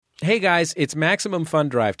Hey guys, it's Maximum Fun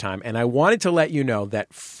Drive time, and I wanted to let you know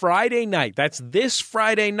that Friday night, that's this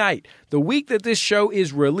Friday night, the week that this show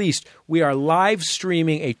is released, we are live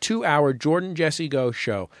streaming a 2-hour Jordan Jesse Go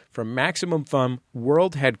show from Maximum Fun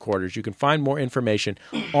World Headquarters. You can find more information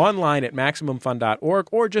online at MaximumFun.org,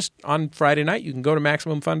 or just on Friday night, you can go to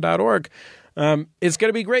MaximumFun.org. It's going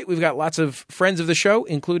to be great. We've got lots of friends of the show,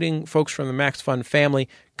 including folks from the Max Fun family,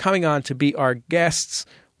 coming on to be our guests.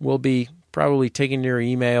 We'll be probably taking your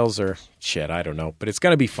emails or shit, I don't know. But it's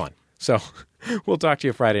going to be fun. So we'll talk to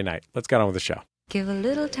you Friday night. Let's get on with the show. Give a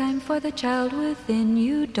little time for the child within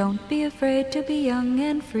you. Don't be afraid to be young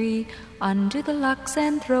and free. Undo the locks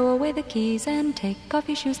and throw away the keys and take off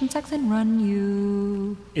your shoes and socks and run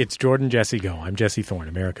you. It's Jordan Jesse Go. I'm Jesse Thorne,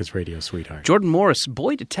 America's radio sweetheart. Jordan Morris,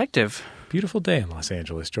 boy detective. Beautiful day in Los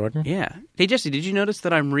Angeles, Jordan. Yeah. Hey, Jesse, did you notice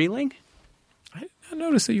that I'm reeling? I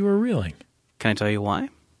noticed that you were reeling. Can I tell you why?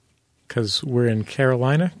 Because we're in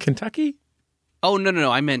Carolina, Kentucky? Oh,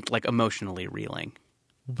 no. I meant like emotionally reeling.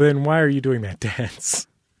 Then why are you doing that dance?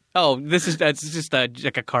 Oh, that's just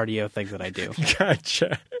like a cardio thing that I do.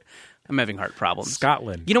 Gotcha. I'm having heart problems.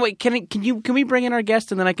 Scotland. You know what? Can we bring in our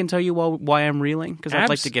guest and then I can tell you why I'm reeling? Because I'd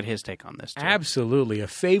like to get his take on this too. Absolutely, a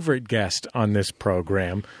favorite guest on this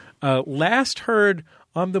program. Last heard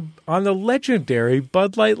on the legendary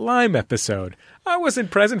Bud Light Lime episode. I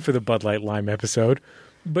wasn't present for the Bud Light Lime episode,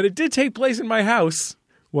 but it did take place in my house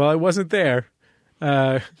while I wasn't there.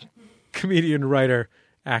 Comedian, writer,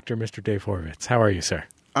 actor, Mr. Dave Horwitz. How are you, sir?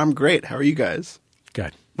 I'm great. How are you guys?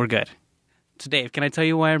 Good. We're good. So, Dave, can I tell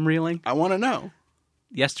you why I'm reeling? I want to know.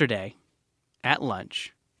 Yesterday, at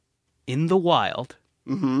lunch, in the wild,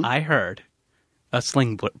 I heard a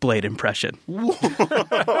sling blade impression.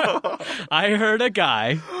 I heard a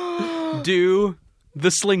guy do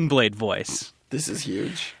the sling blade voice. This is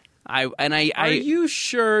huge. Are you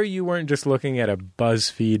sure you weren't just looking at a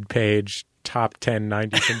BuzzFeed page, top 10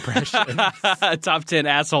 90s impressions? Top 10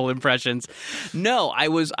 asshole impressions. No,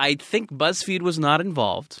 I think BuzzFeed was not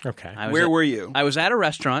involved. Okay. Where were you? I was at a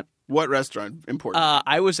restaurant. What restaurant? Important.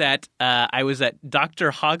 I was at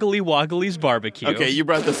Dr. Hoggly Woggly's barbecue. Okay, you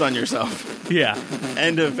brought this on yourself. Yeah.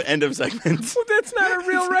 End of segment. Well, that's not a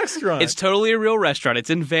real restaurant. It's totally a real restaurant. It's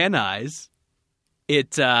in Van Nuys. You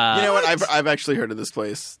know what? I've actually heard of this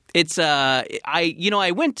place. It's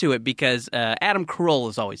I went to it because Adam Carolla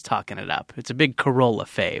is always talking it up. It's a big Carolla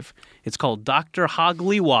fave. It's called Dr.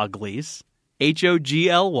 Hoggly Woggly's,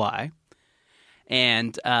 Hogly,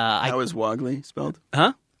 and how is Woggly spelled?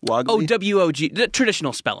 Huh? Woggly? Oh, W-O-G, the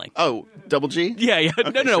traditional spelling. Oh, double G? Yeah.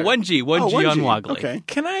 Okay, no, sure. one G on Woggly. Okay.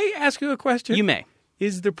 Can I ask you a question? You may.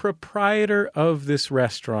 Is the proprietor of this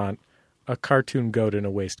restaurant a cartoon goat in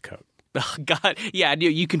a waistcoat? Oh, God, yeah,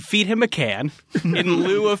 you can feed him a can in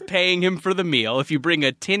lieu of paying him for the meal. If you bring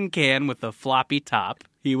a tin can with a floppy top,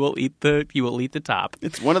 he will eat the top.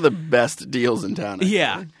 It's one of the best deals in town. Actually.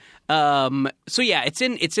 Yeah. So yeah, it's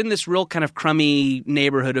in this real kind of crummy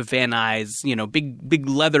neighborhood of Van Nuys. You know, big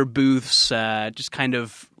leather booths, just kind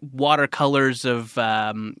of watercolors of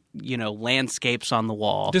landscapes on the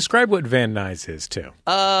wall. Describe what Van Nuys is too.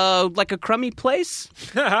 Like a crummy place,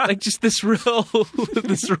 like just this real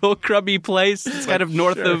crummy place. It's kind of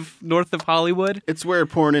north of Hollywood. It's where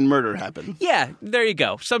porn and murder happen. Yeah, there you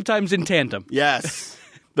go. Sometimes in tandem. Yes.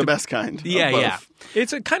 The best kind. Yeah.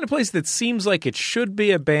 It's a kind of place that seems like it should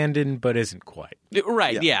be abandoned, but isn't quite.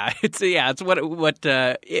 Right? Yeah. It's what.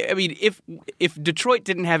 I mean, if Detroit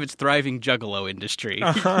didn't have its thriving juggalo industry,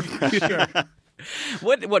 Sure.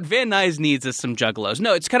 what Van Nuys needs is some juggalos.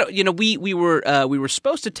 No, it's kind of we were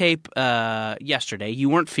supposed to tape yesterday. You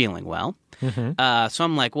weren't feeling well. Mm-hmm. So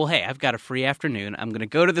I'm like, well, hey, I've got a free afternoon. I'm going to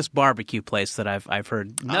go to this barbecue place that I've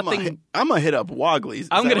heard nothing. I'm gonna hit up Woggly's.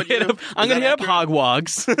 I'm going to hit up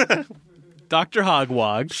Hogwogs, Dr.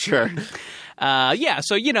 Hogwog. Sure. Yeah.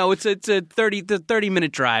 So it's a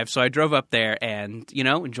 30-minute drive. So I drove up there and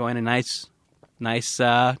enjoying a nice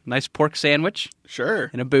pork sandwich. Sure.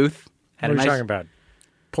 In a booth. What are you talking about?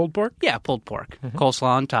 Pulled pork? Yeah, pulled pork. Coleslaw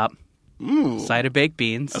on top. Ooh. Side of baked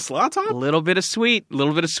beans. A slaw top? A little bit of sweet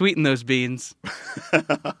in those beans.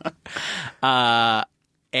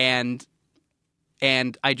 And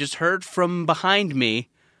I just heard from behind me,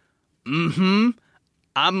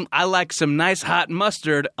 I like some nice hot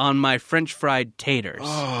mustard on my French fried taters.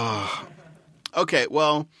 Oh. Okay,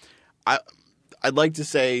 well, I'd like to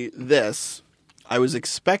say this. I was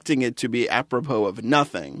expecting it to be apropos of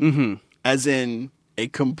nothing, as in a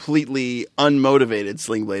completely unmotivated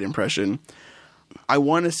Sling Blade impression. I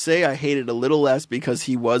want to say I hate it a little less because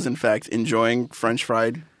he was, in fact, enjoying French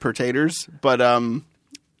fried potatoes, but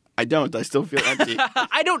I don't. I still feel empty.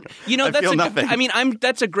 I don't. I feel nothing. I mean,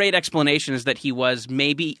 that's a great explanation. Is that he was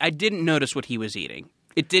maybe I didn't notice what he was eating.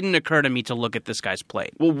 It didn't occur to me to look at this guy's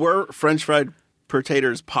plate. Well, were French fried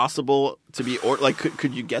potatoes possible to be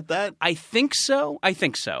could you get that? I think so.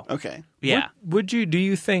 Okay. Yeah. Do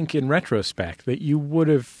you think in retrospect that you would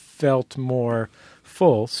have felt more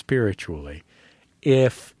full spiritually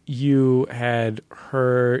if Jordan had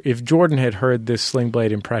heard this Sling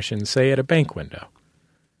Blade impression, say, at a bank window?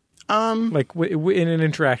 Like in an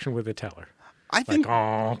interaction with a teller. I think. Like,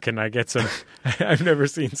 oh, can I get some? I've never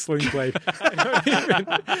seen Sling Blade.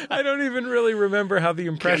 I don't even really remember how the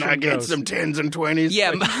impression Can I get goes. some 10s and 20s?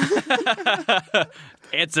 Yeah.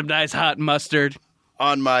 Add some nice hot mustard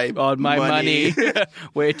on my money,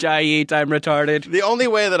 which I eat. I'm retarded. The only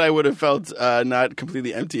way that I would have felt not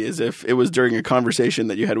completely empty is if it was during a conversation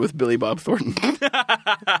that you had with Billy Bob Thornton,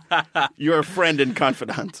 your friend and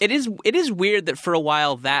confidant. It is weird that for a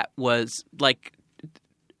while that was like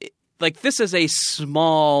this is a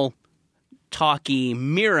small, talky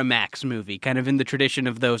Miramax movie, kind of in the tradition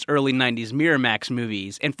of those early 90s Miramax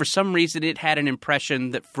movies. And for some reason, it had an impression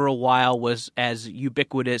that for a while was as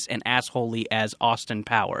ubiquitous and assholey as Austin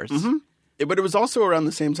Powers. Mm-hmm. But it was also around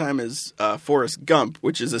the same time as Forrest Gump,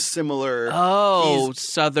 which is a similar... Oh,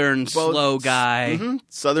 Southern slow guy. Mm-hmm,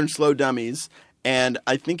 Southern slow dummies. And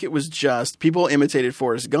I think it was just people imitated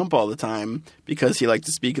Forrest Gump all the time because he liked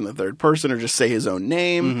to speak in the third person or just say his own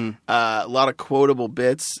name. A lot of quotable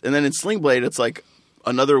bits. And then in Sling Blade, it's like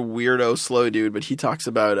another weirdo slow dude, but he talks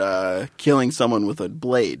about killing someone with a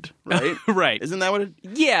blade, right? Right. Isn't that what it...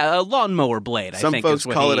 Yeah, a lawnmower blade, Some I think. folks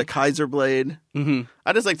call it a Kaiser blade. Mm-hmm.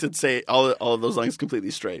 I just like to say all of those lines completely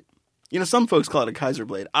straight. Some folks call it a Kaiser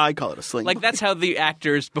blade. I call it a sling blade. That's how the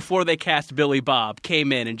actors, before they cast Billy Bob,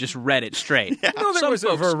 came in and just read it straight. Yeah. There was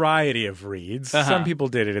a variety of reads. Uh-huh. Some people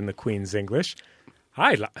did it in the Queen's English.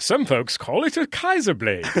 Some folks call it a Kaiser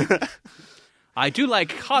blade. I do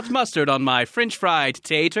like hot mustard on my French fried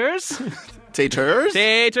taters. Taters?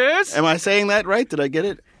 Taters? Am I saying that right? Did I get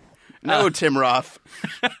it? No, Tim Roth.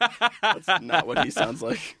 That's not what he sounds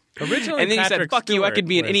like. Originally, and then Patrick he said, fuck Stewart you, I could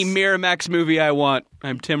be in any was- Miramax movie I want.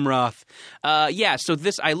 I'm Tim Roth. So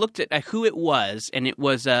I looked at who it was, and it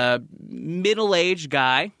was a middle-aged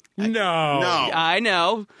guy. No. I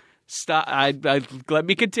know. Stop. Let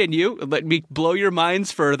me continue. Let me blow your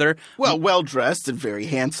minds further. Well-dressed and very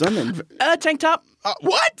handsome. And tank top.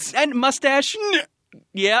 What? And mustache.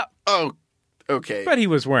 Yeah. Oh, okay. But he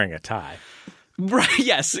was wearing a tie. Right,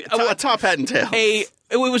 yes. A top hat and tails.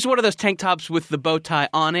 It was one of those tank tops with the bow tie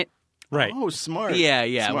on it. Right. Oh, smart. Yeah,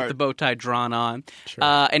 Smart. with the bow tie drawn on. Sure.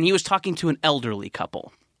 And he was talking to an elderly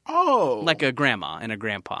couple. Oh. Like a grandma and a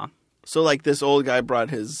grandpa. So like this old guy brought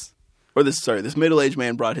this middle-aged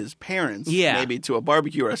man brought his parents maybe to a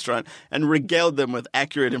barbecue restaurant and regaled them with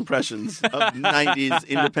accurate impressions of 90s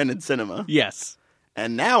independent cinema. Yes.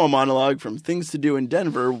 And now a monologue from Things to Do in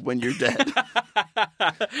Denver When You're Dead.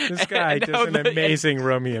 This guy does an amazing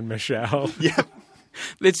Romeo and Michelle. Yep.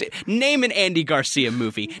 Name an Andy Garcia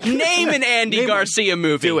movie. Name an Andy Garcia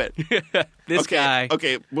movie. Do it. This guy.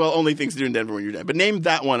 Okay, well, only Things to Do in Denver When You're Dead. But name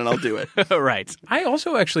that one and I'll do it. Right. I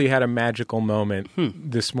also actually had a magical moment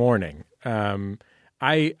this morning.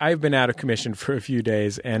 I've been out of commission for a few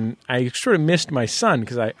days, and I sort of missed my son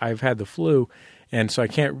because I've had the flu, and so you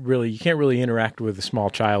can't really interact with a small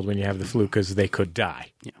child when you have the flu because they could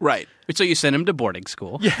die. Yeah. Right. So you sent him to boarding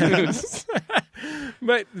school. Yes.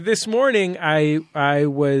 But this morning, he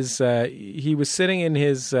was sitting in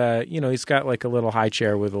his, he's got like a little high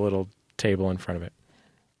chair with a little table in front of it.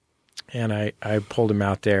 And I pulled him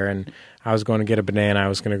out there, and I was going to get a banana. I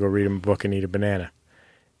was going to go read him a book and eat a banana.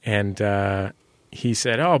 And he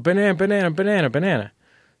said, "Oh, banana."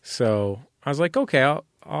 So I was like, "Okay,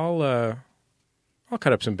 I'll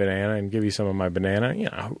cut up some banana and give you some of my banana.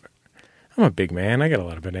 I'm a big man. I got a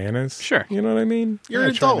lot of bananas. Sure. You know what I mean? You're I'm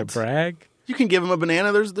an not trying adult. to brag. You can give him a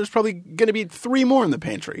banana. There's probably going to be 3 more in the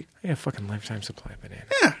pantry. I got a fucking lifetime supply of bananas.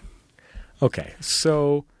 Yeah. Okay,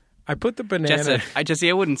 so I put the banana... Jesse,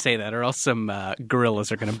 I wouldn't say that, or else some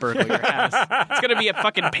gorillas are going to burgle your house. It's going to be a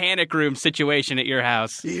fucking panic room situation at your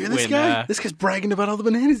house. You hear this guy? This guy's bragging about all the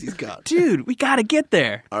bananas he's got. Dude, we got to get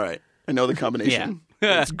there. All right. I know the combination.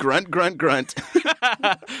 Yeah. It's grunt, grunt, grunt.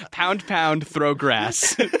 Pound, pound, throw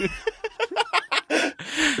grass.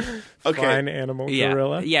 Okay. Fine animal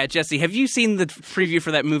gorilla. Yeah, Jesse, have you seen the preview for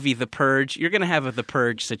that movie, The Purge? You're going to have The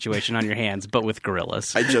Purge situation on your hands, but with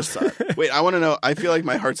gorillas. I just saw it. Wait, I want to know. I feel like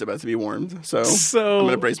my heart's about to be warmed, so I'm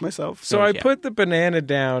going to brace myself. So I put the banana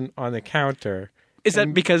down on the counter. Is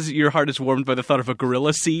that because your heart is warmed by the thought of a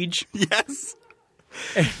gorilla siege? Yes.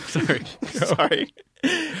 Sorry. Sorry.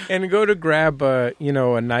 and go to grab a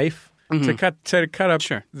knife to cut up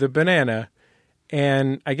Sure. the banana,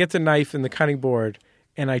 and I get the knife and the cutting board,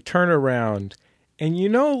 and I turn around, and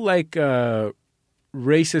like a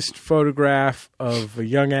racist photograph of a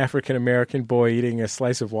young African American boy eating a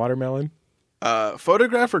slice of watermelon.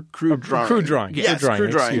 Photograph or crude drawing? Crude drawing. Yes,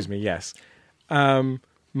 crude drawing. Excuse me. Yes.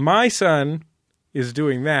 My son is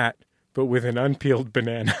doing that, but with an unpeeled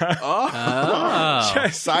banana.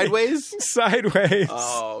 Sideways? Sideways.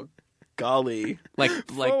 Oh, golly. Like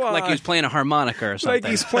he was playing a harmonica or something. Like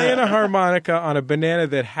he's playing a harmonica on a banana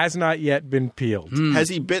that has not yet been peeled. Has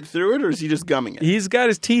he bit through it, or is he just gumming it? He's got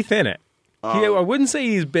his teeth in it. I wouldn't say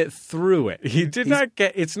he's bit through it. He did not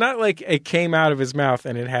get. It's not like it came out of his mouth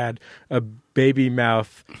and it had a baby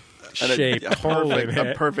mouth shaped hole in it.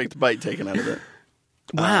 A perfect bite taken out of it.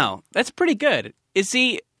 Wow, that's pretty good. Is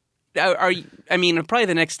he? Probably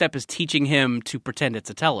the next step is teaching him to pretend it's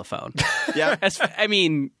a telephone. Yeah.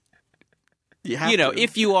 You have to.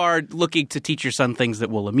 If you are looking to teach your son things that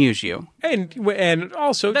will amuse you, and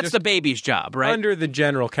also that's the baby's job, right? Under the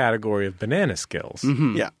general category of banana skills.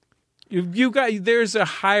 Mm-hmm. Yeah. There's a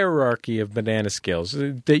hierarchy of banana skills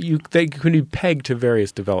that can be pegged to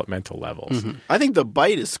various developmental levels. Mm-hmm. I think the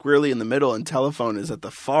bite is squarely in the middle and telephone is at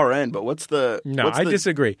the far end, but I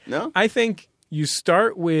disagree. No? I think you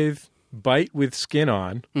start with bite with skin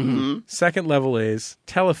on. Mm-hmm. Second level is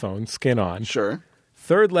telephone, skin on. Sure.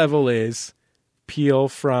 Third level is peel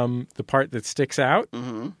from the part that sticks out.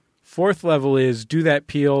 Mm-hmm. Fourth level is do that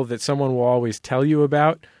peel that someone will always tell you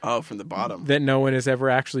about. Oh, from the bottom. That no one has ever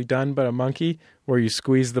actually done but a monkey, where you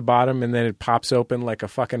squeeze the bottom and then it pops open like a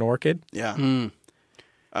fucking orchid. Yeah.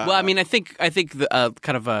 Well, I think the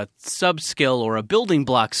kind of a sub skill or a building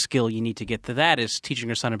block skill you need to get to that is teaching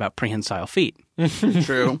your son about prehensile feet.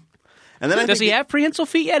 True. And then does he have prehensile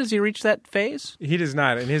feet yet? Has he reached that phase? He does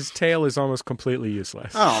not, and his tail is almost completely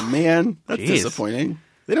useless. Oh man, that's Jeez. disappointing.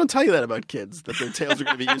 They don't tell you that about kids, that their tails are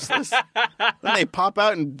going to be useless. Then they pop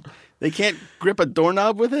out and they can't grip a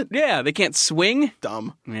doorknob with it? Yeah, they can't swing.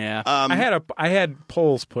 Dumb. Yeah. I had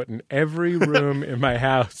poles put in every room in my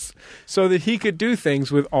house so that he could do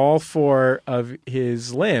things with all four of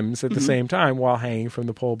his limbs at the same time while hanging from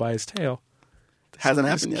the pole by his tail. Hasn't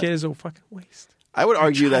happened This yet. kid is a fucking waste. I would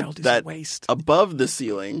argue child is that a waste. above the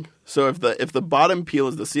ceiling, so if the bottom peel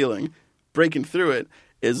is the ceiling, breaking through it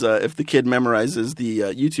is if the kid memorizes the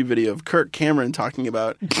YouTube video of Kirk Cameron talking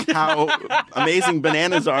about how amazing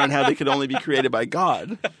bananas are and how they could only be created by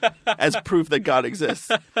God as proof that God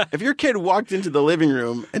exists. If your kid walked into the living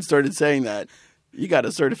room and started saying that, you got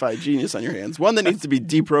a certified genius on your hands. One that needs to be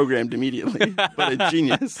deprogrammed immediately, but a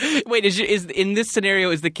genius. Wait, is in this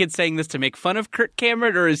scenario, is the kid saying this to make fun of Kirk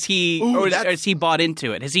Cameron, or is he is he bought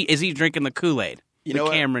into it? Is he drinking the Kool-Aid? You know the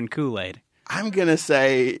what? Cameron Kool-Aid. I'm gonna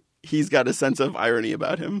say he's got a sense of irony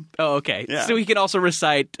about him. Oh, okay. Yeah. So he can also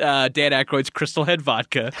recite Dan Aykroyd's Crystal Head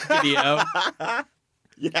Vodka video.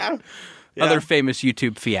 Yeah. Other famous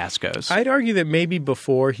YouTube fiascos. I'd argue that maybe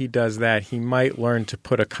before he does that, he might learn to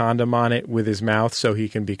put a condom on it with his mouth so he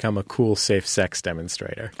can become a cool, safe sex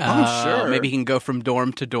demonstrator. Sure. Maybe he can go from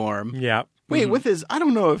dorm to dorm. Yeah. Wait, with his, I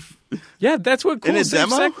don't know if. Yeah, that's what cool In a safe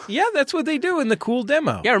demo? sex. Yeah, that's what they do in the cool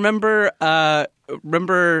demo. Yeah, remember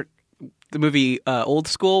the movie Old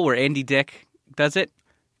School where Andy Dick does it?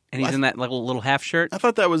 And he's in that little half shirt? I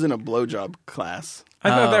thought that was in a blowjob class. I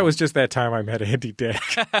thought that was just that time I met Andy Dick.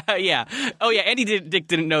 Yeah. Oh, yeah. Andy Dick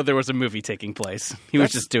didn't know there was a movie taking place. He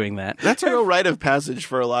was just doing that. That's a real rite of passage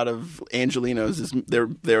for a lot of Angelinos. Is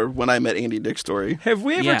their When I Met Andy Dick story. Have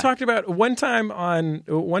we ever Yeah. talked about one time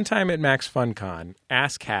at Max FunCon,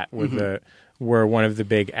 AssCat were one of the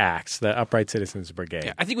big acts, the Upright Citizens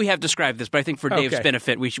Brigade. I think we have described this, but I think for Dave's Okay.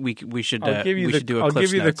 benefit, we should I'll give you do a I'll Cliff's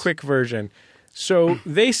give you the Notes. quick version. So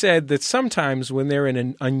they said that sometimes when they're in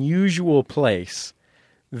an unusual place,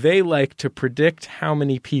 they like to predict how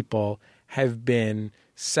many people have been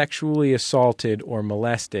sexually assaulted or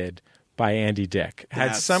molested by Andy Dick. Had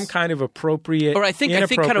That's- some kind of appropriate, Or I think kind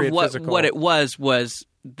of inappropriate what physical. it was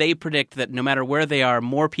they predict that no matter where they are,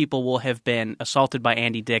 more people will have been assaulted by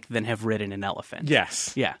Andy Dick than have ridden an elephant.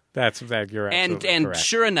 Yes. Yeah. That's you're absolutely And correct.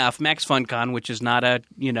 sure enough, Max FunCon, which is not an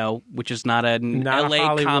Not a LA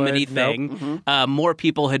Hollywood, comedy nope. thing, more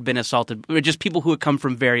people had been assaulted, or just people who had come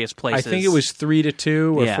from various I places. think it was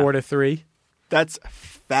 3-2 or Yeah. 4-3. That's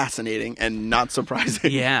fascinating and not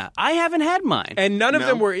surprising. Yeah, I haven't had mine. And none of No.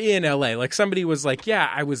 them were in LA. Like somebody was like, yeah,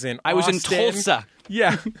 I was in in Tulsa.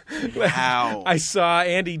 Yeah. Wow. I saw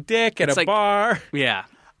Andy Dick at It's a like- bar, Yeah.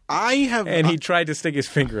 I have. and he tried to stick his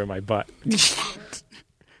finger in my butt.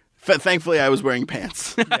 Thankfully, I was wearing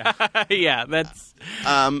pants. Yeah, that's...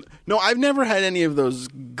 No, I've never had any of those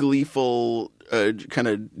gleeful kind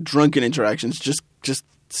of drunken interactions, just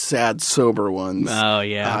sad, sober ones. Oh,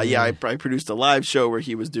 yeah. I produced a live show where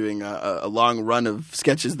he was doing a long run of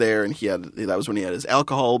sketches there, and that was when he had his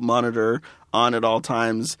alcohol monitor on at all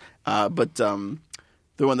times. But the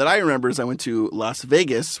one that I remember is I went to Las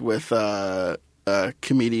Vegas with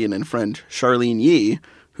comedian and friend Charlene Yee,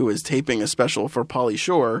 who was taping a special for Pauly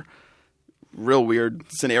Shore. Real weird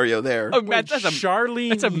scenario there. Oh, that's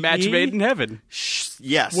a match made in heaven.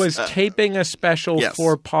 Yes. Was taping a special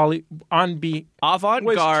for Pauly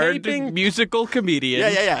avant-garde musical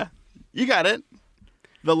comedian. Yeah. You got it.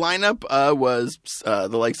 The lineup was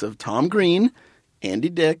the likes of Tom Green, Andy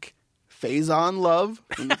Dick, Faison Love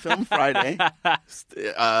in the film Friday.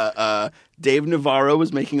 Dave Navarro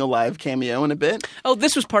was making a live cameo in a bit. Oh,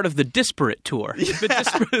 this was part of the Disparate tour.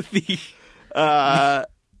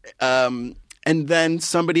 And then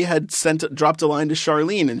somebody had dropped a line to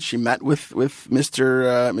Charlene, and she met with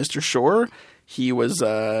Mr. Shore. He was.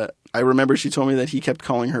 I remember she told me that he kept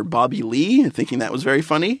calling her Bobby Lee, thinking that was very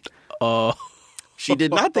funny. Oh. She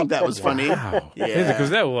did not think that was funny. Wow. Yeah.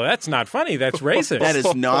 Because that's not funny. That's racist. That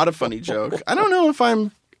is not a funny joke. I don't know if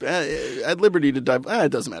I'm at liberty to dive.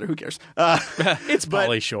 It doesn't matter. Who cares? It's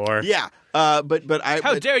Pauly Shore. Yeah. But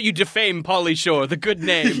How dare you defame Pauly Shore, the good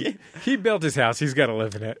name? He built his house. He's got to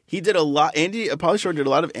live in it. He did a lot. Pauly Shore did a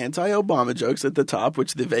lot of anti-Obama jokes at the top,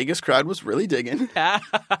 which the Vegas crowd was really digging.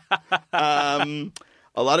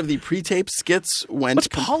 A lot of the pre-taped skits went. What's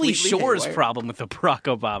Pauly Shore's haywire. problem with the Barack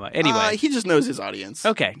Obama? Anyway, he just knows his audience.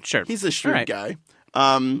 Okay, sure. He's a shrewd guy.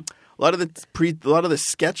 A lot of the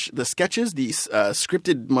sketches, the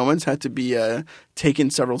scripted moments had to be taken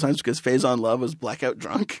several times because Faison Love was blackout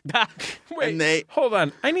drunk. Wait, hold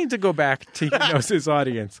on. I need to go back to he knows his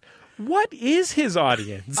audience. What is his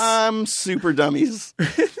audience? Super dummies.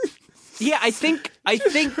 Yeah, I think. I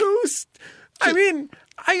mean,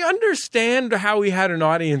 I understand how he had an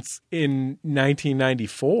audience in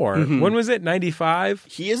 1994. Mm-hmm. When was it? 95?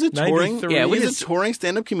 He is a touring. 93? Yeah, he's a touring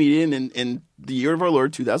stand-up comedian in the year of our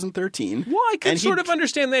Lord 2013. Well, I can sort of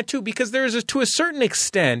understand that too, because there is to a certain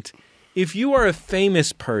extent, if you are a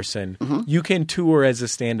famous person, you can tour as a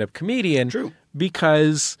stand-up comedian. True.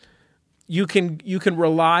 Because you can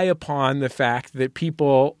rely upon the fact that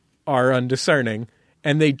people are undiscerning.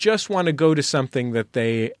 And they just want to go to something that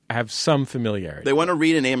they have some familiarity. They want to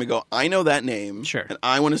read a name and go, I know that name. Sure. And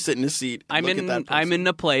I want to sit in a seat and look at that person. I'm in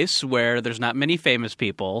a place where there's not many famous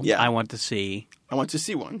people. Yeah. I want to see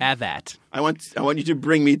one. that. I want you to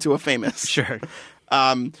bring me to a famous. Sure.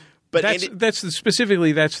 But that's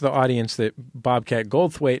the audience that Bobcat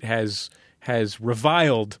Goldthwait has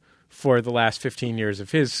reviled for the last 15 years of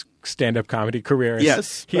his stand-up comedy career.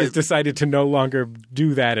 Yes, he has decided to no longer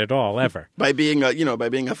do that at all, ever. By being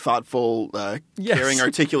a thoughtful, caring,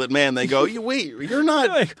 articulate man, they go, "Wait, you're not.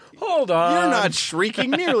 Like, hold on, you're not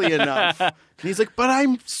shrieking nearly enough." And he's like, "But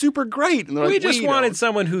I'm super great." And they're we like, just wanted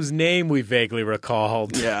someone whose name we vaguely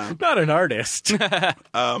recalled. Yeah, not an artist. We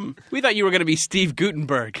thought you were going to be Steve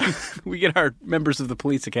Guttenberg. We get our members of the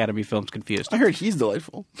Police Academy films confused. I heard he's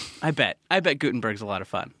delightful. I bet Guttenberg's a lot of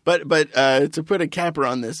fun. But to put a capper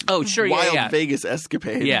on this, wild Vegas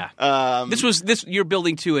escapade. Yeah, this you're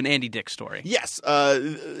building to an Andy Dick story. Yes,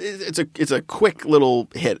 it's a quick little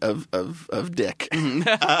hit of Dick.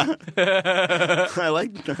 I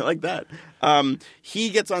like that. He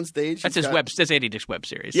gets on stage. That's that's Andy Dick's web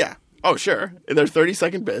series. Yeah. Oh, sure. They're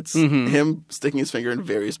 30-second bits. Him sticking his finger in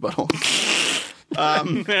various buttholes.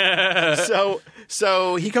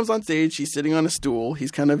 So he comes on stage. He's sitting on a stool.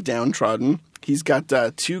 He's kind of downtrodden. He's got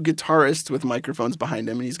two guitarists with microphones behind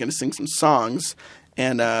him, and he's going to sing some songs.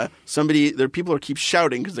 And people keep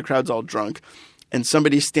shouting because the crowd's all drunk. And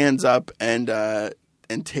somebody stands up and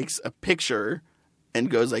takes a picture and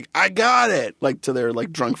goes like, "I got it!" like to their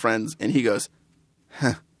like drunk friends. And he goes,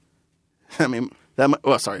 "Huh." I mean,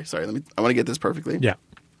 sorry. I want to get this perfectly. Yeah.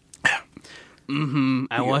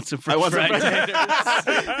 I want some fried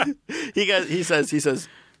He says,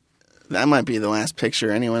 "That might be the last picture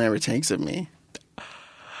anyone ever takes of me."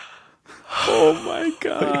 Oh my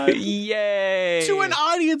God. Yay. To an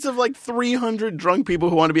audience of like 300 drunk people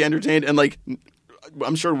who want to be entertained, and like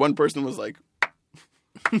I'm sure one person was like,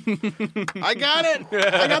 "I got it.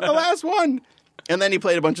 I got the last one." And then he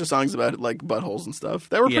played a bunch of songs about like buttholes and stuff.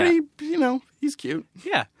 That were pretty, he's cute.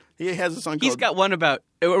 Yeah. He has a song called... He's got one about...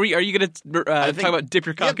 Are you going to talk about dip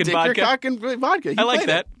your cock in vodka? Dip your cock in vodka. I like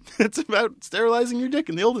that. It's about sterilizing your dick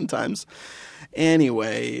in the olden times.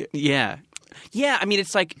 Anyway. Yeah. Yeah, I mean,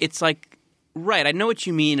 it's like... Right, I know what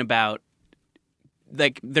you mean about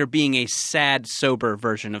like there being a sad, sober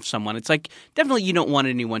version of someone. It's like definitely you don't want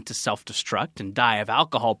anyone to self-destruct and die of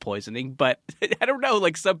alcohol poisoning, but I don't know,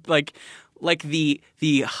 like the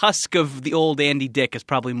husk of the old Andy Dick is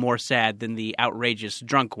probably more sad than the outrageous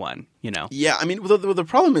drunk one, you know. Yeah, I mean, the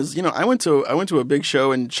problem is, you know, I went to a big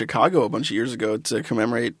show in Chicago a bunch of years ago to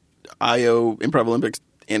commemorate IO Improv Olympics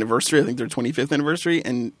anniversary. I think their 25th anniversary,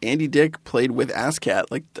 and Andy Dick played with ASCAT.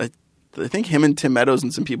 Like I think him and Tim Meadows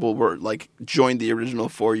and some people were like joined the original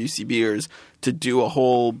 4 UCBers to do a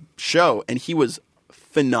whole show, and he was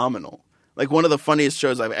phenomenal. Like one of the funniest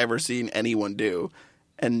shows I've ever seen anyone do.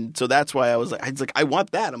 And so that's why I was like, I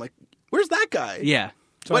want that. I'm like, where's that guy? Yeah.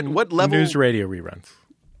 What level? News radio reruns.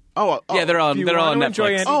 Oh, yeah, they're all If you on want to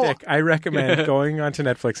Netflix. enjoy Andy Dick, I recommend going onto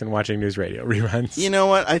Netflix and watching news radio reruns. You know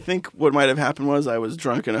what? I think what might have happened was I was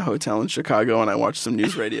drunk in a hotel in Chicago and I watched some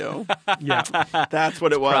news radio. Yeah, That's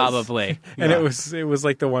what it was. Probably. and it was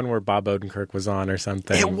like the one where Bob Odenkirk was on or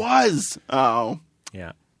something. It was. Oh,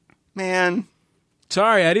 Yeah. man.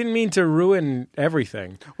 Sorry, I didn't mean to ruin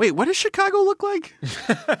everything. Wait, what does Chicago look like?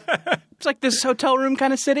 It's like this hotel room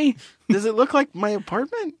kind of city. Does it look like my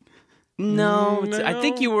apartment? No, No. I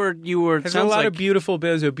think you were. There's sounds a lot like of beautiful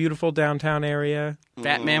bits, a beautiful downtown area.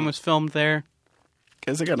 Batman was filmed there.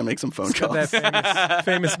 Guess I got to make some phone Got calls. that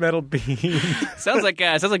famous metal beam. Sounds like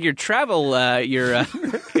your travel.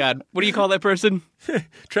 God, what do you call that person?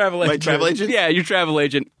 Travel My agent. travel agent? Yeah, your travel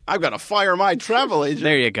agent. I've got to fire my travel agent.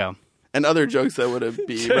 There you go. And other jokes that would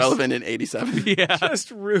be relevant in 87. Yeah. Just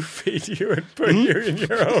roofied you and put you in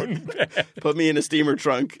your own bed. Put me in a steamer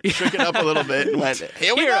trunk, shook it up a little bit, and went,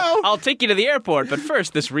 here we Here, go. I'll take you to the airport, but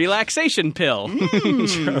first, this relaxation pill.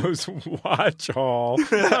 Joe's Watch All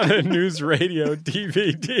on a news radio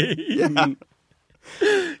DVD.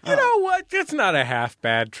 You know what? That's not a half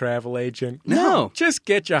bad travel agent. No. Just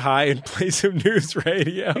get you high and play some news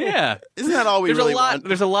radio. Yeah. Isn't that all we There's really a lot. want?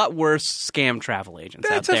 There's a lot worse scam travel agents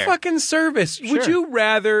That's out a there. fucking service. Would Sure.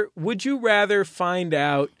 you rather find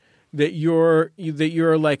out that you're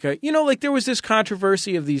like a, you know, like there was this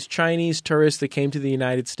controversy of these Chinese tourists that came to the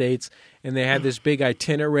United States and they had this big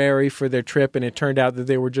itinerary for their trip, and it turned out that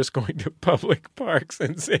they were just going to public parks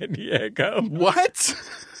in San Diego. What?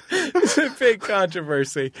 It's a big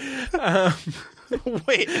controversy.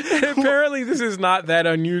 Wait. And apparently this is not that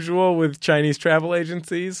unusual with Chinese travel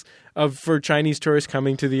agencies for Chinese tourists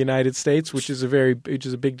coming to the United States, which is a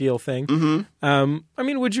big deal thing. Mm-hmm. I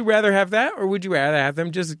mean, would you rather have that, or would you rather have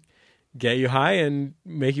them just get you high and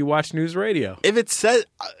make you watch news radio? If it says,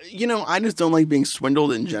 you know, I just don't like being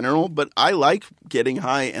swindled in general, but I like getting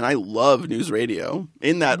high and I love news radio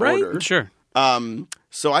in that Right? order. Sure.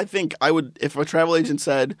 So I think I would, if a travel agent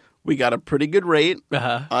said, we got a pretty good rate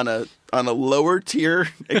on a lower tier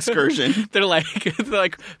excursion. They're like,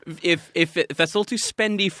 if that's a little too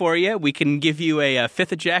spendy for you, we can give you a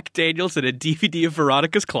fifth of Jack Daniels and a DVD of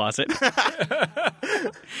Veronica's Closet.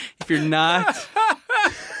 If you're not,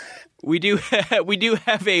 we do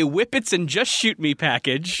have a Whippets and Just Shoot Me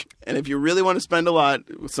package. And if you really want to spend a lot,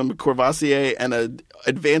 some Courvoisier and an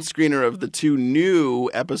advanced screener of the 2 new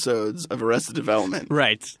episodes of Arrested Development.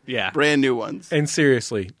 Right. Yeah. Brand new ones. And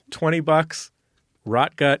seriously, $20,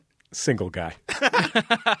 rot gut, single guy.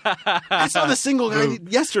 I saw the single guy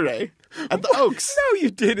yesterday at the Oaks. No, you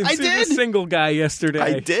didn't I see did. the single guy yesterday.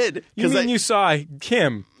 I did. You mean you saw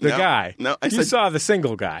him, the No, guy? no, I you said- saw the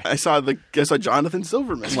single guy. I saw Jonathan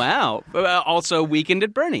Silverman. Wow. Also, Weekend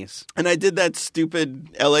at Bernie's. And I did that stupid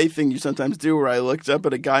LA thing you sometimes do where I looked up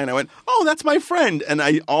at a guy and I went, oh, that's my friend. And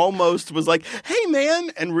I almost was like, hey,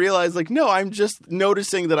 man, and realized, like, no, I'm just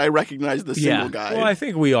noticing that I recognize the single guy. Well, I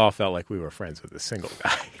think we all felt like we were friends with the single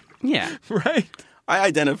guy, Yeah. right? I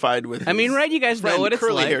identified with I mean, his right? You guys know friend, what it's like.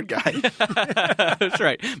 curly-haired guy. That's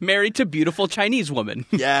right. Married to beautiful Chinese woman.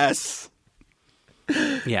 Yes.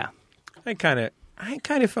 Yeah. I kind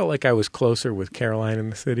of felt like I was closer with Caroline in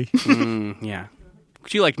the City. Yeah.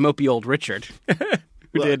 She liked mopey old Richard,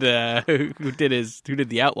 who did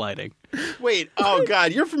the outlining. Wait. Oh,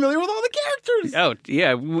 God. You're familiar with all the characters. Oh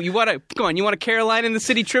yeah. You want a Caroline in the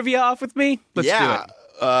City trivia off with me? Let's do it.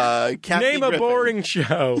 Kathy Name a Griffin. boring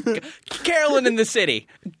show. Carolyn in the City.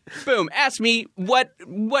 Boom. Ask me what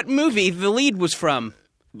movie the lead was from.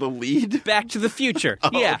 The lead? Back to the Future.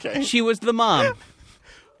 Oh, yeah. okay. She was the mom.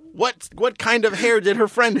 What kind of hair did her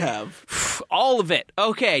friend have? All of it.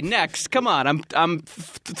 Okay. Next. Come on. I'm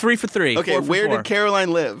 3 for 3. Okay, 4 for where 4. did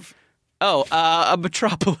Caroline live? Oh, a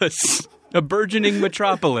metropolis. A burgeoning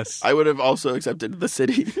metropolis. I would have also accepted the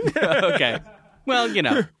city. Okay. Well, you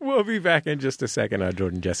know. We'll be back in just a second on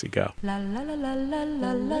Jordan Jesse Go. La la la la la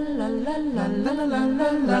la la la la la la.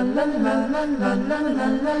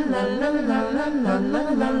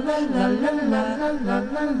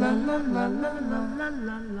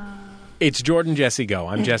 It's Jordan Jesse Go.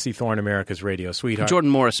 I'm Jesse Thorne, America's radio sweetheart. Jordan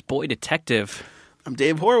Morris, boy detective. I'm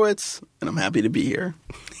Dave Horwitz, and I'm happy to be here.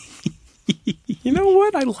 You know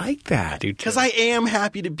what? I like that. Because I am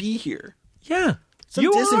happy to be here. Yeah. Some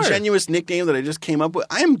disingenuous nickname that I just came up with.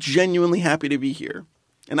 I am genuinely happy to be here.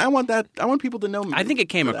 And I want people to know me. I think it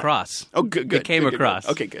came across. Oh, good. It came across.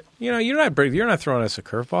 Good. Okay, good. You know, you're not throwing us a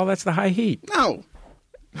curveball. That's the high heat. No.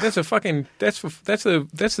 That's a fucking that's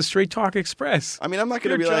the Straight Talk Express. I mean, I'm not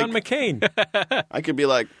going to be John McCain. I could be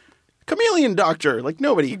like, Chameleon Doctor. Like,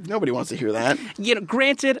 nobody wants to hear that. You know,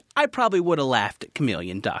 granted, I probably would have laughed at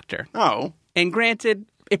Chameleon Doctor. Oh. And granted,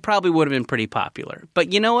 it probably would have been pretty popular.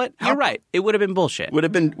 But you know what? You're right. It would have been bullshit. Would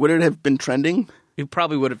it have been trending? It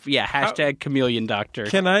probably would have, hashtag Chameleon Doctor.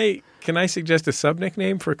 Can I suggest a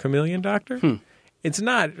sub-nickname for Chameleon Doctor? It's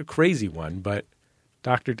not a crazy one, but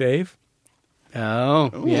Dr. Dave.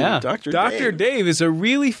 Oh, Ooh, yeah. Dr. Dave is a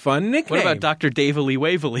really fun nickname. What about Dr. Davely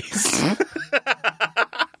Wavelies?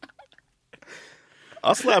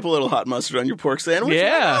 I'll slap a little hot mustard on your pork sandwich.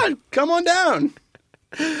 Yeah. Why not? Come on down.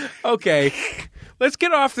 Okay, let's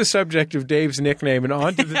get off the subject of Dave's nickname and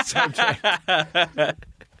on to the subject.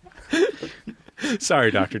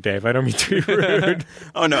 Sorry, Dr. Dave. I don't mean to be rude.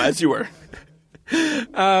 Oh, no, as you were.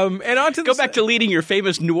 And on to Go back to leading your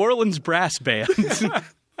famous New Orleans brass band.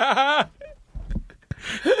 I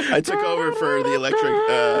took over for the electric.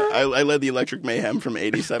 I led the Electric Mayhem from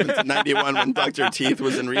 87 to 91 when Dr. Teeth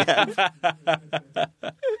was in rehab.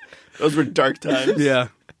 Those were dark times. Yeah.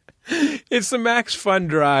 It's the Max Fun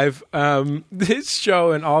Drive. This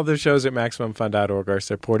show and all the shows at MaximumFun.org are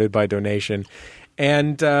supported by donation.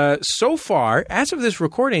 And so far, as of this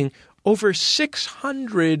recording, over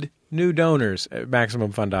 600 new donors at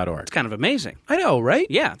MaximumFun.org. It's kind of amazing. I know, right?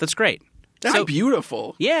 Yeah, that's great. That's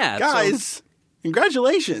beautiful. Yeah. Guys,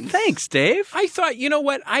 congratulations. Thanks, Dave. I thought, you know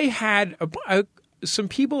what? I had some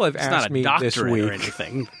people have It's asked not a me this doctorate week. or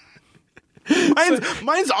anything.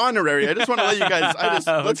 Mine's honorary. I just want to let you guys.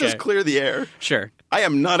 Let's just clear the air. Sure. I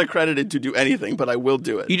am not accredited to do anything, but I will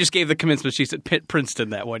do it. You just gave the commencement speech at Princeton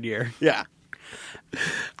that one year. Yeah.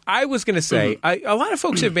 I was going to say, a lot of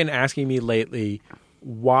folks have been asking me lately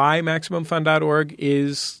why MaximumFun.org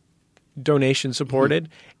is donation supported,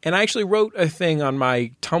 and I actually wrote a thing on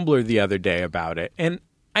my Tumblr the other day about it, and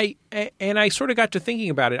I sort of got to thinking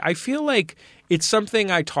about it. I feel like it's something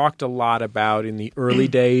I talked a lot about in the early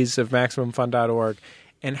days of MaximumFun.org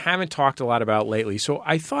and haven't talked a lot about lately. So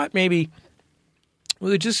I thought maybe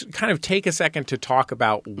we would just kind of take a second to talk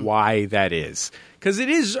about why that is, because it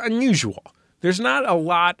is unusual. There's not a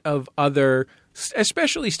lot of other,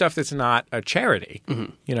 especially stuff that's not a charity,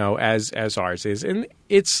 you know, as ours is. And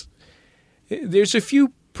there's a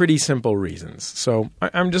few pretty simple reasons. So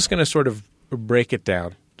I'm just going to sort of break it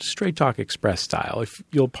down, Straight Talk Express style, if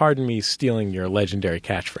you'll pardon me stealing your legendary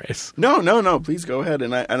catchphrase. No. Please go ahead.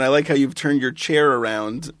 And I like how you've turned your chair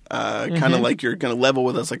around, kind of like you're going to level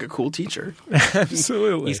with us like a cool teacher.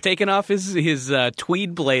 Absolutely. He's taken off his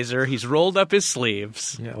tweed blazer. He's rolled up his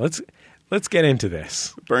sleeves. Yeah, let's get into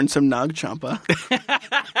this. Burn some Nag Champa.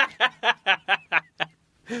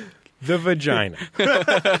 The Vagina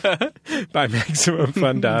by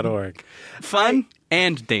MaximumFun.org. Fun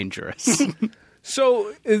and dangerous.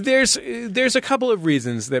 So there's a couple of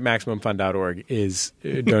reasons that MaximumFun.org is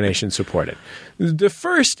donation supported. The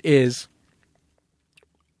first is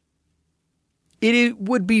it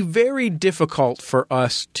would be very difficult for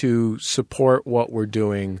us to support what we're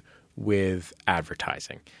doing with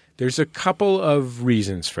advertising. There's a couple of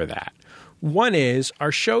reasons for that. One is a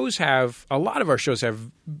lot of our shows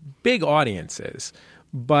have big audiences,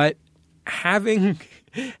 but having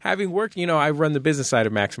worked, you know, I run the business side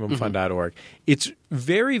of MaximumFun.org. It's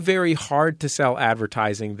very, very hard to sell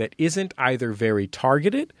advertising that isn't either very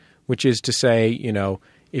targeted, which is to say, you know,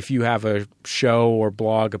 if you have a show or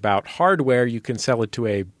blog about hardware, you can sell it to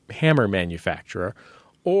a hammer manufacturer,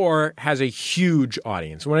 or has a huge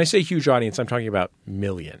audience. When I say huge audience, I'm talking about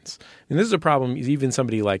millions. And this is a problem even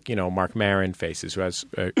somebody like, you know, Mark Maron faces, who has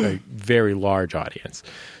a very large audience.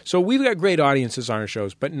 So we've got great audiences on our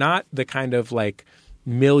shows, but not the kind of like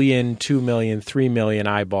 1 million, 2 million, 3 million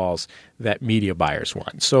eyeballs that media buyers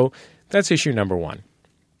want. So that's issue number one.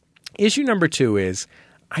 Issue number two is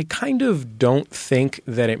I kind of don't think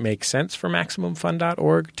that it makes sense for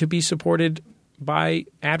MaximumFun.org to be supported by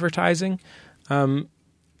advertising.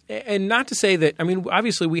 And not to say that – I mean,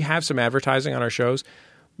 obviously we have some advertising on our shows,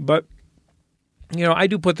 but I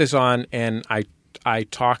do Put This On, and I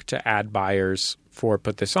talk to ad buyers for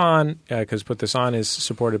Put This On because Put This On is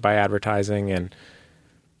supported by advertising, and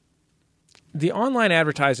the online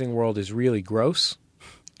advertising world is really gross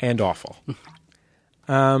and awful.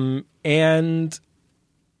 And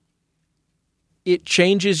it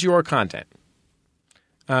changes your content.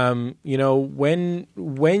 When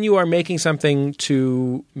you are making something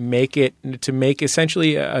to make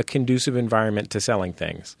essentially a conducive environment to selling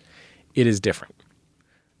things, it is different.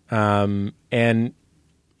 And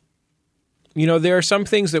there are some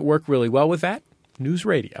things that work really well with that. News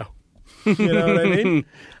radio. You know what I mean?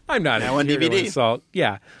 I'm not now on DVD. Insult.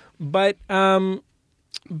 Yeah. But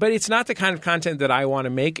it's not the kind of content that I want to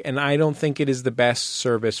make, and I don't think it is the best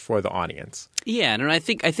service for the audience. Yeah, and I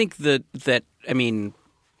think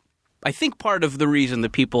I think part of the reason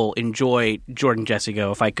that people enjoy Jordan Jesse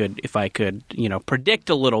Go, if I could, predict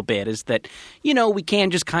a little bit, is that, we can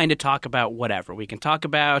just kind of talk about whatever. We can talk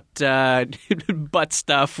about butt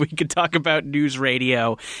stuff. We can talk about news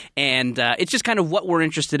radio, and it's just kind of what we're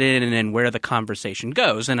interested in and where the conversation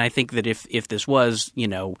goes. And I think that if this was,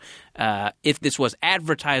 if this was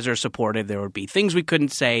advertiser supported, there would be things we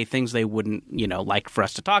couldn't say, things they wouldn't, like for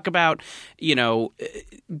us to talk about.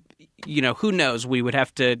 Who knows? We would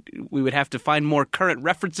have to find more current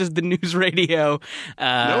references than news radio.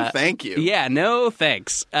 No, thank you. Yeah, no,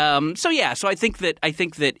 thanks. So I think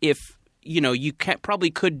that if you probably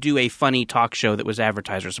could do a funny talk show that was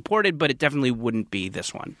advertiser supported, but it definitely wouldn't be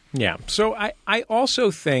this one. Yeah. So I also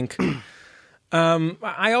think.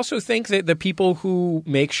 that the people who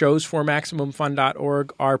make shows for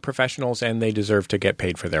MaximumFun.org are professionals and they deserve to get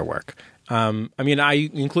paid for their work. I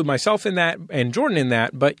include myself in that and Jordan in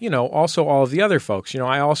that, but, also all of the other folks.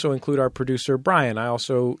 I also include our producer, Brian. I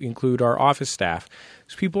also include our office staff.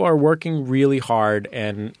 So people are working really hard,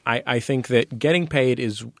 and I think that getting paid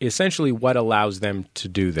is essentially what allows them to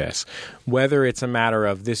do this, whether it's a matter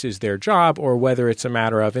of this is their job or whether it's a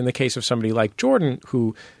matter of, in the case of somebody like Jordan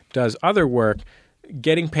who does other work,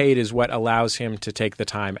 getting paid is what allows him to take the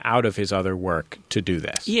time out of his other work to do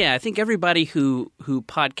this. Yeah, I think everybody who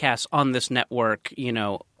podcasts on this network,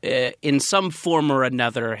 in some form or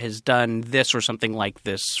another has done this or something like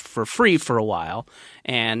this for free for a while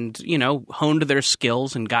and, honed their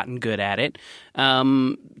skills and gotten good at it.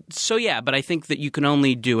 But I think that you can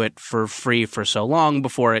only do it for free for so long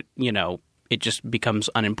before it, it just becomes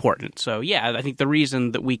unimportant. So, yeah, I think the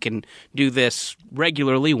reason that we can do this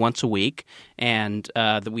regularly once a week and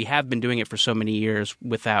that we have been doing it for so many years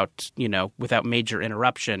without major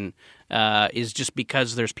interruption is just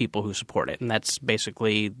because there's people who support it. And that's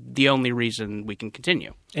basically the only reason we can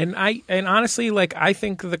continue. And honestly, I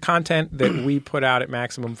think the content that we put out at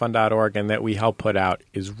MaximumFun.org and that we help put out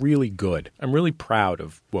is really good. I'm really proud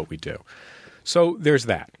of what we do. So there's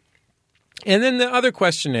that. And then the other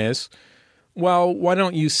question is, well, why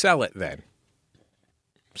don't you sell it then?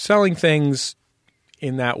 Selling things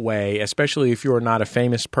in that way, especially if you're not a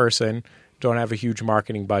famous person, don't have a huge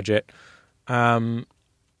marketing budget,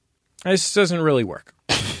 this doesn't really work.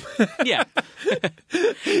 Yeah.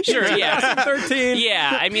 Sure, yeah. 13.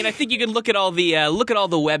 Yeah, I think you can look at all the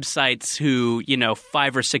websites who,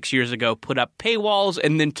 5 or 6 years ago put up paywalls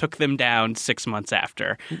and then took them down 6 months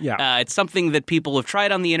after. Yeah. It's something that people have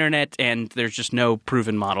tried on the internet and there's just no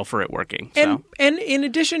proven model for it working. And in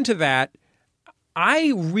addition to that,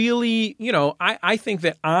 I really, I think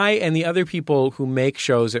that I and the other people who make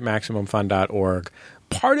shows at MaximumFun.org,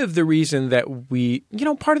 part of the reason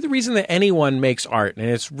that anyone makes art, and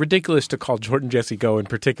it's ridiculous to call Jordan Jesse Go in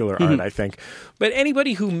particular art, I think, but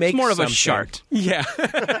anybody who makes it's more of something, a shart. Yeah.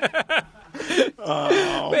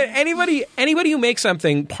 But anybody who makes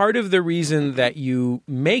something, part of the reason that you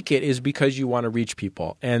make it is because you want to reach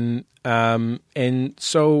people, and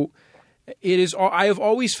so it is. I have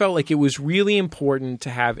always felt like it was really important to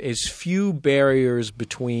have as few barriers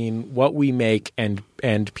between what we make and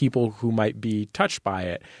people who might be touched by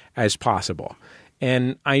it as possible.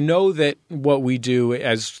 And I know that what we do,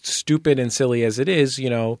 as stupid and silly as it is,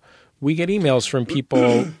 we get emails from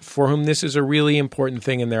people for whom this is a really important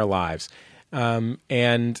thing in their lives.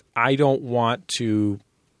 And I don't want to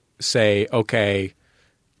say, okay,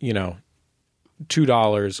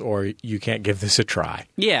 $2 or you can't give this a try.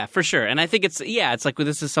 Yeah, for sure. And I think it's like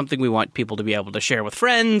this is something we want people to be able to share with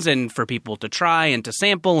friends and for people to try and to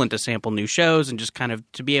sample new shows and just kind of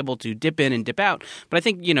to be able to dip in and dip out. But I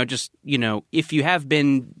think, if you have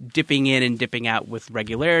been dipping in and dipping out with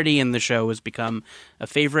regularity and the show has become a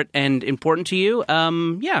favorite and important to you,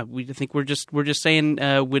 we think we're just saying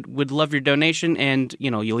we'd love your donation and,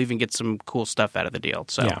 you'll even get some cool stuff out of the deal.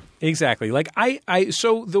 So yeah, exactly. Like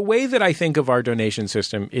so the way that I think of our donation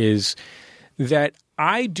system is that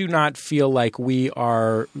I do not feel like we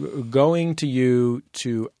are going to you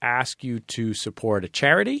to ask you to support a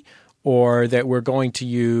charity, or that we're going to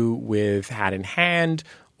you with hat in hand,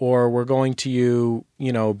 or we're going to you,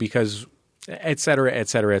 because et cetera, et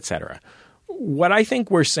cetera, et cetera. What I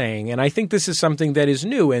think we're saying, and I think this is something that is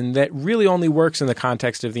new and that really only works in the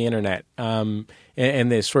context of the internet and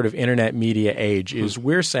this sort of internet media age, is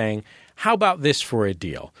we're saying, how about this for a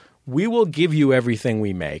deal? We will give you everything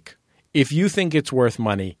we make. If you think it's worth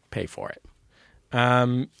money, pay for it.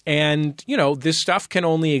 This stuff can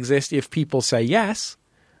only exist if people say yes,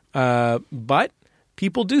 but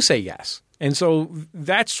people do say yes. And so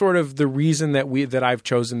that's sort of the reason that I've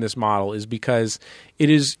chosen this model, is because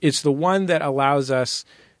it's the one that allows us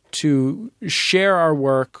to share our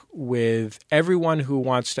work with everyone who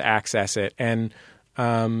wants to access it and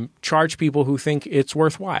charge people who think it's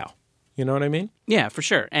worthwhile. You know what I mean? Yeah, for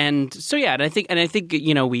sure. And so and I think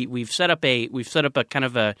we've set up a kind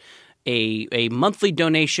of a monthly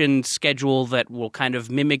donation schedule that will kind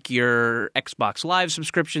of mimic your Xbox Live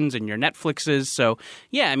subscriptions and your Netflixes. So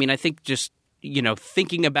yeah, I mean, I think just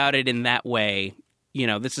thinking about it in that way.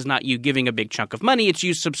 This is not you giving a big chunk of money. It's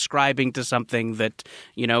you subscribing to something that,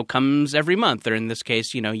 comes every month. Or in this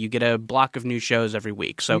case, you get a block of new shows every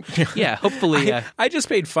week. So, yeah, hopefully. I just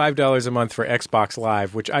paid $5 a month for Xbox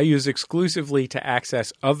Live, which I use exclusively to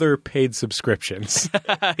access other paid subscriptions.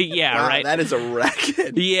 Yeah, wow, right. That is a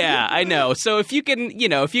racket. Yeah, I know. So if you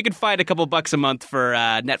can find a couple bucks a month for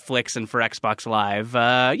Netflix and for Xbox Live,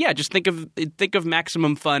 just think of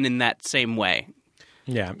Maximum Fun in that same way.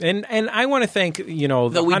 Yeah, and I want to thank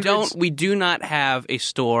though we do not have a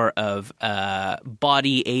store of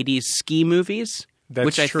bawdy 80s ski movies,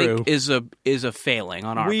 which I think is a failing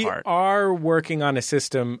on our part. We are working on a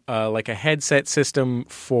system, like a headset system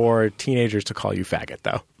for teenagers to call you faggot,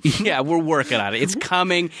 though. Yeah, we're working on it. It's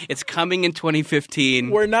coming. It's coming in 2015.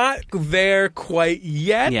 We're not there quite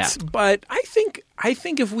yet, but I think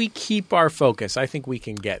if we keep our focus, I think we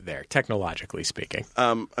can get there, technologically speaking.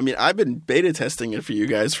 I've been beta testing it for you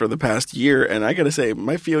guys for the past year, and I got to say,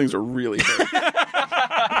 my feelings are really hurt.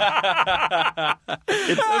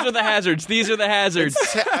 Those are the hazards. These are the hazards.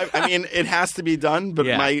 It has to be done, but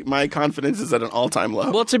my confidence is at an all-time low.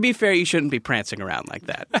 Well, to be fair, you shouldn't be prancing around like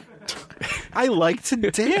that. I like to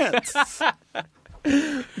dance.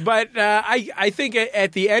 But I think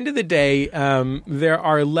at the end of the day, there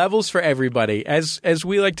are levels for everybody. As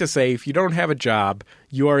we like to say, if you don't have a job,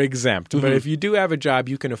 you are exempt. Mm-hmm. But if you do have a job,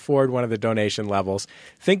 you can afford one of the donation levels.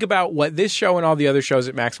 Think about what this show and all the other shows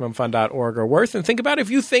at MaximumFun.org are worth, and think about if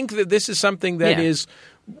you think that this is something that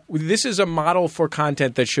this is a model for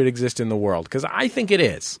content that should exist in the world, because I think it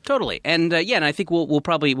is. Totally. And and I think we'll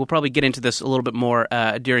probably get into this a little bit more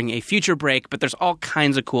during a future break, but there's all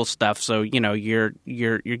kinds of cool stuff. So, you're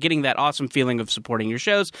getting that awesome feeling of supporting your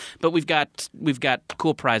shows, but we've got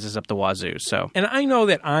cool prizes up the wazoo. So, and I know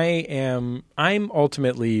that I'm ultimately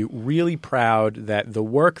really proud that the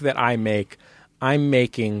work that I'm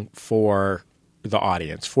making for the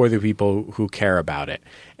audience, for the people who care about it.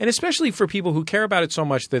 And especially for people who care about it so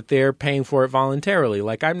much that they're paying for it voluntarily.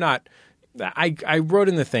 Like I wrote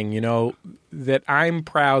in the thing, that I'm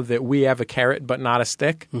proud that we have a carrot but not a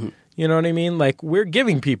stick. Mm-hmm. You know what I mean? Like, we're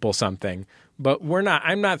giving people something, but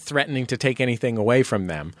I'm not threatening to take anything away from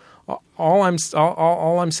them. All I'm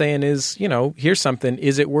saying is, here's something.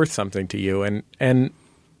 Is it worth something to you? And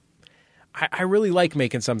I really like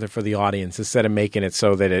making something for the audience instead of making it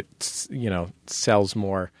so that it, sells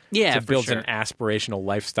more. Yeah, to build an aspirational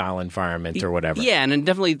lifestyle environment or whatever. Yeah, and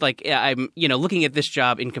definitely, I'm, looking at this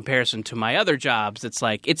job in comparison to my other jobs, it's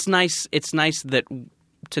like it's nice that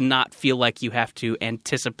to not feel like you have to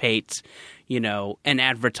anticipate, an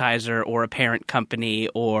advertiser or a parent company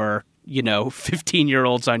or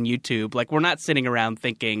 15-year-olds on YouTube. Like, we're not sitting around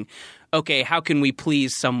thinking, okay, how can we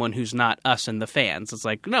please someone who's not us and the fans? It's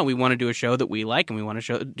like, no, we want to do a show that we like, and we want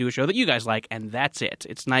to do a show that you guys like, and that's it.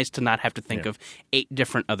 It's nice to not have to think of 8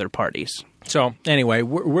 different other parties. So anyway,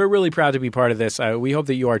 we're really proud to be part of this. We hope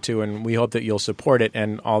that you are too, and we hope that you'll support it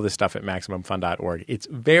and all this stuff at MaximumFun.org. It's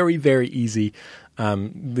very, very easy.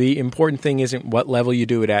 The important thing isn't what level you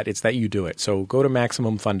do it at, it's that you do it. So go to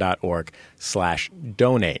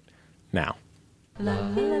MaximumFun.org/donate now.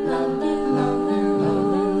 Love you, love you, love you, love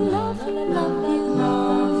you, love you, love you,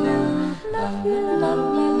 love you, love you,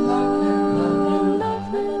 love you, love you,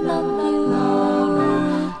 love you, love you,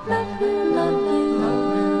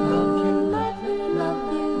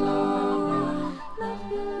 love you,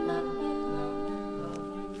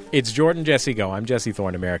 It's Jordan Jesse Go. I'm Jesse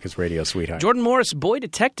Thorne, America's radio sweetheart. Jordan Morris, boy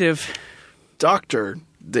detective. Dr.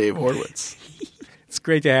 Dave Horwitz. It's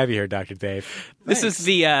great to have you here, Dr. Dave. This is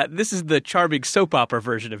the charming soap opera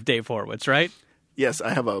version of Dave Horwitz, right? Yes,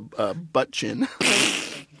 I have a butt chin.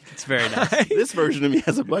 It's very nice. This version of me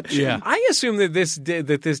has a butt chin. Yeah. I assume that this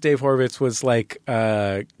Dave Horwitz was like,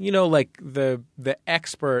 like the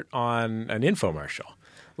expert on an infomercial.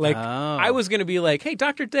 Like, I was going to be like, hey,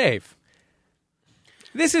 Dr. Dave,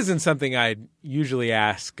 this isn't something I'd usually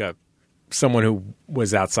ask someone who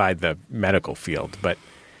was outside the medical field, but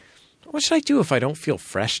what should I do if I don't feel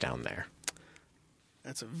fresh down there?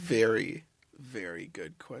 That's a very, very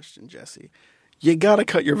good question, Jesse. You gotta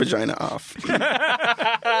cut your vagina off. It's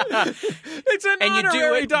an And you do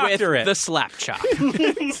honorary it doctorate. with the slap chop.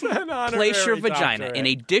 It's an honorary Place your vagina doctorate. in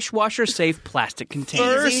a dishwasher-safe plastic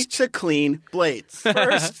container. Easy to clean blades.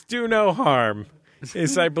 First, do no harm,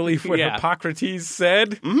 is I believe what Yeah. Hippocrates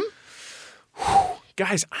said. Mm-hmm.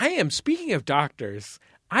 Guys, speaking of doctors,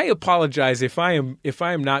 I apologize if I am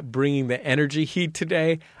not bringing the energy heat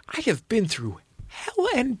today. I have been through hell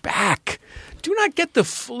and back. Do not get the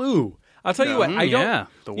flu. I'll tell you what. I don't. Yeah,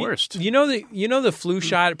 the worst. You know the flu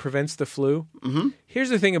shot prevents the flu. Mm-hmm. Here's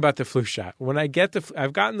the thing about the flu shot. When I get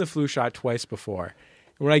I've gotten the flu shot twice before.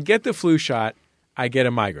 When I get the flu shot, I get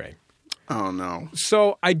a migraine. Oh, no.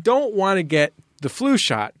 So I don't want to get the flu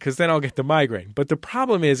shot because then I'll get the migraine. But the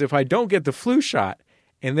problem is if I don't get the flu shot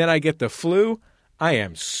and then I get the flu, I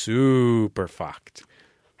am super fucked.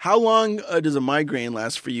 How long does a migraine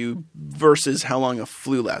last for you versus how long a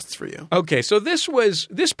flu lasts for you? Okay, so this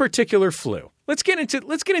particular flu. Let's get into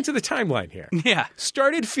the timeline here. Yeah.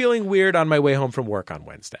 Started feeling weird on my way home from work on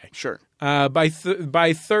Wednesday. Sure. By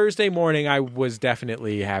Thursday morning, I was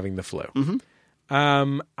definitely having the flu.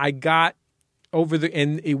 Mm-hmm. I got over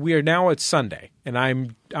and we are now at Sunday, and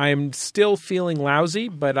I'm still feeling lousy,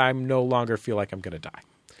 but I no longer feel like I'm going to die.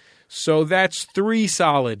 So that's 3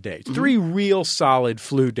 solid days, 3 real solid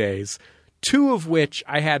flu days, 2 of which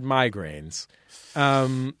I had migraines.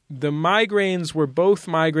 The migraines were both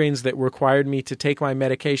migraines that required me to take my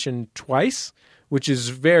medication twice, which is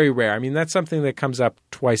very rare. I mean, that's something that comes up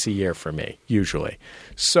twice a year for me, usually.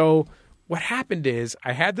 So what happened is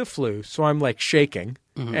I had the flu, so I'm like shaking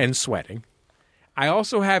and sweating. I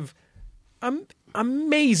also have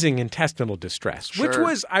amazing intestinal distress, which Sure.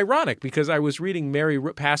 was ironic because I was reading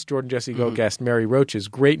past Jordan Jesse Go guest Mary Roach's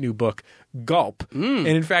great new book, Gulp. And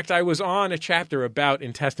in fact, I was on a chapter about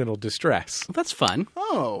intestinal distress. That's fun.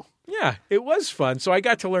 Oh. Yeah, it was fun. So I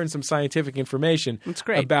got to learn some scientific information That's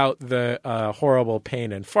great. about the horrible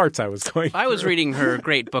pain and farts I was going through. I was reading her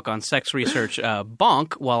great book on sex research,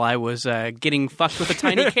 Bonk, while I was getting fucked with a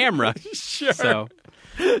tiny camera. Sure. So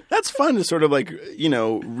That's fun to sort of like,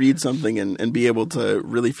 read something and be able to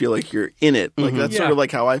really feel like you're in it. Like that's sort Yeah. of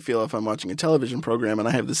like how I feel if I'm watching a television program and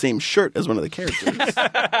I have the same shirt as one of the characters.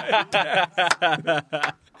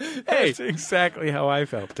 That's exactly how I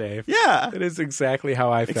felt, Dave. Yeah. It is exactly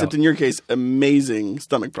how I felt. Except in your case, amazing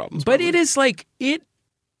stomach problems. But it is like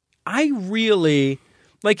I really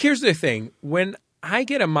here's the thing. When I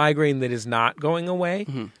get a migraine that is not going away,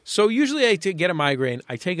 so usually I get a migraine,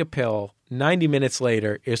 I take a pill, 90 minutes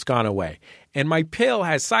later, it's gone away. And my pill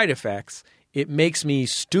has side effects. It makes me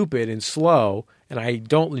stupid and slow, and I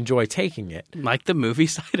don't enjoy taking it. like the movie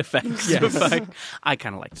Side Effects. Yes. I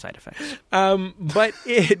kind of like Side Effects. But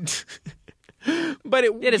it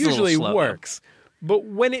It is a usually little slow, works. But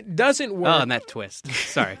when it doesn't work, Oh, and that twist.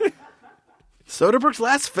 Sorry. Soderbergh's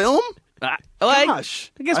last film?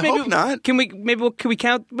 Gosh. I guess I maybe hope not. Can we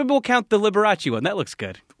count the Liberace one? That looks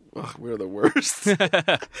good. Ugh, we're the worst.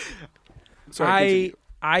 Sorry,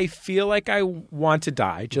 I feel like I want to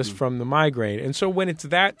die just from the migraine. And so when it's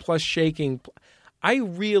that plus shaking,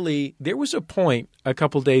 there was a point a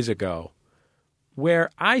couple days ago where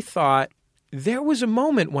there was a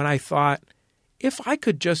moment when I thought, if I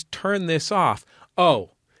could just turn this off.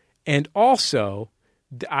 Oh, and also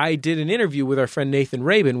I did an interview with our friend Nathan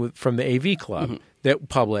Rabin from the AV Club that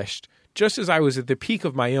published just as I was at the peak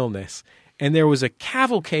of my illness. And there was a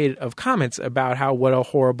cavalcade of comments about what a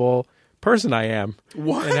horrible person I am.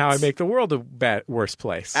 What? And how I make the world a worse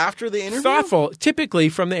place. After the interview? Thoughtful, typically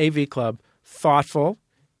from the AV Club, thoughtful,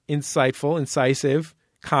 insightful, incisive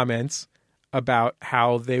comments about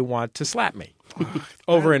how they want to slap me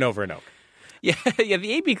over and over and over. Yeah,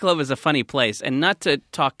 the AB Club is a funny place, and not to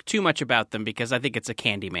talk too much about them because I think it's a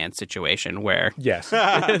Candyman situation where Yes.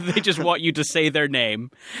 they just want you to say their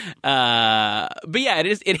name. But yeah,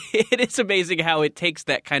 it is amazing how it takes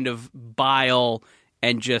that kind of bile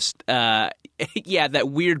and just yeah, that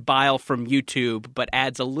weird bile from YouTube, but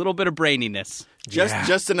adds a little bit of braininess.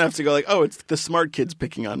 Just enough to go like, oh, it's the smart kids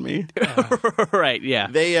picking on me. Right, yeah.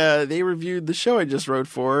 They reviewed the show I just wrote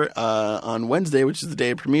for on Wednesday, which is the day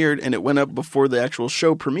it premiered, and it went up before the actual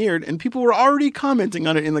show premiered, and people were already commenting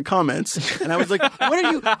on it in the comments. And I was like,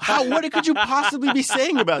 what could you possibly be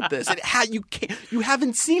saying about this? You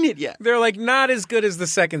haven't seen it yet. They're like, not as good as the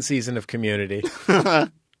second season of Community.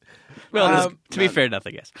 Well, to be fair,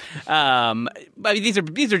 nothing is. I mean, these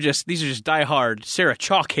are just diehard Sarah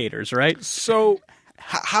Chalk haters, right? So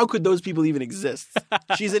how could those people even exist?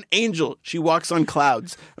 She's an angel. She walks on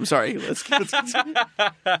clouds. I'm sorry. Let's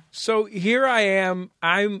So here I am.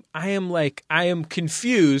 I am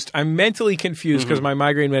confused. I'm mentally confused because my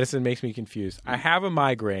migraine medicine makes me confused. I have a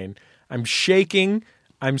migraine. I'm shaking.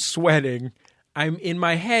 I'm sweating. I'm in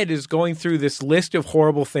my head is going through this list of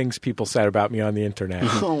horrible things people said about me on the internet.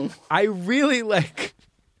 I really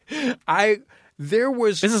there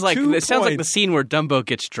was This is like two it sounds like the points scene where Dumbo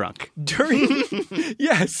gets drunk.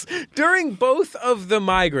 during both of the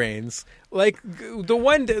migraines. Like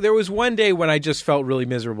there was one day when I just felt really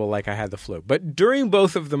miserable, like I had the flu. But during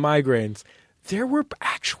both of the migraines, there were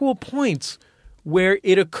actual points where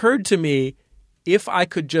it occurred to me, if I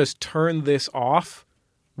could just turn this off,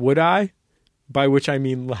 would I? By which I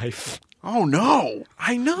mean life. Oh, no.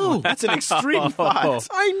 I know. That's an extreme thought.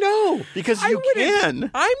 I know. Because you can.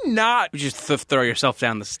 I'm not. You just throw yourself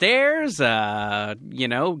down the stairs. Gas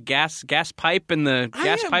pipe in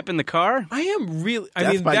the car. I am really.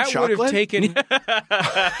 Death by that would have chocolate? taken.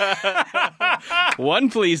 One,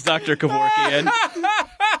 please, Dr. Kevorkian.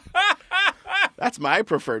 That's my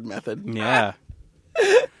preferred method. Yeah.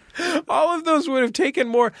 All of those would have taken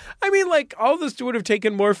more. All of those would have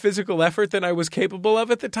taken more physical effort than I was capable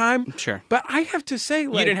of at the time. Sure. But I have to say,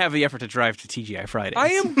 You didn't have the effort to drive to TGI Fridays. I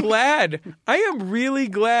am glad. I am really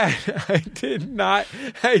glad I did not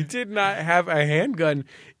have a handgun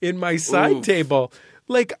in my side table.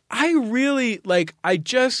 At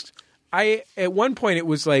one point it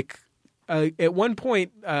was last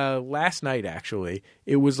night actually,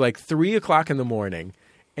 it was like 3:00 in the morning.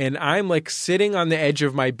 And I'm like sitting on the edge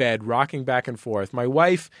of my bed, rocking back and forth. My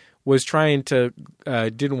wife was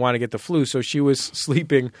didn't want to get the flu, so she was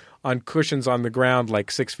sleeping on cushions on the ground like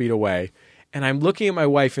 6 feet away. And I'm looking at my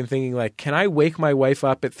wife and thinking, like, can I wake my wife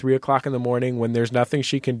up at 3:00 in the morning when there's nothing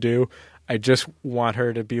she can do? I just want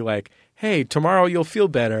her to be like, hey, tomorrow you'll feel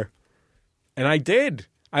better. And I did.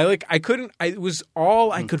 It was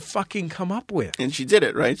all I could fucking come up with. And she did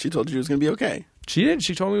it, right? She told you it was going to be okay. She did.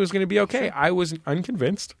 She told me it was going to be okay. I was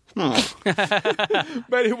unconvinced. But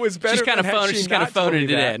it was better. She's kind of phoning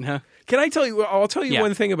it in, huh? Can I tell you? I'll tell you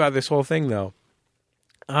one thing about this whole thing, though.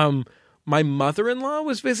 My mother-in-law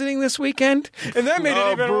was visiting this weekend, and that made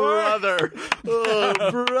it even worse.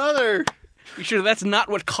 Brother. You sure that's not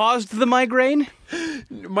what caused the migraine?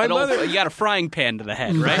 You got a frying pan to the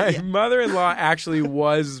head, right? My mother-in-law actually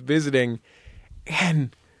was visiting,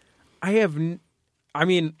 and I've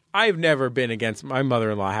never been against my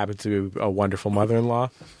mother-in-law. Happens to be a wonderful mother-in-law,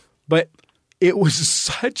 but it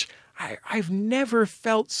was I've never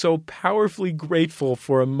felt so powerfully grateful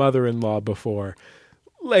for a mother-in-law before.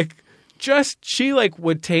 She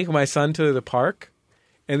would take my son to the park,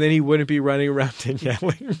 and then he wouldn't be running around and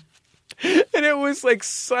yelling. And it was like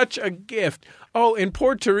such a gift. Oh, and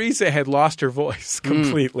poor Teresa had lost her voice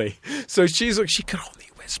completely. So she could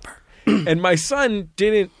only whisper. And my son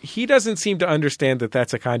he doesn't seem to understand that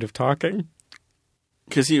that's a kind of talking.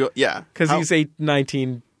 Because he's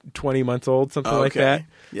 19, 20 months old, something like that.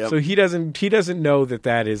 Yep. So he doesn't know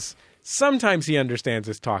that is, sometimes he understands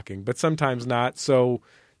as talking, but sometimes not. So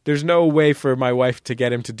there's no way for my wife to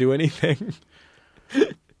get him to do anything.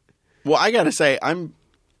 Well, I got to say, I'm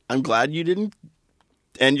glad you didn't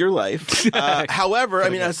end your life. However,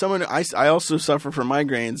 as someone, I also suffer from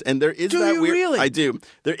migraines, and there is that weird. Really? I do.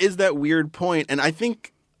 There is that weird point, and I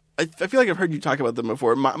think I feel like I've heard you talk about them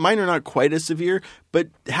before. Mine are not quite as severe, but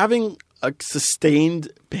having a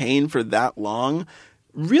sustained pain for that long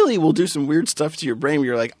really will do some weird stuff to your brain. Where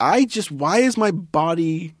you're like, why is my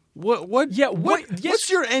body? What? Yeah. What's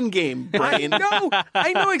your end game, brain?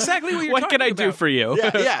 I know exactly what you're talking about. What can I do for you?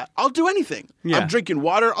 Yeah. I'll do anything. Yeah. I'm drinking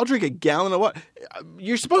water. I'll drink a gallon of water.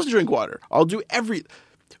 You're supposed to drink water. I'll do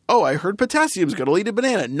Oh, I heard potassium's good. I'll eat a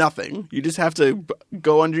banana. Nothing. You just have to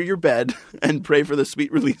go under your bed and pray for the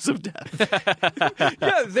sweet release of death.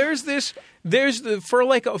 Yeah,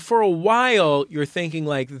 for a while you're thinking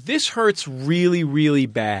like, this hurts really, really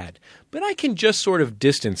bad, but I can just sort of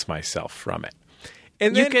distance myself from it.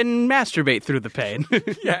 And you then, can masturbate through the pain.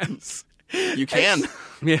 Yes. You can.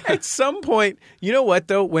 At some point, you know what,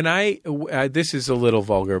 though? When this is a little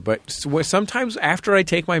vulgar, but sometimes after I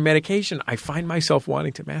take my medication, I find myself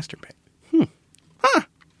wanting to masturbate.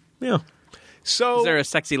 Yeah. So Is there a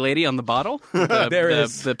sexy lady on the bottle? There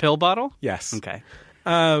is. The pill bottle? Yes. Okay.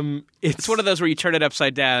 It's It's one of those where you turn it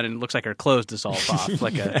upside down and it looks like her clothes dissolve off,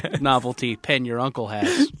 like a novelty pen your uncle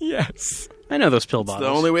has. Yes. I know those pill The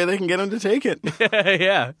bottles. only way they can get him to take it.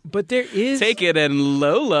 Yeah. But there is Take it and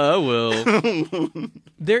Lola will.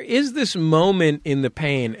 there is this moment in the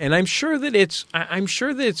pain, and I'm sure that it's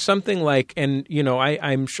something like, and you know,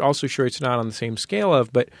 I'm also sure it's not on the same scale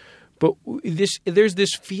of, but there's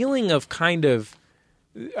this feeling of kind of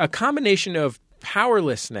a combination of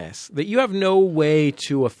powerlessness that you have no way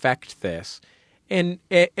to affect this, and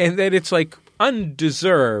that it's like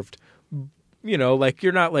undeserved. You know, like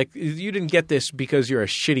you're not like you didn't get this because you're a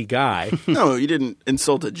shitty guy. No, you didn't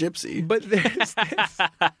insult a gypsy. But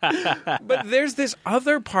there's this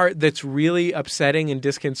other part that's really upsetting and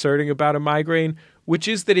disconcerting about a migraine, which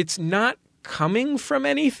is that it's not coming from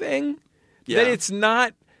anything. Yeah. That it's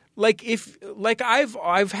not like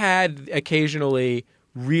I've had occasionally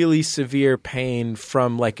really severe pain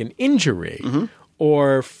from like an injury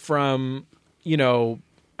or from, you know,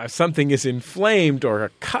 something is inflamed or a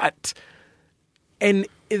cut. And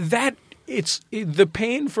that it's the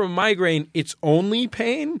pain from migraine. It's only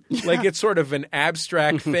pain. Like it's sort of an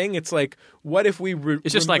abstract thing. It's like, what if we?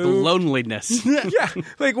 It's just like loneliness. Yeah.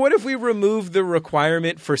 Like what if we remove the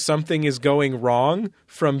requirement for something is going wrong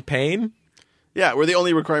from pain? Yeah, where the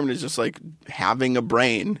only requirement is just like having a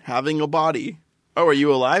brain, having a body. Oh, are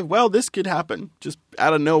you alive? Well, this could happen just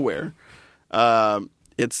out of nowhere.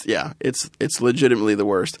 It's legitimately the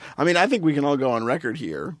worst. I mean, I think we can all go on record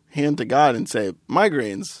here, hand to God, and say,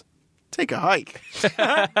 migraines, take a hike.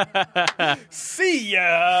 See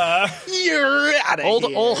ya. You're out of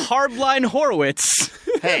here. Old hardline Horwitz.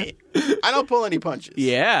 Hey, I don't pull any punches.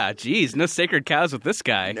 Yeah, geez, no sacred cows with this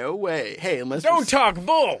guy. No way. Hey, unless Don't talk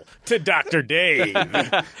bull to Dr. Dave.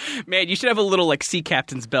 Man, you should have a little like sea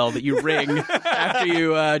captain's bell that you ring after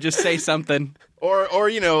you just say something. Or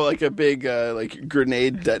you know, like a big like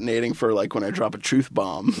grenade detonating for like when I drop a truth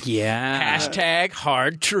bomb. Yeah. Hashtag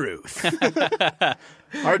hard truth.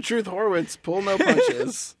 Hard truth Horwitz, pull no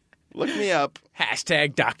punches. Look me up.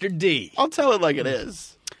 Hashtag Dr. D. I'll tell it like it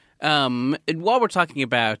is. And while we're talking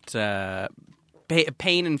about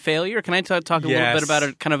pain and failure, can I talk a little Yes. bit about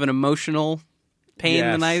a kind of an emotional pain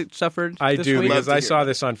Yes. that I suffered I this do week? because Love to I hear saw it.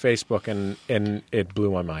 this on Facebook and it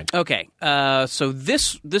blew my mind. Okay, so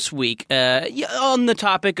this week, on the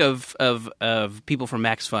topic of people from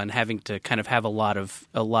Max Fun having to kind of have a lot of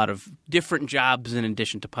different jobs in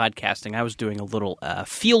addition to podcasting, I was doing a little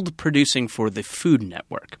field producing for the Food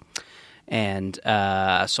Network, and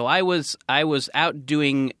so I was out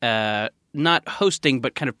doing not hosting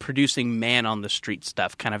but kind of producing man on the street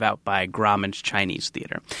stuff, kind of out by Grauman's Chinese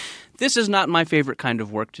Theater. This is not my favorite kind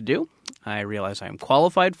of work to do. I realize I am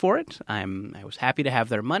qualified for it. I was happy to have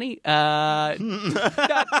their money. Not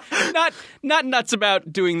nuts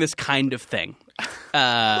about doing this kind of thing.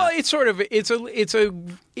 Well, it's sort of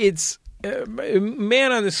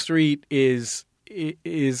man on the street is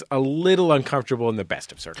a little uncomfortable in the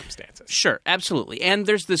best of circumstances. Sure, absolutely. And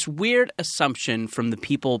there's this weird assumption from the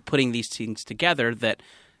people putting these things together that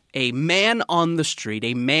a man on the street,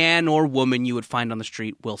 a man or woman you would find on the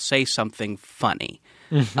street, will say something funny.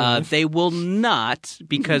 They will not,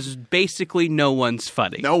 because basically no one's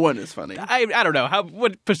funny. No one is funny. I don't know.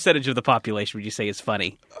 What percentage of the population would you say is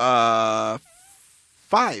funny? 5.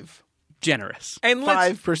 Generous. And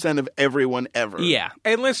 5% of everyone ever. Yeah.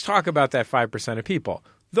 And let's talk about that 5% of people.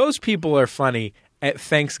 Those people are funny at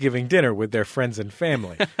Thanksgiving dinner with their friends and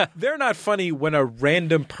family. They're not funny when a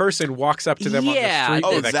random person walks up to them on the street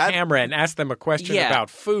Oh, with a camera and asks them a question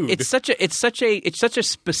about food. It's such a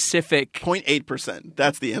specific 0.8%.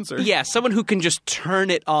 That's the answer. Yeah, someone who can just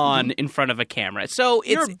turn it on in front of a camera. So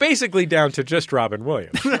it's You're basically down to just Robin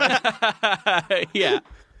Williams. yeah.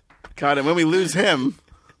 God, and when we lose him,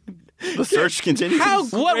 the search continues.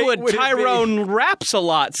 What great would would it be? Tyrone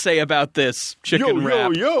Raps-a-lot say about this chicken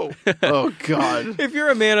wrap? yo. Oh, God. If you're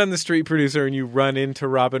a man on the street producer and you run into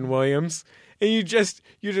Robin Williams and you just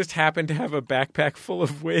happen to have a backpack full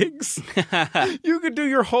of wigs, you could do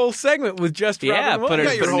your whole segment with just Yeah, Robin put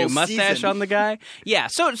Williams. your a new whole mustache season. on the guy. Yeah,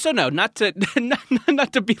 so no, not to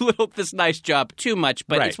not to belittle this nice job too much,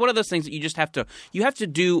 but Right. it's one of those things that you have to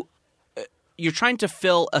do. You're trying to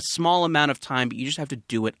fill a small amount of time, but you just have to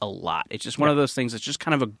do it a lot. It's just one of those things that's just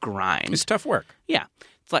kind of a grind. It's tough work. Yeah.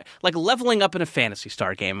 It's like leveling up in a Phantasy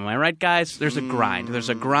Star game. Am I right, guys? There's a grind. There's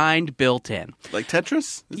a grind built in. Like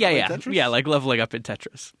Tetris? Yeah, like leveling up in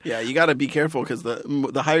Tetris. Yeah, you got to be careful because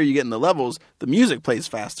the higher you get in the levels, the music plays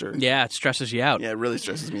faster. Yeah, it stresses you out. Yeah, it really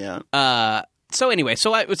stresses me out. So anyway,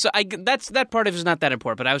 that part of it is not that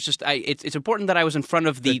important. But I was just, it's important that I was in front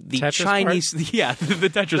of the Chinese, part? yeah, the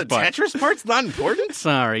Tetris The part. Tetris part's not important?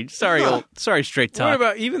 Sorry, straight talk. What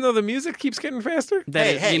about even though the music keeps getting faster?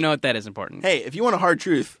 You know what? That is important. Hey, if you want a hard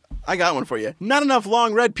truth, I got one for you. Not enough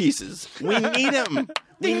long red pieces. We need them.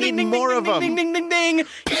 We need more of them. Ding, ding, ding, ding.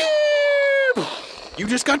 You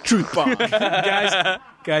just got truth bombed.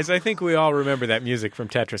 Guys, I think we all remember that music from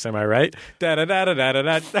Tetris. Am I right? Da da da da da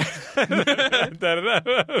da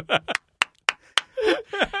da.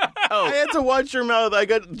 I had to watch your mouth. I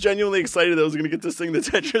got genuinely excited that I was going to get to sing the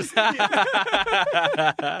Tetris.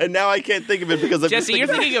 And now I can't think of it because I'm Jesse, you're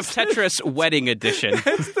thinking of Tetris Wedding Edition.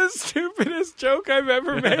 It's the stupidest joke I've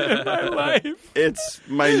ever made in my life. It's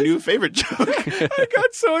my new favorite joke. I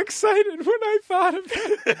got so excited when I thought of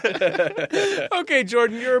it. Okay,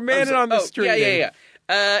 Jordan, you're a man on the street. Yeah.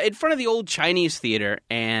 In front of the old Chinese theater,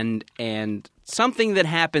 and something that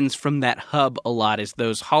happens from that hub a lot is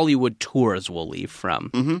those Hollywood tours we'll leave from.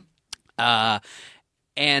 Mm-hmm.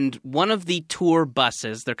 And one of the tour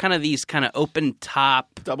buses, they're kind of these kind of open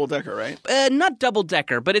top, Double-decker, right? not double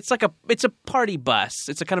decker, but it's a party bus.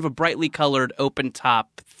 It's a kind of a brightly colored open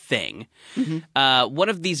top thing. Mm-hmm. One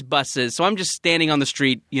of these buses. So I'm just standing on the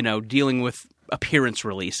street, dealing with appearance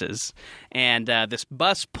releases, and this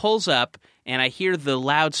bus pulls up, and I hear the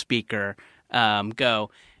loudspeaker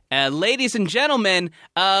go, ladies and gentlemen,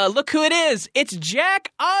 look who it is. It's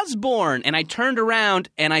Jack Osborne. And I turned around,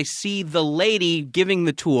 and I see the lady giving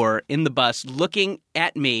the tour in the bus looking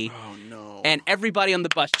at me. Oh, no. And everybody on the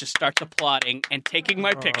bus just starts applauding and taking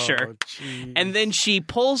my picture. And then she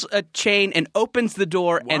pulls a chain and opens the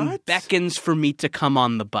door and beckons for me to come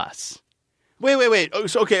on the bus. Wait. Oh,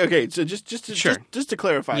 so, okay. So just to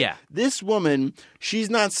clarify, Yeah. This woman, she's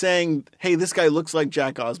not saying, "Hey, this guy looks like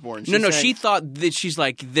Jack Osborne." She's No. saying, She thought that she's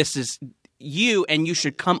like, this is you, and you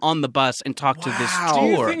should come on the bus and talk to this Do tour.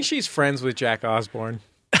 you think she's friends with Jack Osborne?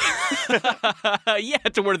 Yeah,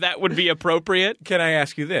 to where that would be appropriate. Can I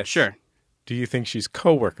ask you this? Sure. Do you think she's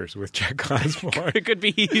co-workers with Jack Osborne? It could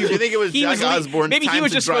be. Do you think it was Jack Osborne's Maybe he time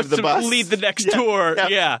was to just drive supposed the bus? to lead the next tour.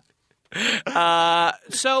 Yeah.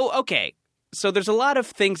 Okay. So there's a lot of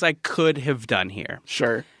things I could have done here.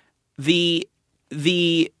 Sure. The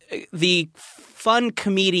fun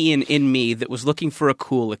comedian in me that was looking for a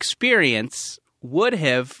cool experience would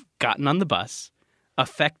have gotten on the bus,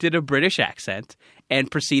 affected a British accent,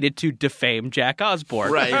 and proceeded to defame Jack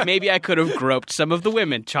Osborne. Right. Maybe I could have groped some of the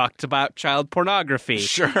women, talked about child pornography,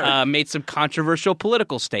 Sure. Made some controversial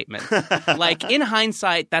political statements. Like, in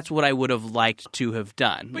hindsight, that's what I would have liked to have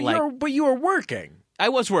done. But you were working. I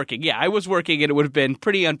was working. Yeah, I was working, and it would have been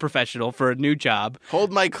pretty unprofessional for a new job.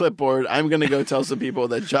 Hold my clipboard. I'm going to go tell some people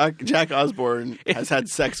that Jack Osborne has had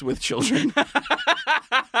sex with children.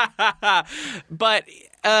 But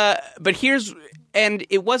here's, and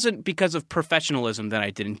it wasn't because of professionalism that I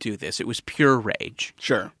didn't do this. It was pure rage.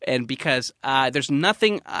 Sure. And because there's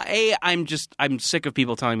nothing. I'm sick of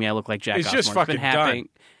people telling me I look like Jack It's Osborne. just fucking been happening. done.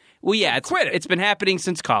 Well, yeah, Quit it. It's been happening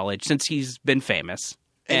since college, since he's been famous.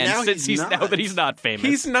 And now since he's now that he's not famous.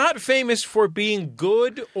 He's not famous for being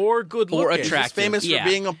good or good-looking. or attractive. He's famous Yeah. for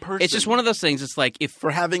being a person. It's just one of those things. It's like if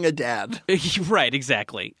for having a dad. right,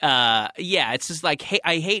 exactly. It's just like, hey,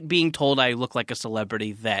 I hate being told I look like a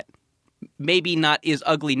celebrity that maybe not is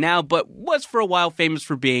ugly now, but was for a while famous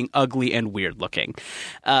for being ugly and weird looking.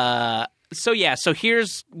 So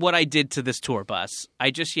here's what I did to this tour bus.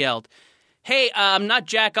 I just yelled, "Hey, I'm not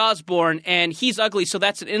Jack Osborne, and he's ugly, so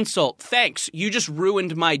that's an insult. Thanks. You just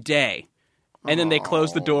ruined my day." And then they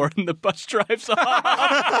close the door, and the bus drives off.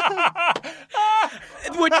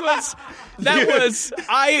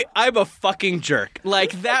 I'm a fucking jerk.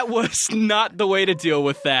 Like, that was not the way to deal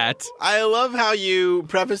with that. I love how you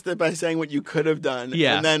prefaced it by saying what you could have done.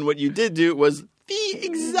 Yeah. And then what you did do was the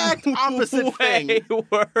exact opposite thing. Way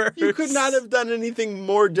worse. You could not have done anything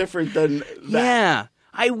more different than that. Yeah.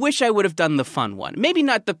 I wish I would have done the fun one. Maybe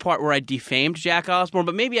not the part where I defamed Jack Osborne,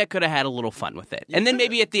 but maybe I could have had a little fun with it. And then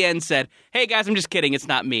maybe at the end said, "Hey guys, I'm just kidding, it's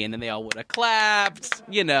not me." And then they all would have clapped.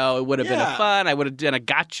 It would have been a fun. I would have done a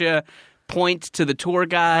gotcha point to the tour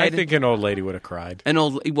guide. I think an old lady would have cried.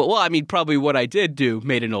 Probably what I did do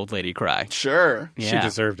made an old lady cry. Sure. She Yeah.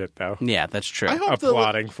 deserved it, though. Yeah, that's true. I hope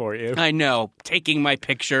Applauding for you. I know. Taking my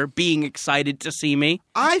picture, being excited to see me.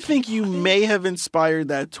 I think you may have inspired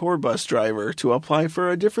that tour bus driver to apply for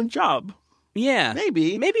a different job. Yeah.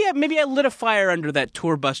 Maybe. Maybe I lit a fire under that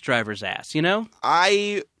tour bus driver's ass, you know?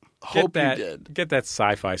 I hope that, you did. Get that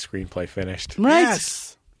sci-fi screenplay finished. Right?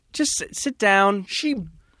 Yes. Just sit down. She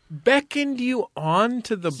beckoned you on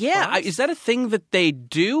to the Yeah, bus? is that a thing that they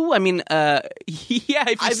do? I mean, yeah,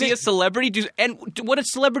 if you see a celebrity would a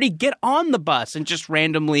celebrity get on the bus and just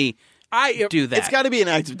randomly do that? It's got to be an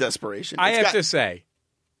act of desperation. I have to say,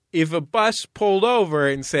 if a bus pulled over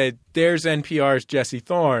and said, "There's NPR's Jesse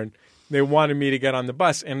Thorne," they wanted me to get on the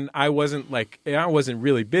bus, and I wasn't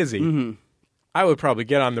really busy, I would probably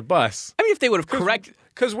get on the bus. I mean, if they would have corrected.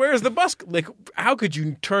 Because where's the bus? Like, how could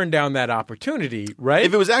you turn down that opportunity, right?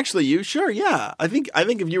 If it was actually you, sure, yeah. I think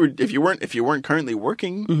if you weren't currently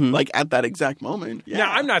working like at that exact moment. Yeah.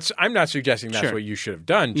 Now, I'm not suggesting that's Sure. what you should have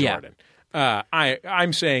done, Yeah. Jordan.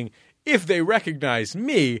 I'm saying if they recognize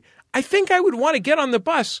me, I think I would want to get on the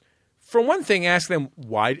bus. For one thing, ask them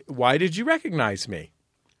why did you recognize me?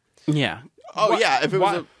 Yeah. Oh yeah. If it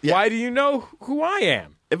was why do you know who I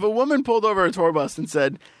am? if a woman pulled over a tour bus and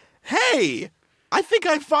said, "Hey, I think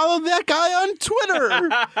I followed that guy on Twitter.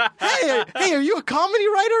 hey, are you a comedy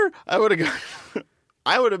writer?"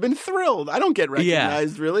 I would have been thrilled. I don't get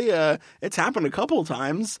recognized really. It's happened a couple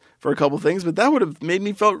times for a couple things, but that would have made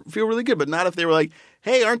me feel really good. But not if they were like,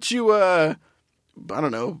 "Hey, aren't you I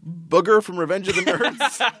don't know, Booger from Revenge of the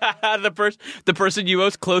Nerds?" the person you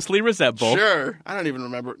most closely resemble. Sure. I don't even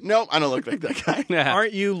remember. No, I don't look like that guy. Yeah.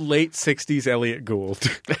 Aren't you late 60s Elliot Gould?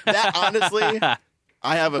 That honestly,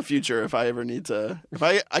 I have a future if I ever need to. If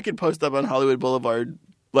I could post up on Hollywood Boulevard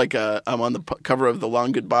like I'm on the cover of the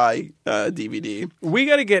Long Goodbye DVD. We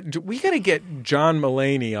gotta get John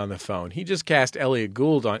Mulaney on the phone. He just cast Elliot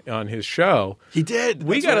Gould on his show. He did.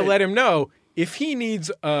 We got to let him know if he needs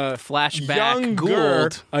a Flashback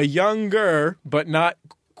Gould. a younger, but not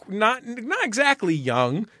exactly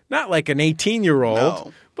young, not like an 18-year-old,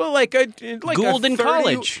 No. but like a Gould in 30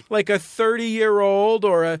 college. like a 30-year-old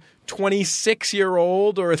or a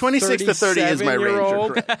 26-year-old or a 26 to 30 is my range. You're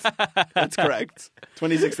 37-year-old. correct. That's correct.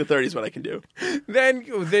 26 to 30 is what I can do. Then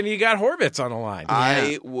you got Horwitz on the line.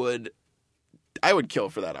 I would kill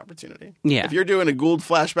for that opportunity. Yeah. If you're doing a Gould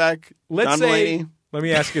flashback, Let's John say. Mulaney, Let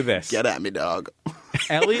me ask you this: get at me, dog.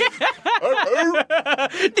 Elliot.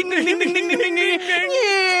 Ding, ding, ding, ding, ding, ding, ding, ding.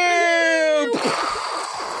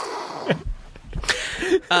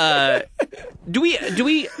 Do we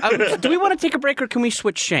want to take a break or can we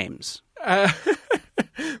switch shames?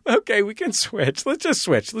 Okay, we can switch. Let's just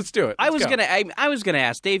switch. Let's do it. I was Let's go. gonna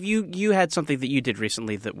ask Dave. You had something that you did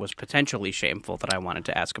recently that was potentially shameful that I wanted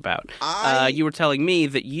to ask about. You were telling me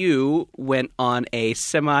that you went on a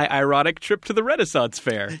semi-ironic trip to the Renaissance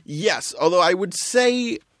Fair. Yes, although I would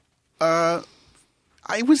say I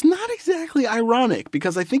was not exactly ironic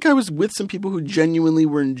because I think I was with some people who genuinely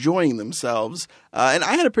were enjoying themselves. And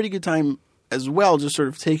I had a pretty good time as well, just sort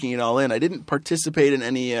of taking it all in. I didn't participate in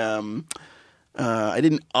any I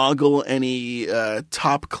didn't ogle any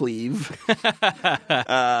top cleave.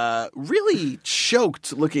 Really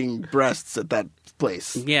choked looking breasts at that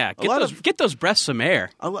place. Yeah, get those breasts some air.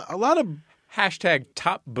 A lot of Hashtag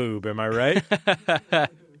top boob. Am I right?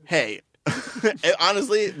 hey,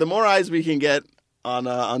 honestly, the more eyes we can get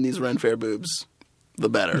on these Ren Fair boobs, the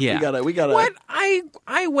better. Yeah. we gotta. What?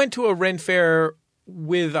 I went to a Ren Fair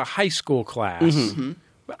with a high school class,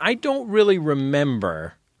 but I don't really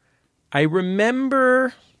remember. I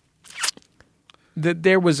remember that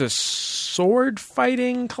there was a sword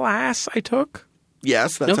fighting class I took.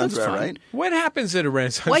 Yes, that No, sounds that's about fine. right. What happens at a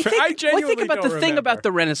Renaissance Well, Fair? I think about don't the thing remember. about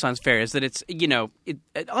the Renaissance Fair is that it's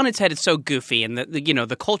on its head it's so goofy and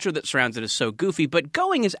the culture that surrounds it is so goofy, but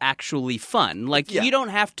going is actually fun. Like Yeah. you don't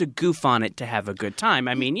have to goof on it to have a good time.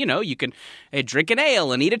 I mean, you can drink an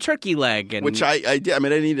ale and eat a turkey leg, and Which I did. I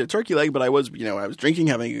mean, I didn't eat a turkey leg, but I was drinking,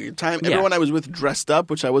 having a good time. Yeah. Everyone I was with dressed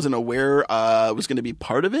up, which I wasn't aware was going to be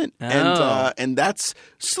part of it, and that's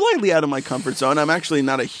slightly out of my comfort zone. I'm actually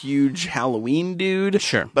not a huge Halloween dude,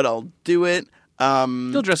 Sure. but I'll do it.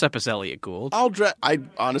 you'll dress up as Elliot Gould. I'll dress. I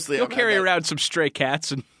honestly, You'll I've carry had that. around some stray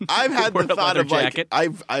cats and I've had wear the a thought leather of like jacket.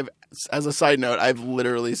 I've as a side note, I've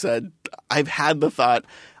literally said I've had the thought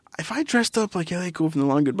if I dressed up like Elliot Gould from The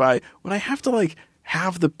Long Goodbye, would I have to like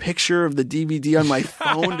have the picture of the DVD on my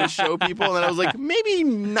phone to show people? And then I was like, maybe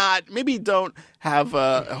not. Maybe don't have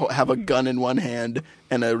a gun in one hand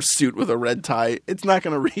and a suit with a red tie. It's not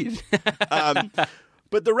going to read.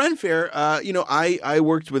 But the Ren Fair, I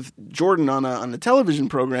worked with Jordan on a television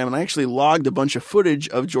program, and I actually logged a bunch of footage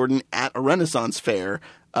of Jordan at a Renaissance Fair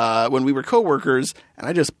when we were coworkers, and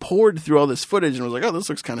I just poured through all this footage and was like, oh, this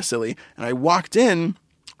looks kind of silly. And I walked in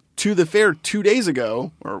to the fair 2 days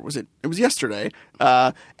ago, or was it? It was yesterday,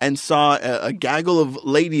 and saw a gaggle of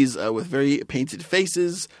ladies with very painted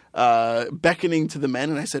faces beckoning to the men,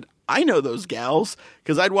 and I said, I know those gals,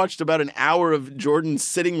 because I'd watched about an hour of Jordan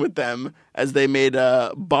sitting with them as they made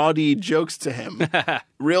bawdy jokes to him.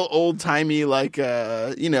 Real old-timey, like,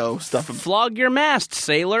 stuff. Flog your mast,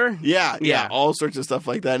 sailor. Yeah, all sorts of stuff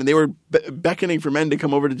like that. And they were beckoning for men to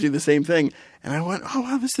come over to do the same thing. And I went, oh,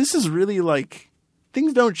 wow, this is really like,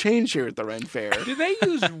 things don't change here at the Ren Fair. Do they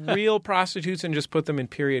use real prostitutes and just put them in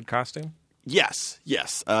period costume? Yes,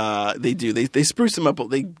 they do. They spruce them up.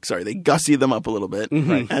 They gussy them up a little bit,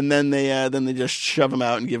 and then they just shove them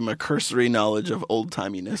out and give them a cursory knowledge of old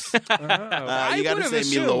timiness. You got to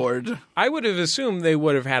say, "Me Lord." I would have assumed they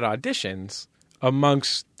would have had auditions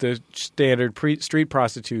amongst the standard street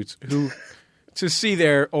prostitutes to see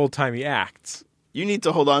their old timey acts. You need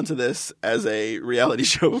to hold on to this as a reality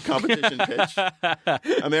show competition pitch.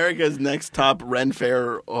 America's next top Ren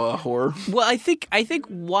Fair whore. Well, I think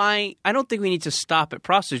why I don't think we need to stop at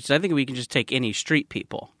prostitutes. I think we can just take any street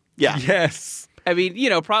people. Yeah. Yes. I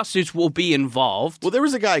mean, prostitutes will be involved. Well, there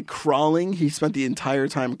was a guy crawling. He spent the entire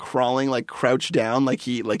time crawling, like crouched down, like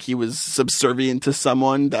he was subservient to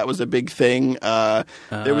someone. That was a big thing. There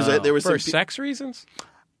was for sex reasons.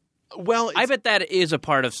 Well, I bet that is a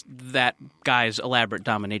part of that guy's elaborate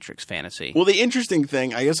dominatrix fantasy. Well, the interesting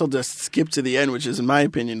thing, I guess I'll just skip to the end, which is, in my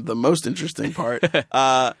opinion, the most interesting part.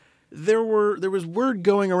 There was word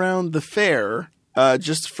going around the fair,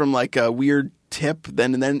 just from like a weird tip,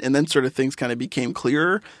 and then sort of things kind of became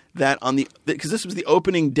clearer that because this was the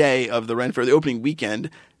opening day of the Ren Fair, the opening weekend.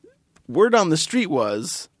 Word on the street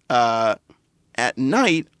was at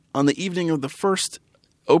night on the evening of the first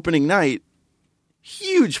opening night.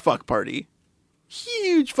 Huge fuck party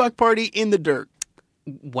in the dirt.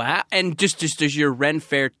 Wow. And just does your Ren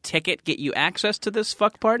Fair ticket get you access to this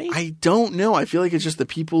fuck party? I don't know. I feel like it's just the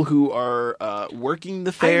people who are working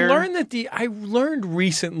the fair. I learned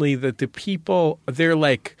recently that the people, they're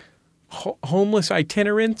like homeless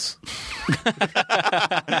itinerants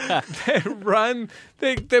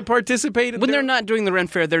that participate. When they're not doing the Ren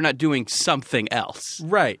Fair, they're not doing something else.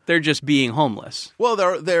 Right. They're just being homeless. Well,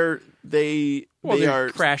 they are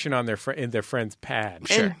crashing on their friend's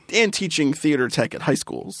pad. And teaching theater tech at high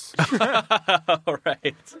schools. All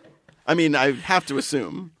right. I mean, I have to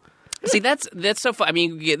assume. See, that's so fun. I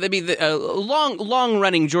mean, the long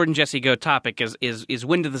running Jordan Jesse Go topic is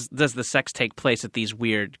when does the sex take place at these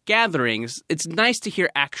weird gatherings? It's nice to hear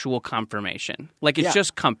actual confirmation. Like, it's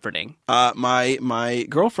just comforting. My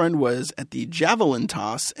girlfriend was at the javelin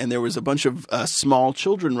toss, and there was a bunch of small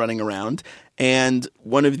children running around. And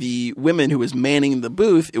one of the women who was manning the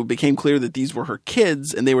booth, it became clear that these were her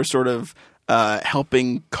kids, and they were sort of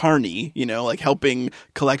helping Carney, like helping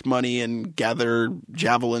collect money and gather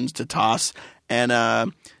javelins to toss. And I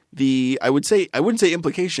wouldn't say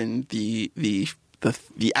implication, the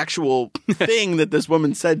actual thing that this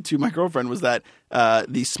woman said to my girlfriend was that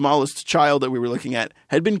the smallest child that we were looking at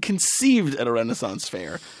had been conceived at a Renaissance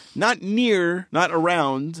fair, not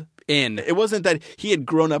around. It wasn't that he had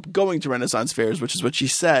grown up going to Renaissance fairs, which is what she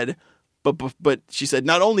said. But she said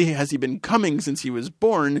not only has he been coming since he was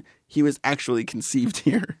born, he was actually conceived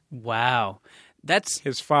here. Wow. That's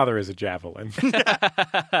his father is a javelin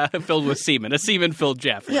filled with semen, a semen-filled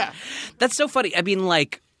javelin. Yeah, that's so funny. I mean,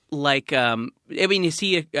 is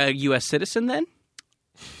he a U.S. citizen then,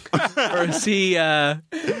 or is he?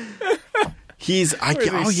 He's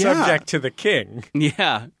subject to the king.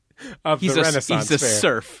 Yeah, he's the Renaissance Fair. He's a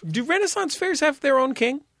serf. Do Renaissance fairs have their own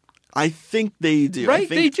king? I think they do. Right,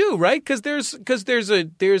 they do. Right, because there's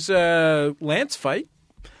a lance fight.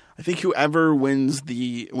 I think whoever wins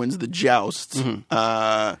the joust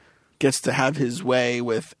gets to have his way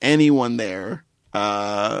with anyone there,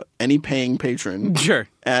 any paying patron. Sure.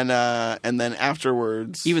 And then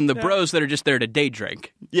afterwards, even the bros that are just there to day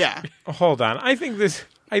drink. Yeah. Hold on. I think that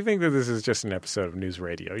this is just an episode of News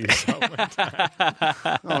Radio. You saw one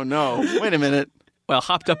time. Oh no! Wait a minute. Well,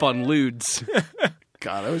 hopped up on lewds.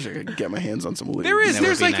 God, I wish I could get my hands on some lewds. There is.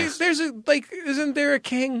 Isn't there a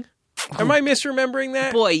king? Am I misremembering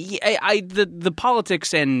that? Boy, the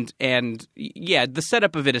politics and the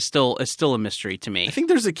setup of it is still a mystery to me. I think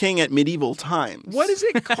there's a king at medieval times. What does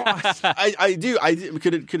it cost? I do.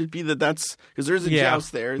 Could it be that's because there's a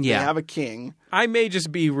joust there? They have a king. I may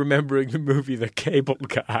just be remembering the movie The Cable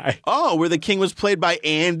Guy. Oh, where the king was played by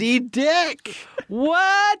Andy Dick.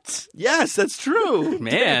 What? Yes, that's true.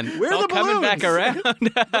 Man, where are the balloons? Coming back around?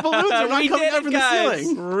 The balloons are not coming out from the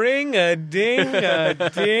ceiling. Ring a ding a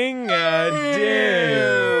ding a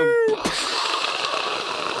ding.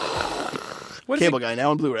 Cable guy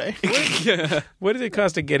now on Blu-ray. What does it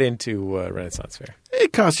cost to get into Renaissance Fair?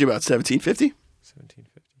 It costs you about $17.50. $17.50.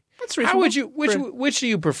 That's How would you? Which do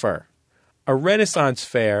you prefer? A Renaissance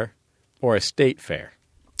Fair or a state fair?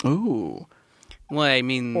 Ooh. Well, I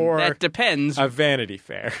mean, Or that depends. A Vanity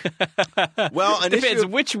Fair. Well, an Depends issue,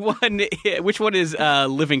 which one is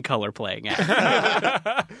Living Color playing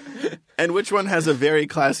at. and which one has a very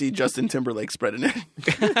classy Justin Timberlake spread in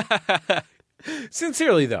it.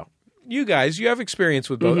 Sincerely, though, you guys, you have experience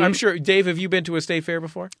with both. I'm sure, Dave, have you been to a state fair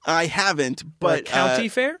before? I haven't, Or a but county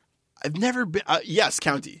fair? I've never been. Yes,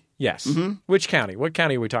 county. Yes. Which county? What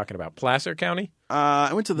county are we talking about? Placer County?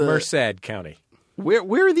 I went to the Merced County.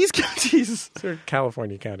 Where are these counties? They're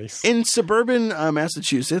California counties. In suburban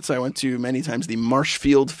Massachusetts, I went to many times the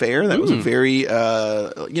Marshfield Fair. That was a very,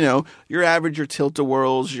 your average, your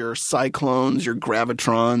tilt-a-whirls, your cyclones, your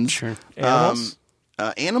gravitrons. Sure.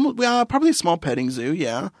 Animals? Probably a small petting zoo,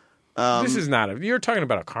 yeah. This is not you're talking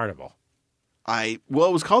about a carnival. It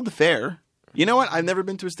was called the fair. You know what? I've never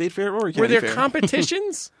been to a state fair or a county Were there fair.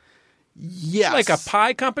 competitions? Yes. Like a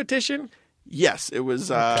pie competition? Yes, it was.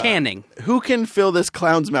 Canning. Who can fill this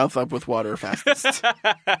clown's mouth up with water fastest?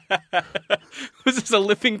 Was this a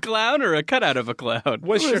living clown or a cutout of a clown?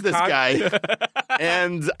 Was Who is this Chicago- guy?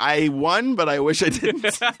 And I won, but I wish I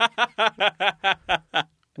didn't.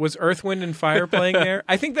 Was Earth, Wind, and Fire playing there?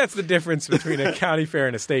 I think that's the difference between a county fair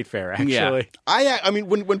and a state fair, actually. Yeah. I mean,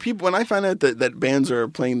 when I find out that bands are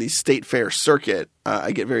playing the state fair circuit,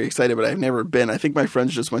 I get very excited. But I've never been. I think my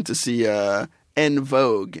friends just went to see En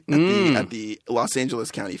Vogue at the Los Angeles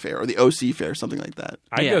County Fair or the OC Fair, something like that.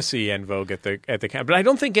 I'd go see En Vogue at the but I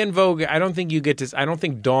don't think En Vogue. I don't think you get to. I don't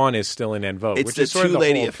think Dawn is still in En Vogue, It's which the is sort of the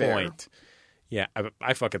two-lady whole affair. point. Yeah,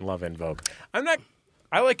 I fucking love En Vogue.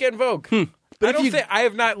 I like En Vogue. But I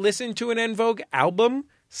have not listened to an En Vogue album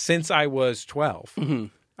since I was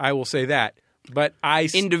 12. I will say that. But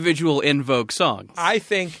Individual In Vogue songs. I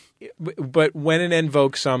think, but when an En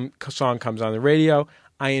Vogue song comes on the radio,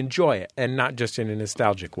 I enjoy it, and not just in a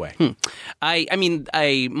nostalgic way.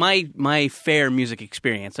 My fair music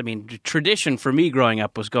experience. I mean, tradition for me growing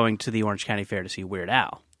up was going to the Orange County Fair to see Weird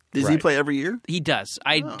Al. Does he play every year? He does.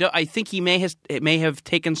 I think he may have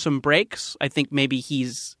taken some breaks. I think maybe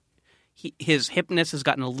his hipness has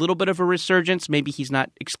gotten a little bit of a resurgence. Maybe he's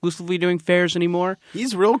not exclusively doing fairs anymore.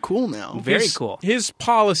 He's real cool now. Very cool. His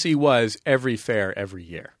policy was every fair every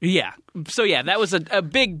year. Yeah. So yeah, that was a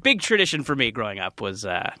big tradition for me growing up was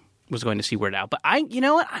going to see Weird Al. But you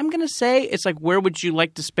know what? I'm going to say it's like, where would you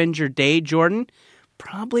like to spend your day, Jordan?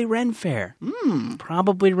 Probably Ren Fair.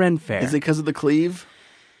 Probably Ren Fair. Is it because of the cleave?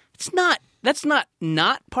 It's not. That's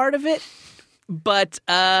not part of it. But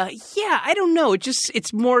I don't know.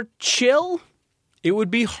 It's more chill. It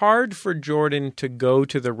would be hard for Jordan to go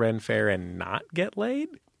to the Ren Fair and not get laid.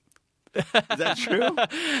 Is that true?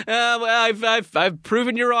 Well, I've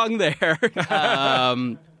proven you wrong there.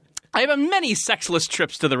 I have many sexless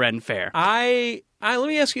trips to the Ren Fair. I let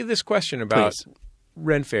me ask you this question about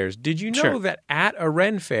Ren Fairs. Did you know that at a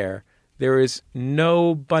Ren Fair there is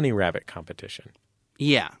no bunny rabbit competition?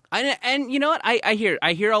 Yeah, and you know what? I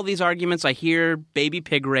hear all these arguments. I hear baby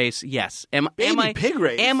pig race. Yes, Pig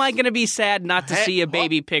race? Am I going to to be sad not to see a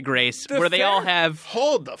baby pig race where they all have?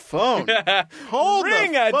 Hold the phone. Ring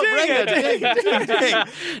Ring a ding.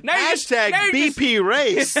 Now you're just- Hashtag now you're just- BP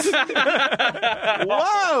race.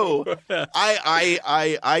 Whoa!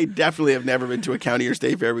 I definitely have never been to a county or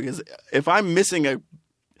state fair because if I'm missing a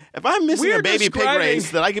We're baby pig describing-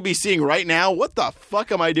 race that I could be seeing right now, what the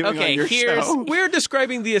fuck am I doing on your show? We're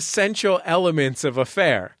describing the essential elements of a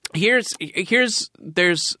fair.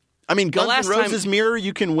 There's. I mean, Guns last N' Roses time- mirror,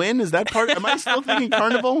 you can win. Is that part? Am I still thinking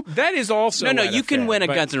carnival? That is also No, at a you can fair, win a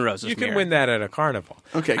but Guns N' Roses You can mirror. win that at a carnival.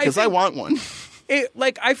 Okay, because I think- want one.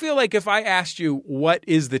 I feel like if I asked you what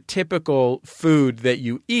is the typical food that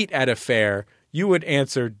you eat at a fair, you would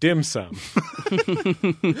answer dim sum.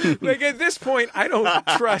 Like at this point, I don't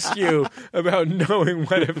trust you about knowing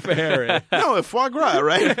what a fair is. No, a foie gras,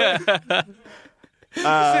 right?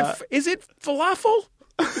 Is it falafel?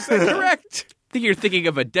 Is that correct? I think you're thinking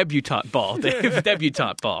of a debutante ball, Dave.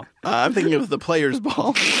 Debutante ball. I'm thinking of the players'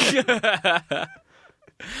 ball.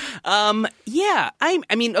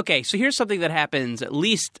 I mean, okay, so here's something that happens at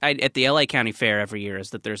least at the LA County Fair every year is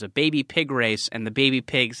that there's a baby pig race, and the baby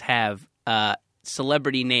pigs have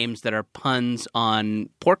celebrity names that are puns on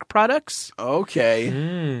pork products. Okay.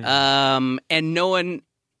 And no one...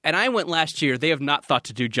 And I went last year. They have not thought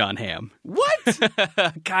to do John Hamm. What?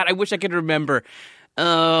 God, I wish I could remember.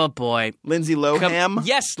 Oh, boy. Lindsay Lohan?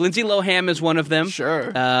 Yes, Lindsay Lohan is one of them.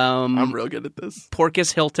 Sure. I'm I'm real good at this.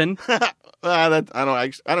 Porkus Hilton. I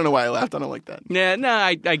don't know why I laughed. I don't like that. Yeah, no,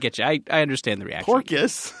 I get you. I understand the reaction.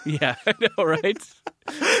 Porpoise. Yeah, I know, right?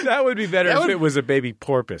 That would be better if it was a baby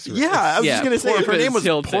porpoise. Right? Yeah, I was just going to say, if her name was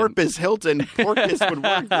Hilton. Porpoise Hilton, Porpoise would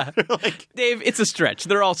work. Like, Dave, it's a stretch.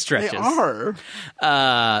 They're all stretches. they are.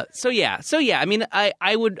 So yeah. I mean,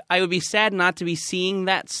 I would be sad not to be seeing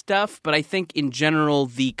that stuff, but I think in general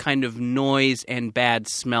the kind of noise and bad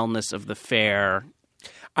smellness of the fair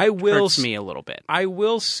hurts me a little bit. I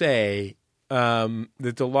will say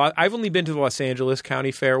that I've only been to the Los Angeles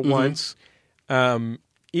County Fair once. It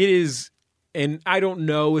is, and I don't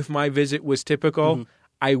know if my visit was typical.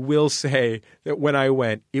 I will say that when I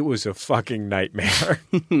went, it was a fucking nightmare.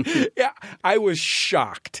 Yeah, I was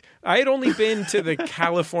shocked. I had only been to the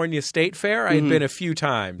California State Fair. I had been a few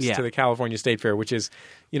times to the California State Fair, which is,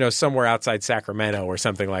 somewhere outside Sacramento or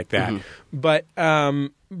something like that. But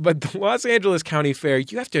the Los Angeles County Fair,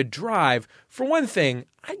 you have to drive. For one thing,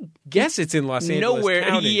 I guess it's in Los Angeles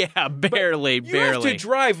County. Yeah, barely. You have to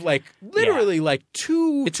drive literally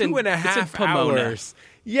two and a half hours.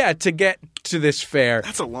 Yeah, to get to this fair.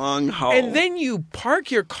 That's a long haul. And then you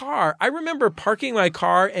park your car. I remember parking my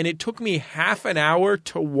car, and it took me half an hour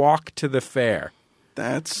to walk to the fair.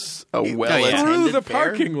 That's a well-attended Through the fair.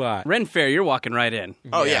 parking lot. Ren Fair, you're walking right in.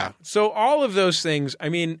 Oh, yeah. So all of those things, I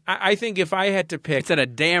mean, I think if I had to pick... It's at a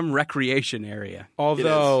damn recreation area.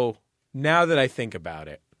 Although, now that I think about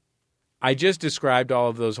it, I just described all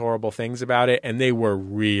of those horrible things about it, and they were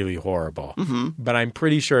really horrible. But I'm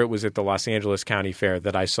pretty sure it was at the Los Angeles County Fair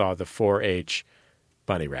that I saw the 4-H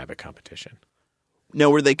bunny rabbit competition. No,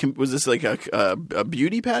 was this like a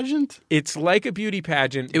beauty pageant? It's like a beauty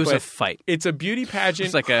pageant. It was a fight. It's a beauty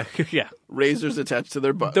pageant. It's like Razors attached to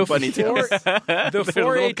their the bunny tails. The 4-H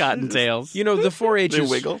little cottontails. The 4-H They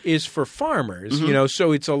wiggle. is for farmers,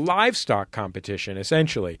 so it's a livestock competition,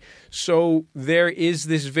 essentially. So there is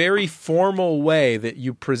this very formal way that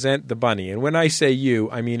you present the bunny. And when I say you,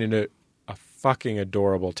 I mean in a fucking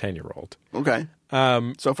adorable 10-year-old. Okay.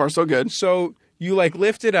 So far, so good. So you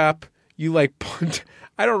lift it up. You put,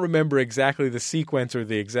 I don't remember exactly the sequence or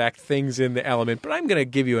the exact things in the element, but I'm going to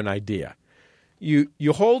give you an idea. You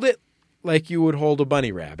hold it like you would hold a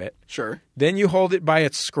bunny rabbit. Sure. Then you hold it by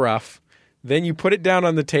its scruff. Then you put it down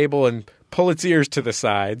on the table and pull its ears to the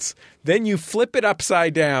sides. Then you flip it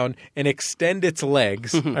upside down and extend its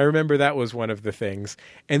legs. I remember that was one of the things.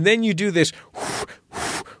 And then you do this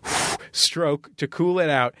stroke to cool it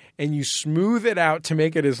out, and you smooth it out to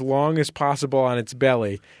make it as long as possible on its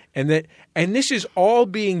belly. And this is all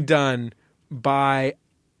being done by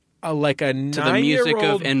a 9-year-old, to the music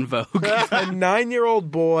of En Vogue. a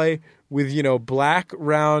 9-year-old boy with black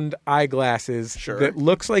round eyeglasses that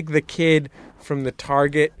looks like the kid from the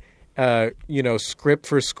Target script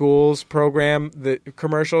for schools program, the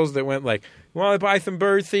commercials that went like, "You want to buy some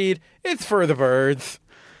bird seed? It's for the birds."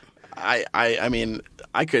 I mean,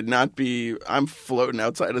 I could not be. I'm floating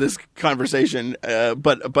outside of this conversation,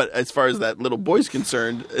 but as far as that little boy's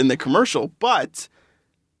concerned in the commercial, but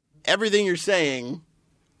everything you're saying,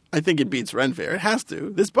 I think it beats Ren Fair. It has to.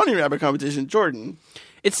 This bunny rabbit competition, Jordan.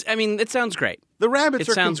 It sounds great. The rabbits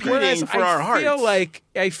are competing for our hearts.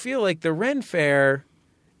 I feel like the Ren Fair,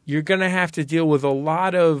 you're going to have to deal with a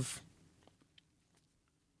lot of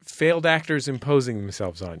failed actors imposing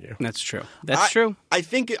themselves on you. That's true. That's true. I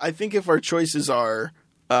think if our choices are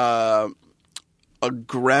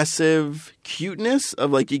aggressive cuteness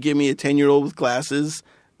of you give me a 10-year-old with glasses,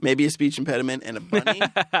 maybe a speech impediment, and a bunny,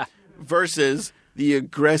 versus the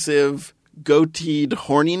aggressive goateed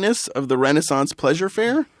horniness of the Renaissance Pleasure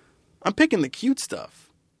Fair, I'm picking the cute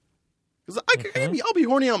stuff. Because I'll be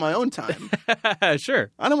horny on my own time.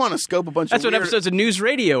 Sure. I don't want to scope a bunch That's of what episodes of News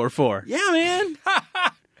Radio are for. Yeah, man.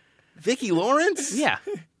 Vicki Lawrence? Yeah.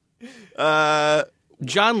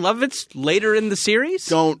 John Lovitz later in the series?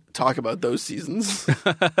 Don't talk about those seasons.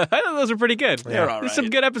 I thought those were pretty good. They're all There's some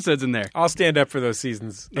good episodes in there. I'll stand up for those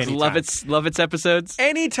seasons anytime. Lovitz episodes?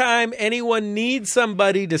 Anytime anyone needs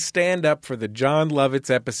somebody to stand up for the John Lovitz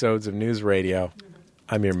episodes of News Radio,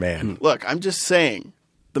 I'm your man. Look, I'm just saying,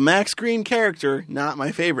 the Max Green character, not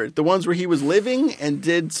my favorite. The ones where he was living and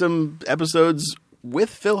did some episodes with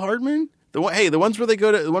Phil Hardman. The ones where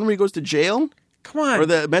the one where he goes to jail. Come on. Or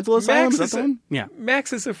the mental asylum. Yeah.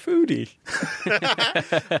 Max is a foodie.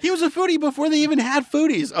 He was a foodie before they even had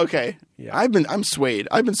foodies. Okay. Yeah. I'm swayed.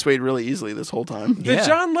 I've been swayed really easily this whole time. The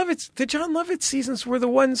John Lovitz seasons were the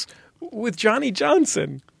ones with Johnny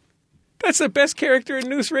Johnson. That's the best character in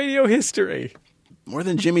News Radio history. More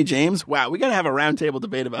than Jimmy James? Wow, we got to have a roundtable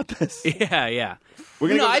debate about this. Yeah. We're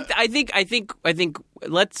gonna No, go I think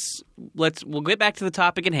we'll get back to the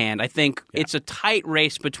topic at hand. I think it's a tight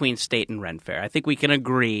race between State and Ren Fair. I think we can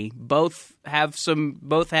agree both have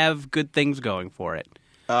good things going for it.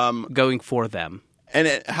 Going for them.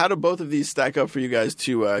 And how do both of these stack up for you guys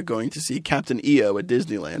to going to see Captain EO at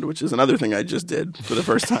Disneyland, which is another thing I just did for the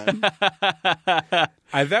first time?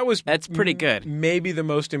 That's pretty good. Maybe the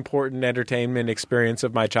most important entertainment experience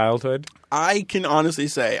of my childhood. I can honestly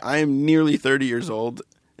say I am nearly 30 years old,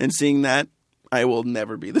 and seeing that, I will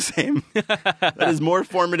never be the same. That is more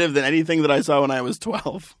formative than anything that I saw when I was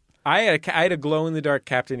 12. I had a glow-in-the-dark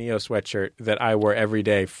Captain EO sweatshirt that I wore every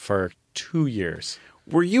day for 2 years.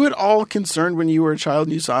 Were you at all concerned when you were a child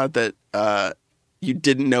and you saw it that you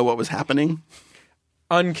didn't know what was happening?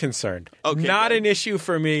 Unconcerned. Okay, Not good. an issue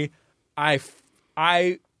for me. Michael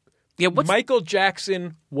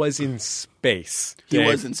Jackson was in space. He Dave.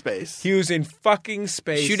 was in space. He was in fucking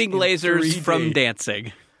space. Shooting in lasers 3D. from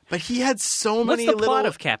dancing. But he had so What's many the little... plot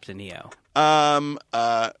of Captain EO?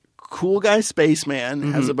 Cool guy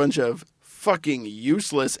spaceman has a bunch of fucking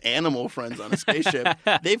useless animal friends on a spaceship.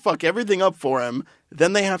 They fuck everything up for him.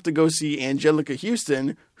 Then they have to go see Angelica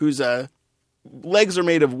Houston, whose legs are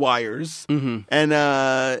made of wires.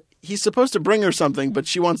 And he's supposed to bring her something, but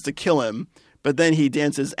she wants to kill him. But then he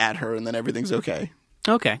dances at her, and then everything's okay.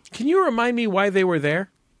 Okay. Can you remind me why they were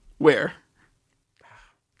there? Where?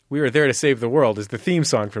 We Were There to Save the World is the theme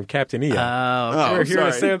song from Captain EO. Oh, We're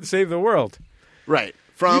here sorry. to save the world. Right.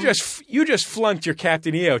 From... You just flunked your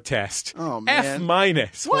Captain EO test. Oh, man. F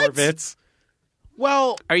minus, What? Horwitz.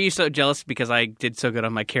 Well, are you so jealous because I did so good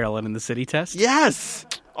on my Carolyn in the City test? yes.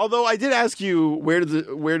 Although I did ask you where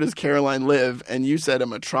does Caroline live, and you said a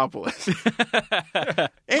metropolis. Oh,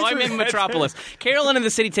 I'm in Metropolis. Carolyn in the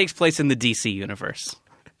City takes place in the DC universe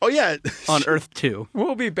Oh yeah, on Earth 2.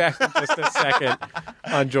 We'll be back in just a second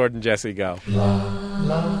on Jordan Jesse Go.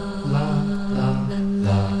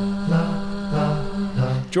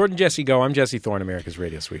 Jordan Jesse Go. I'm Jesse Thorne, America's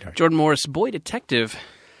radio sweetheart. Jordan Morris, boy detective.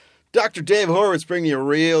 Dr. Dave Horwitz bringing you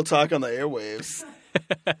real talk on the airwaves.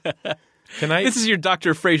 This is your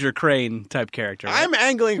Dr. Fraser Crane type character, right? I'm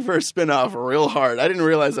angling for a spinoff real hard. I didn't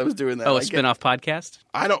realize I was doing that. a Like, spin-off podcast?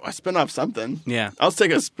 I spin off something. Yeah. I'll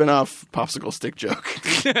take a spinoff popsicle stick joke.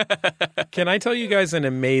 Can I tell you guys an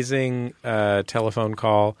amazing telephone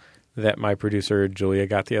call that my producer Julia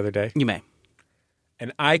got the other day? You may.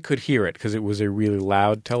 And I could hear it because it was a really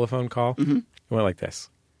loud telephone call. It went like this.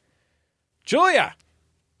 Julia!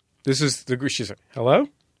 This is the... She said, hello?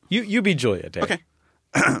 You be Julia, Dave. Okay.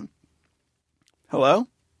 Hello?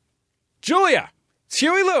 Julia! It's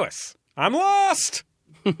Huey Lewis. I'm lost!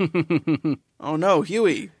 Oh no,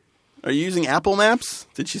 Huey. Are you using Apple Maps?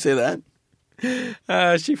 Did she say that?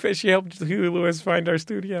 She helped Huey Lewis find our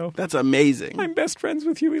studio. That's amazing. I'm best friends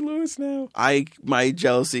with Huey Lewis now. My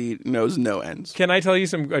jealousy knows no ends. Can I tell you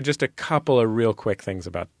just a couple of real quick things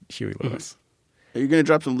about Huey Lewis? Are you going to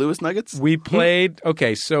drop some Lewis nuggets? We played...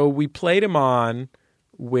 Okay, so we played him on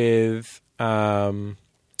with... The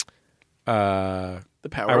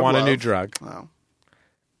power I of Want a love. New Drug. Wow.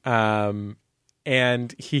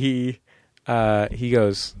 And he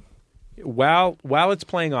goes, while it's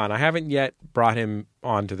playing on, I haven't yet brought him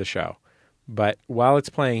on to the show, but while it's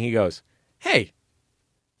playing, he goes, hey,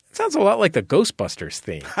 it sounds a lot like the Ghostbusters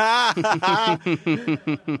theme.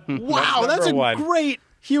 Wow, that's a one. great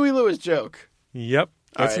Huey Lewis joke. Yep.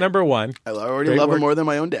 All That's right. number one. I already Great love work. him more than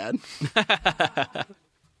my own dad.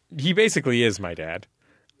 He basically is my dad.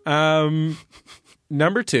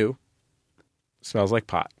 Number two, smells like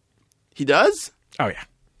pot. He does? Oh, yeah.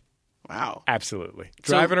 Wow. Absolutely.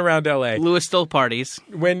 Driving around L.A. Lewis still parties.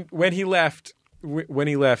 When he left,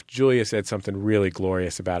 Julia said something really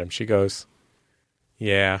glorious about him. She goes,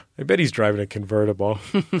 yeah, I bet he's driving a convertible.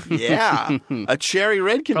 Yeah. A cherry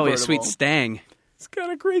red convertible. Probably a sweet Stang. It's got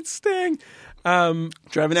a great Stang.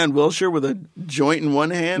 Driving down Wilshire with a joint in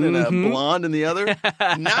one hand and a blonde in the other.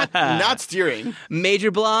 Not steering.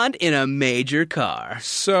 Major blonde in a major car.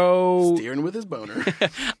 So Steering with his boner.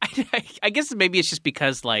 I guess maybe it's just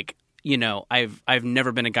because, like, you know, I've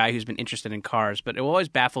never been a guy who's been interested in cars, but it always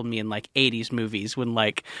baffled me in, like, 80s movies when,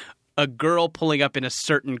 like, a girl pulling up in a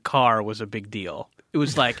certain car was a big deal. It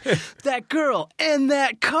was like, that girl and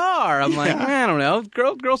that car. I'm like, I don't know.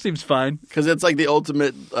 Girl seems fine. Because it's like the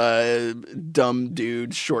ultimate dumb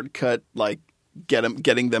dude shortcut, like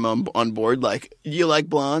getting them on board. Like, you like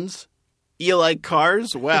blondes? You like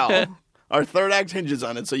cars? Well, our third act hinges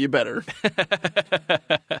on it, so you better.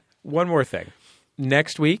 one more thing.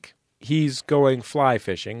 Next week, he's going fly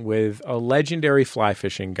fishing with a legendary fly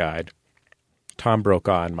fishing guide, Tom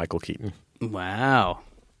Brokaw and Michael Keaton. Wow.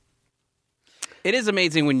 It is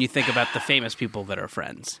amazing when you think about the famous people that are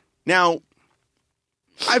friends. Now,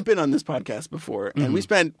 I've been on this podcast before, and we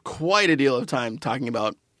spent quite a deal of time talking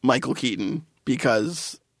about Michael Keaton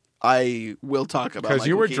because I will talk about Because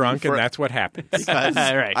you Michael were Keaton drunk and that's what happened. because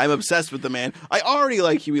Right. I'm obsessed with the man. I already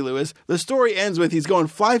like Huey Lewis. The story ends with he's going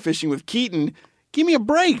fly fishing with Keaton. Give me a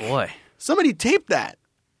break. Boy. Somebody tape that.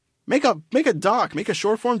 Make a doc. Make a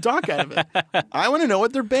short form doc out of it. I want to know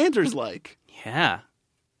what their banter's like. Yeah.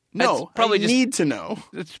 No, That's probably I just- need to know.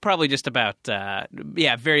 It's probably just about,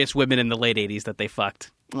 various women in the late 80s that they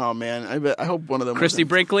fucked. Oh man, I hope one of them. Christy wasn't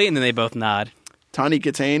Brinkley, and then they both nod. Tawny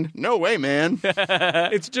Katane. No way, man.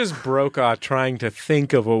 It's just Brokaw trying to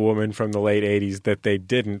think of a woman from the late 80s that they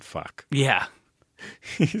didn't fuck. Yeah.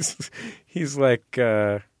 He's like,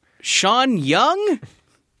 Sean Young?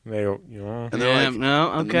 they, you know, And they're like,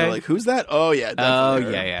 no, and okay. they're like, who's that? Oh yeah, Oh,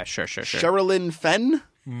 definitely her. yeah, sure. Sherilyn Fenn,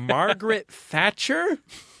 Margaret Thatcher?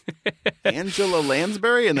 Angela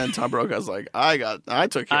Lansbury, and then Tom Brokaw's like, I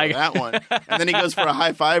took care of that one. And then he goes for a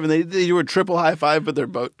high five, and they do a triple high five, but their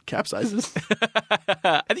boat capsizes.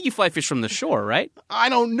 I think you fly fish from the shore, right? I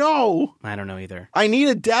don't know. I don't know either. I need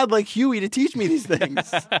a dad like Huey to teach me these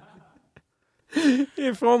things.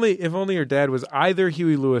 If only your dad was either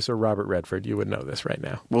Huey Lewis or Robert Redford, you would know this right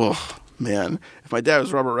now. Oh, man. If my dad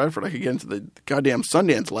was Robert Redford, I could get into the goddamn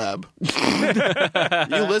Sundance lab.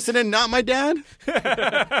 You listening, not my dad?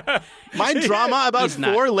 My drama about He's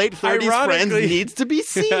not. 4 late 30s friends Ironically- needs to be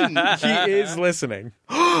seen. He is listening.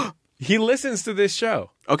 He listens to this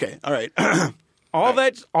show. Okay, all right. All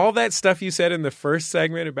that stuff you said in the first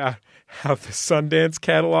segment about how the Sundance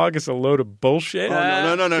catalog is a load of bullshit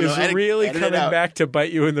Oh, no. is Edit- really edit it coming out. back to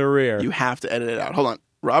bite you in the rear. You have to edit it out. Hold on.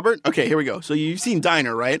 Robert? Okay, here we go. So you've seen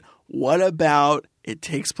Diner, right? What about it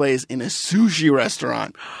takes place in a sushi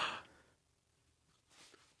restaurant?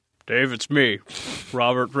 Dave, it's me,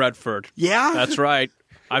 Robert Redford. Yeah? That's right.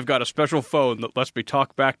 I've got a special phone that lets me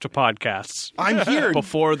talk back to podcasts I'm here.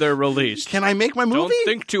 before they're released. Can I make my movie? Don't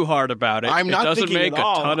think too hard about it. I'm not it doesn't thinking make at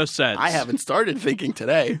all. a ton of sense. I haven't started thinking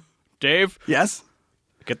today. Dave, Yes?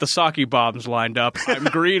 get the sake bombs lined up. I'm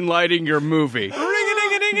green lighting your movie.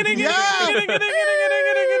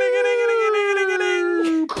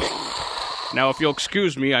 Now, if you'll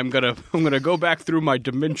excuse me, I'm gonna go back through my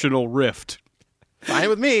dimensional rift. Fine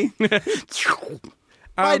with me.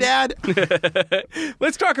 Bye, Dad.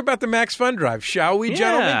 Let's talk about the Max Fun Drive, shall we,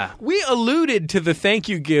 gentlemen? Yeah. We alluded to the thank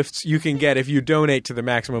you gifts you can get if you donate to the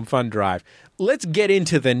Maximum Fun Drive. Let's get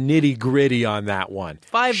into the nitty-gritty on that one.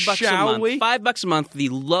 $5 Shall a month. we? $5 a month, the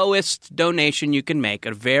lowest donation you can make,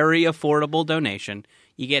 a very affordable donation.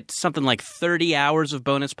 You get something like 30 hours of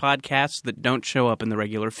bonus podcasts that don't show up in the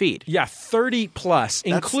regular feed. Yeah, 30 plus,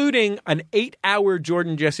 including an 8-hour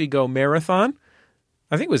Jordan Jesse Go marathon.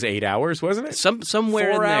 I think it was 8 hours, wasn't it?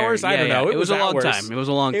 Somewhere 4 in there. hours? I Yeah, don't know. yeah. It was a long hours. time. It was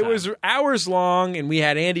a long time. It was hours long, and we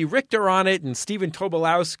had Andy Richter on it, and Stephen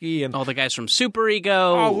Tobolowsky, and all the guys from Super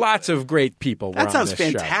Ego. lots of great people. Were That on sounds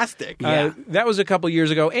this show. fantastic. Yeah. That was a couple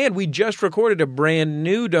years ago, and we just recorded a brand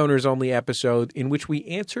new donors only episode in which we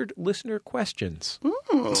answered listener questions.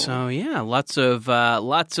 So yeah, lots of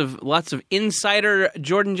insider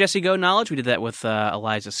Jordan Jesse Go knowledge. We did that with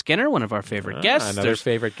Eliza Skinner, one of our favorite guests. Another There's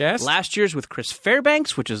favorite guest. last year's with Chris Fairbanks,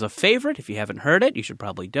 which is a favorite. If you haven't heard it, you should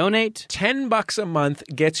probably donate. $10 a month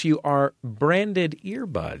gets you our branded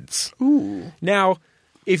earbuds. Ooh. Now,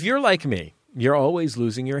 if you're like me, you're always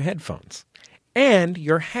losing your headphones. And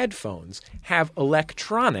your headphones have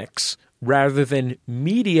electronics rather than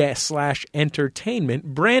media/entertainment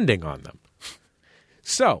branding on them.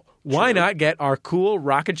 So, why not get our cool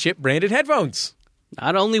rocket ship branded headphones?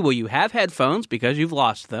 Not only will you have headphones because you've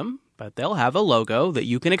lost them, but they'll have a logo that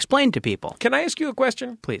you can explain to people. Can I ask you a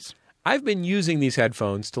question? Please. I've been using these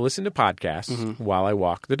headphones to listen to podcasts while I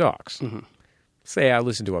walk the dogs. Say I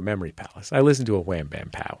listen to a Memory Palace. I listen to a Wham Bam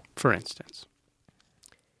Pow. For instance.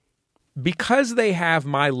 Because they have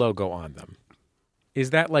my logo on them, is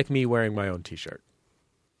that like me wearing my own T-shirt?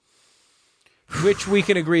 Which we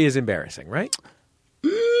can agree is embarrassing, right?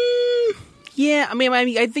 Yeah, I mean,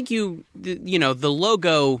 I think the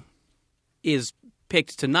logo is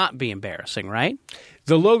picked to not be embarrassing, right?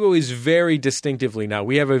 The logo is very distinctively now.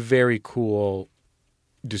 We have a very cool,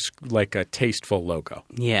 like a tasteful logo.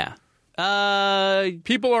 Yeah.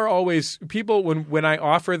 People are always when I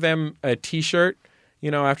offer them a T-shirt,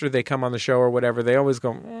 after they come on the show or whatever, they always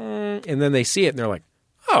go, and then they see it and they're like,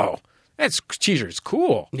 "Oh, that's T-shirt's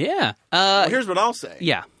cool." Yeah. Well, here's what I'll say.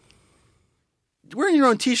 Yeah. Wearing your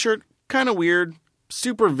own T-shirt, kind of weird,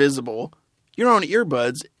 super visible. Your own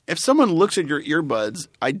earbuds. If someone looks at your earbuds,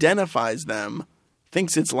 identifies them,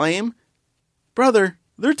 thinks it's lame, brother,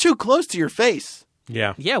 They're too close to your face.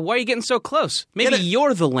 Yeah. Yeah, why are you getting so close? Maybe Get it-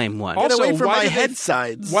 you're the lame one. Get Also, away from why my do they- head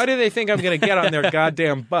sides. Why do they think I'm going to get on their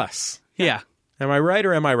goddamn bus? Yeah. Am I right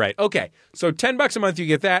or am I right? Okay, so $10 a month you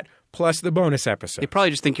get that plus the bonus episode. They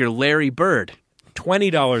probably just think you're Larry Bird.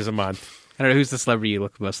 $20 a month. I don't know who's the celebrity you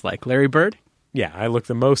look most like. Larry Bird? Yeah, I look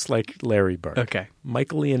the most like Larry Bird. Okay.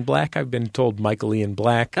 Michael Ian Black. I've been told Michael Ian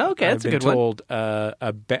Black. Oh, okay, that's a good one.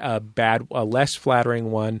 I've been told a less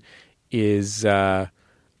flattering one is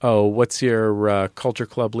what's your Culture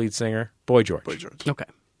Club lead singer? Boy George. Boy George. Okay.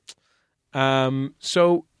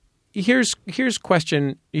 So here's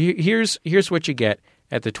question. Here's what you get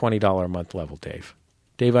at the $20 a month level, Dave.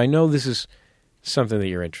 Dave, I know this is something that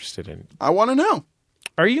you're interested in. I want to know.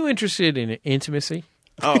 Are you interested in intimacy?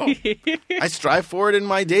 Oh, I strive for it in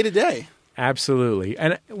my day-to-day. Absolutely.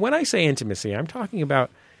 And when I say intimacy, I'm talking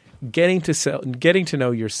about getting to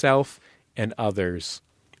know yourself and others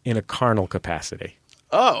in a carnal capacity.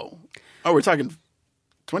 Oh, we're talking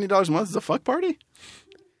 $20 a month is a fuck party?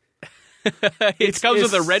 It comes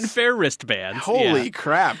with a Red Fair wristband. Holy Yeah.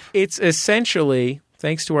 crap. It's essentially,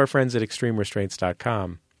 thanks to our friends at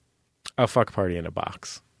ExtremeRestraints.com, a fuck party in a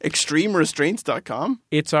box. ExtremeRestraints.com?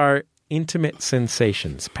 It's our Intimate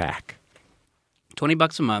Sensations pack.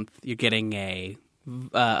 $20 a month, you're getting a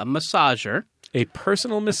massager. A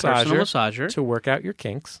personal massager to work out your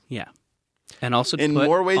kinks. Yeah. And also In put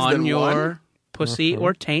more ways on than your one? pussy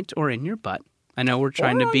or taint or in your butt. I know we're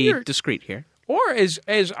trying Or to on be your- discreet here. Or as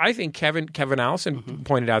I think Kevin Allison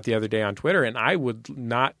pointed out the other day on Twitter, and I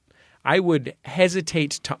would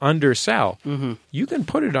hesitate to undersell, you can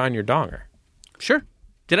put it on your donger. Sure.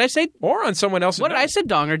 Did I say? Or on someone else's. What did I said?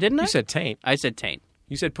 Donger, didn't I? You said taint. I said taint.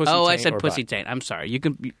 You said pussy Oh, taint. I said or pussy butt. taint. I'm sorry. You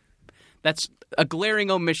can. That's a glaring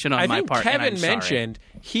omission on I my think part. and Kevin I'm sorry. mentioned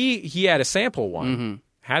he had a sample one,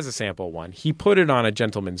 has a sample one. He put it on a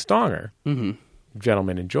gentleman's donger. Mm-hmm.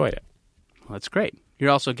 Gentleman enjoyed it. Well, that's great. You're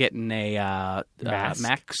also getting a Mask.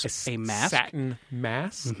 a mask Satin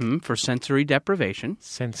mask. for sensory deprivation.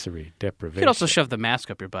 Sensory You deprivation. could also shove the mask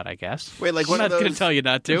up your butt, I guess. Wait, like I'm one not of going those... to tell you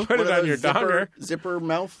not to. Put it one of on your those donger. zipper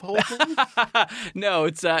mouth hole things? No,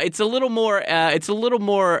 it's a little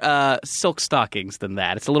more silk stockings than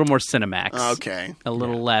that. It's a little more Cinemax. Okay. A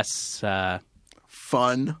little less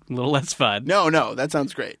Fun. fun. No, that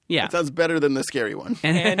sounds great. Yeah. That sounds better than the scary one.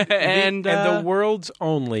 And the world's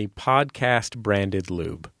only podcast branded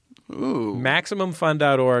lube. Ooh.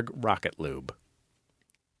 MaximumFun.org Rocket Lube.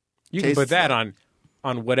 You can Tastes put that like-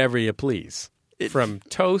 on whatever you please. From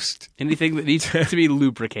toast, anything that needs to be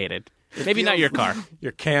lubricated. Maybe not your car.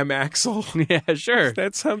 your cam axle. Yeah, sure.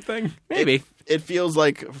 That's something. Maybe. It feels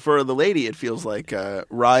like, for the lady, it feels like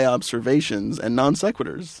wry observations and non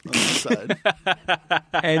sequiturs on the side.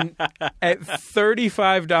 And at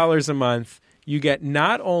 $35 a month, you get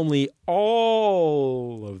not only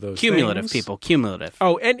all of those Cumulative, things, people. Cumulative.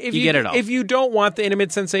 Oh, and if You get it all. If you don't want the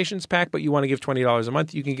Intimate Sensations pack, but you want to give $20 a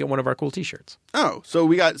month, you can get one of our cool T-shirts. Oh,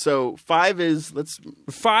 so 5 is, let's...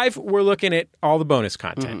 5, we're looking at all the bonus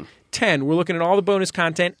content. 10, we're looking at all the bonus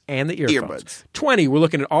content and the earphones. Earbuds. 20, we're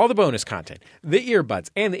looking at all the bonus content, the earbuds,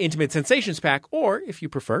 and the Intimate Sensations pack, or, if you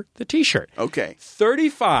prefer, the T-shirt. Okay.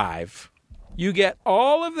 35, you get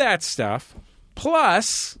all of that stuff,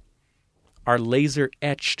 plus our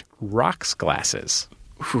laser-etched rocks glasses.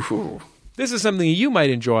 Ooh. This is something you might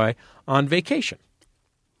enjoy on vacation.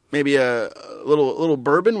 Maybe a little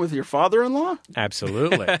bourbon with your father-in-law?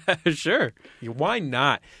 Absolutely. Sure. Why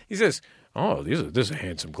not? He says, oh, this is a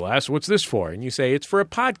handsome glass. What's this for? And you say, it's for a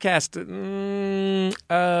podcast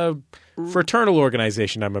fraternal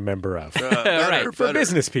organization I'm a member of. Right. For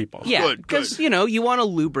business people. Yeah, Good, because, you want to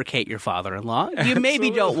lubricate your father-in-law. You maybe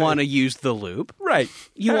don't Absolutely. want to use the lube. Right.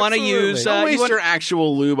 You want to Absolutely. use... Don't you waste want- your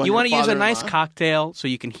actual lube on You your want to use a father-in-law. nice cocktail so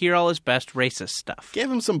you can hear all his best racist stuff.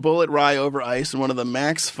 Give him some Bullet Rye over ice and one of the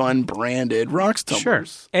Max Fun branded rocks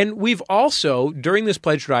tumblers. And we've also, during this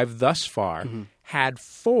pledge drive thus far, had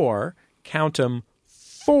 4, count them,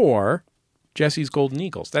 4 Jesse's Golden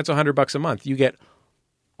Eagles. That's $100 a month. You get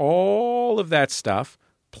all of that stuff,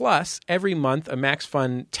 plus every month a Max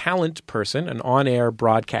Fun talent person, an on-air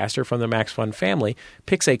broadcaster from the Max Fun family,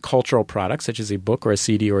 picks a cultural product, such as a book or a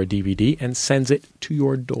CD or a DVD, and sends it to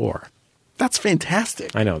your door. That's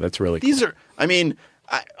fantastic. I know, that's really cool. These are,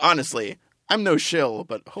 honestly, I'm no shill,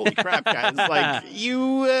 but holy crap, guys. Like,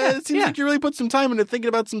 it seems like you really put some time into thinking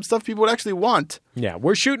about some stuff people would actually want. Yeah,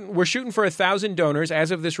 we're shooting for 1,000 donors.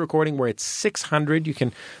 As of this recording, we're at 600. You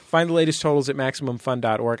can find the latest totals at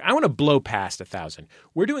MaximumFun.org. I want to blow past 1,000.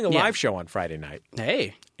 We're doing a live show on Friday night.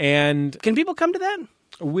 Hey. And Can people come to that?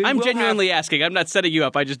 I'm genuinely asking. I'm not setting you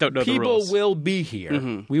up. I just don't know the rules. People will be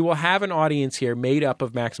here. We will have an audience here made up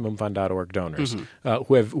of MaximumFun.org donors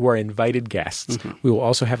who are invited guests. We will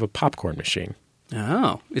also have a popcorn machine.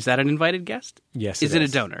 Oh, is that an invited guest? Yes, Is it a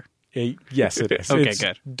donor? Yes, it is. Okay, It's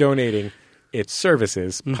good. donating its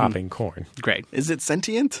services, popping corn. Great. Is it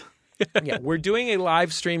sentient? Yeah, we're doing a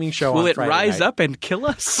live streaming show Will on it Friday rise night, up and kill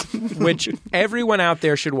us? which everyone out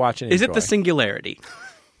there should watch and Is enjoy. it the singularity?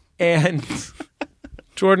 And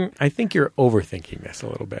Jordan, I think you're overthinking this a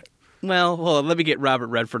little bit. Well, hold on. Let me get Robert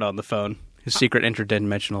Redford on the phone. His secret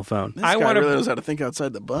interdimensional phone. This I guy wanna- really knows how to think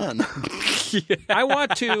outside the bun. I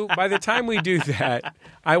want to, by the time we do that,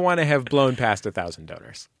 I want to have blown past 1,000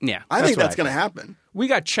 donors. Yeah. I think what that's I going to happen. We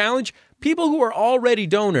got challenge. People who are already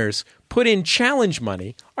donors put in challenge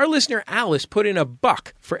money. Our listener Alice put in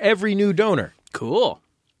 $1 for every new donor. Cool.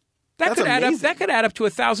 That That's could add up. amazing. That could add up to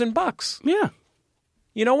 $1,000. Yeah.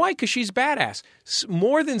 You know why? Because she's badass.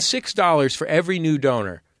 More than $6 for every new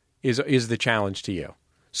donor is the challenge to you.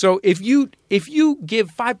 So if you give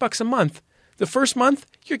 $5 a month, the first month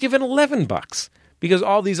you're given $11 because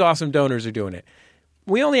all these awesome donors are doing it.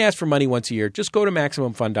 We only ask for money once a year. Just go to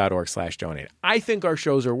MaximumFun.org/donate. I think our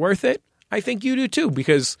shows are worth it. I think you do too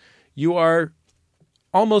because you are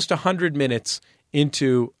almost 100 minutes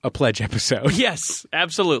into a pledge episode. Yes,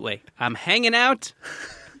 absolutely. I'm hanging out.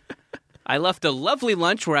 I left a lovely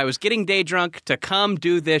lunch where I was getting day drunk to come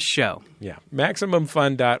do this show. Yeah.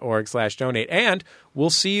 MaximumFun.org/donate. And we'll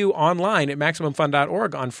see you online at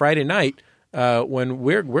MaximumFun.org on Friday night when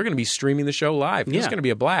we're going to be streaming the show live. It's Yeah. going to be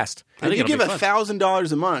a blast. I think If you it'll give be fun.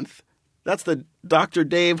 $1,000 a month, that's the Dr.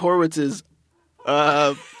 Dave Horwitz's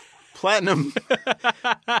platinum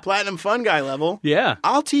fun guy level. Yeah.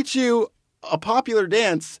 I'll teach you a popular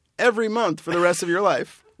dance every month for the rest of your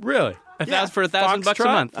life. Really? For $1,000 a Foxtrot?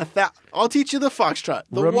 month. I'll teach you the foxtrot,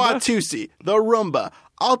 the Roomba? Watusi, the Roomba.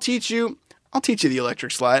 I'll teach you the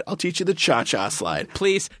electric slide. I'll teach you the cha-cha slide.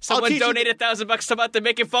 Please, someone teach you- donate $1,000 a month to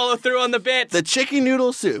make it follow through on the bit. The chicken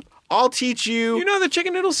noodle soup. I'll teach you. You know the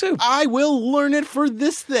chicken noodle soup. I will learn it for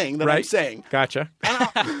this thing that I'm Right. saying. Gotcha.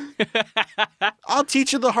 I'll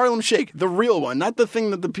teach you the Harlem Shake, the real one, not the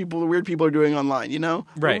thing that the weird people are doing online. You know,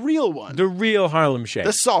 Right. The real one, The real Harlem Shake.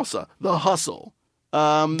 the salsa, the hustle,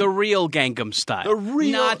 the real Gangnam Style. The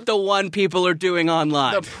real- Not the one people are doing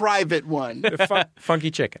online. the private one,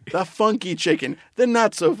 Funky chicken. the funky chicken, the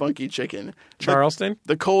not so funky chicken, Charleston?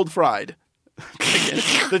 the cold fried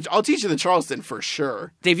chicken. I'll teach you the Charleston for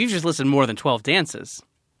sure. Dave, you've just listened to more than 12 dances.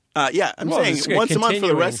 Yeah, I'm Well, saying it's once a month for the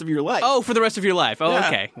continuing. rest of your life. Oh, for the rest of your life. Oh, Yeah.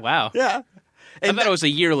 okay. Wow. yeah. I thought it was a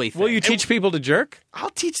yearly thing. Will you teach people to jerk? I'll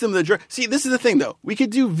teach them the jerk. See, this is the thing, though. We could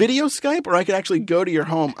do video Skype, or I could actually go to your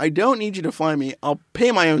home. I don't need you to fly me. I'll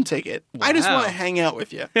pay my own ticket. I just Wow. want to hang out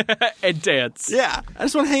with you. and dance. Yeah, I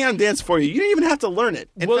just want to hang out and dance for you. You don't even have to learn it.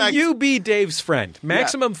 In Will fact, you be Dave's friend?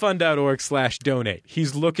 MaximumFun.org/donate.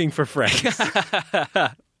 He's looking for friends.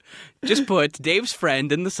 Just put Dave's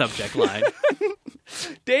friend in the subject line.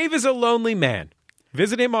 Dave is a lonely man.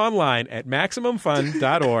 Visit him online at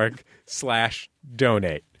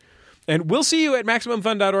MaximumFun.org/donate. And we'll see you at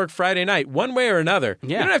MaximumFun.org Friday night, one way or another.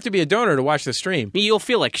 Yeah. You don't have to be a donor to watch the stream. You'll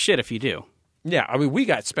feel like shit if you do. Yeah, I mean, we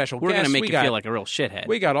got special We're guests. going to make We you got- feel like a real shithead.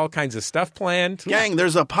 We got all kinds of stuff planned. gang,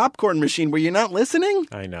 there's a popcorn machine where you're not listening?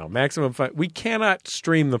 I know. Maximum Fun. We cannot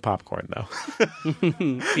stream the popcorn, though.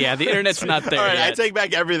 Yeah, the internet's not there All right, I yet. take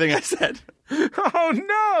back everything I said. Oh,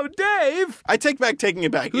 no, Dave. I take back taking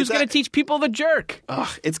it back. Who's going to teach people the jerk? Ugh,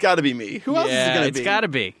 it's got to be me. Who else is it Yeah, going to it's be? got to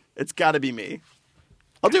be. It's got to be me.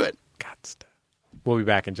 I'll do it. We'll be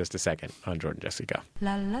back in just a second on Jordan Jesse Go.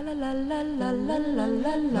 La la la la la la la la la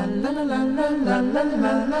la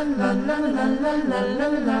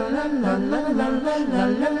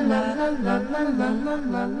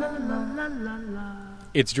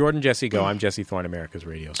It's Jordan Jesse Go. I'm Jesse Thorne, America's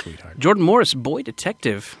radio sweetheart. Jordan Morris, boy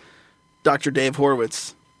detective. Dr. Dave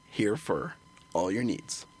Horwitz, here for all your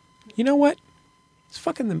needs. You know what?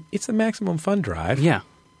 It's the Maximum Fun Drive. Yeah.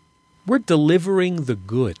 We're delivering the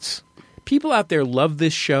goods. People out there love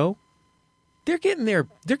this show. They're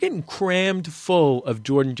getting crammed full of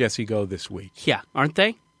Jordan Jesse Go this week. Yeah, aren't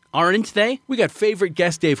they? Aren't they? We got favorite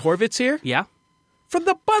guest Dave Horwitz here Yeah. from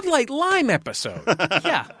the Bud Light Lime episode.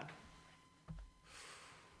 Yeah.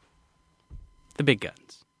 The big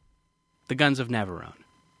guns. The guns of Navarone.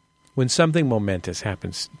 When something momentous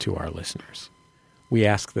happens to our listeners, we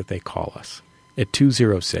ask that they call us at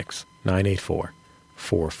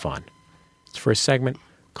 206-984-4FUN. It's for a segment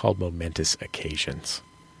called Momentous Occasions.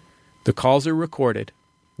 The calls are recorded.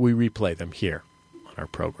 We replay them here on our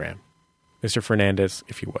program. Mr. Fernandez,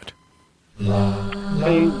 if you would.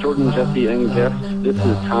 Hey, Jordan, Jesse, and guest. This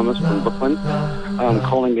is Thomas from Brooklyn. I'm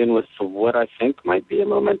calling in with what I think might be a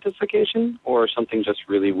momentous occasion or something just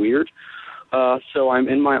really weird. So I'm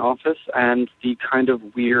in my office, and the kind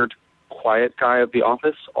of weird, quiet guy of the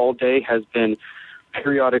office all day has been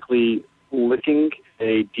periodically licking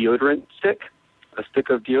a deodorant stick, a stick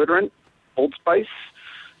of deodorant, Old Spice,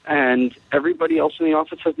 and everybody else in the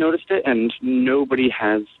office has noticed it, and nobody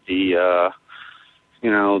has the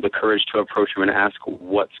courage to approach him and ask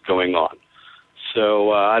what's going on.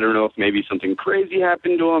 So I don't know if maybe something crazy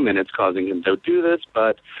happened to him and it's causing him to do this,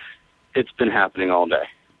 but it's been happening all day.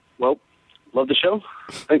 Well, love the show.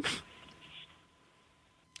 Thanks.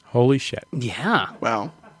 Holy shit. Yeah.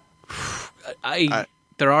 Wow.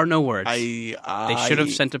 There are no words. They They should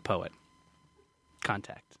have sent a poet.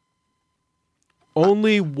 Contact.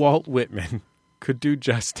 Only Walt Whitman could do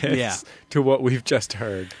justice to what we've just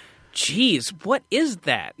heard. Jeez, what is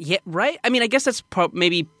that? Yeah, right? I mean, I guess that's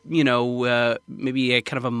maybe a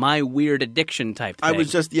kind of a my weird addiction type thing. I was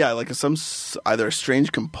just, like either a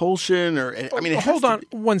strange compulsion or, I mean, Hold on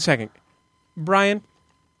 1 second. Brian,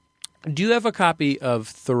 do you have a copy of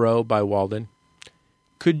Thoreau by Walden?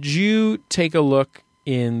 Could you take a look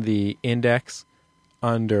in the index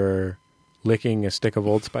under licking a stick of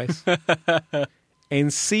Old Spice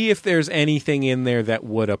and see if there's anything in there that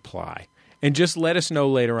would apply? And just let us know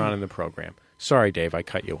later on in the program. Sorry, Dave, I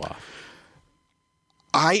cut you off.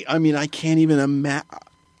 I mean, I can't even imagine.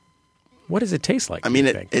 What does it taste like? I mean,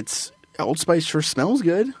 it's Old Spice sure smells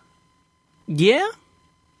good. Yeah?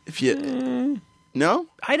 If you no,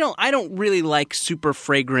 I don't really like super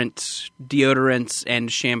fragrant deodorants and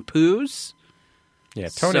shampoos. Yeah,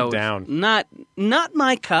 tone it down. Not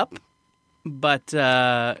my cup, but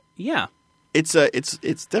yeah.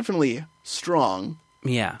 It's definitely strong.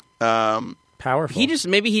 Yeah. Powerful. He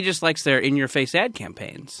just likes their in-your-face ad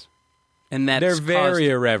campaigns, and they're very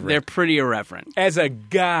irreverent. They're pretty irreverent. As a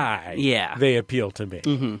guy, they appeal to me.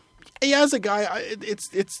 Mm-hmm. Yeah, as a guy,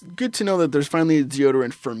 it's good to know that there's finally a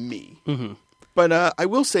deodorant for me. Mm-hmm. But I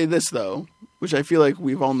will say this though, which I feel like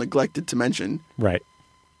we've all neglected to mention. Right.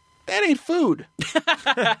 That ain't food.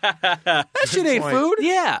 That shit ain't food.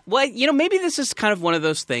 Yeah. Well, maybe this is kind of one of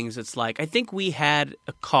those things. It's like, I think we had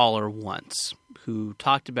a caller once who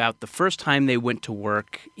talked about the first time they went to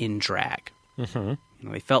work in drag.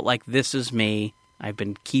 Mm-hmm. They felt like, this is me. I've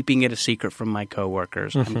been keeping it a secret from my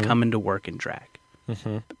coworkers. Mm-hmm. I'm coming to work in drag.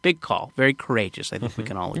 Mm-hmm. Big call. Very courageous. I think we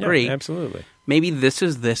can all agree. Yeah, absolutely. Maybe this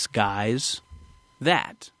is this guy's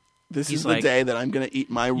that. This is the day that I'm going to eat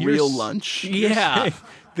my real lunch. Yeah.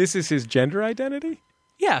 This is his gender identity?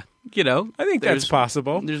 Yeah. I think that's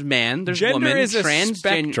possible. There's man, there's gender woman. Is a transgender.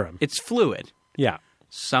 spectrum. It's fluid. Yeah.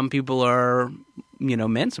 Some people are,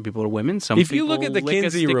 men. Some people are women. If you look at the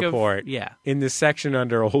Kinsey report, yeah, in the section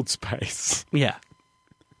under Old Spice, yeah,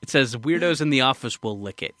 it says weirdos in the office will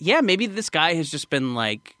lick it. Yeah, maybe this guy has just been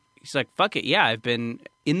like, he's like, fuck it. Yeah, I've been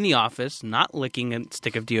in the office not licking a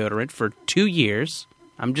stick of deodorant for 2 years.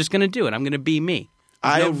 I'm just going to do it. I'm going to be me.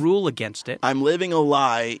 There's no rule against it. I'm living a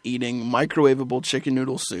lie, eating microwavable chicken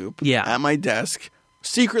noodle soup at my desk,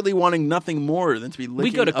 secretly wanting nothing more than to be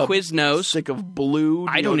licking we go to Quiznos. Stick of blue deodorant.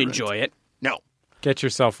 I don't enjoy it. No. Get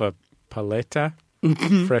yourself a paleta,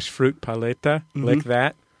 fresh fruit paleta. Mm-hmm. Lick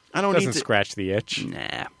that. I don't Doesn't scratch the itch.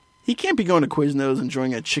 Nah. He can't be going to Quiznos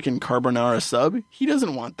enjoying a chicken carbonara sub. He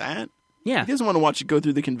doesn't want that. Yeah. He doesn't want to watch it go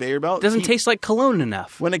through the conveyor belt. Doesn't taste like cologne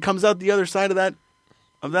enough. When it comes out the other side of that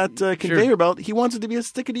conveyor belt, he wants it to be a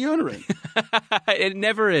stick of deodorant. It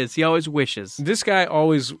never is. He always wishes. This guy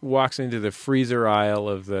always walks into the freezer aisle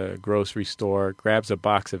of the grocery store, grabs a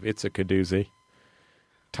box of It's a Kadoozy,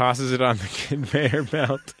 tosses it on the conveyor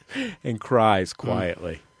belt, and cries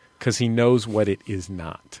quietly because he knows what it is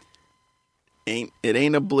not. It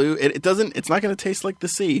ain't a blue. It doesn't. It's not going to taste like the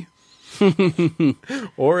sea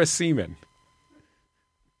or a semen,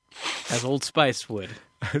 as Old Spice would.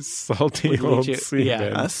 A salty old semen.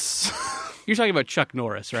 Yeah. You're talking about Chuck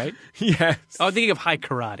Norris, right? Yes. Oh, I'm thinking of High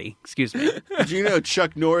Karate. Excuse me. Did you know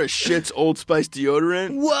Chuck Norris shits Old Spice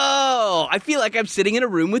deodorant? Whoa! I feel like I'm sitting in a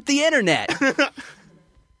room with the internet.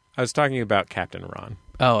 I was talking about Captain Ron.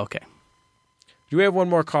 Oh, okay. Do we have one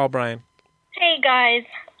more call, Brian? Hey, guys.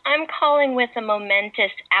 I'm calling with a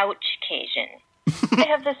momentous ouch occasion. I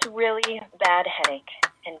have this really bad headache.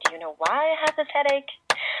 And do you know why I have this headache?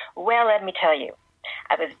 Well, let me tell you.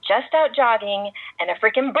 I was just out jogging, and a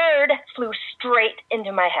freaking bird flew straight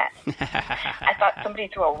into my head. I thought somebody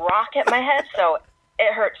threw a rock at my head, so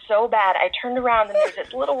it hurt so bad. I turned around, and there's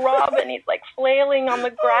this little robin. He's, like, flailing on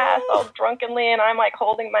the grass all drunkenly, and I'm, like,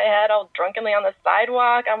 holding my head all drunkenly on the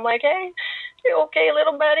sidewalk. I'm like, hey, you okay,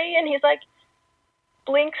 little buddy? And he's like,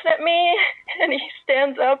 blinks at me, and he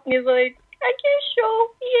stands up, and he's like, I guess so,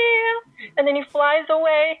 yeah. And then he flies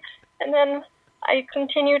away, and then I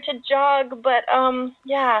continue to jog, but,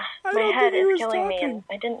 yeah, my head is killing me, and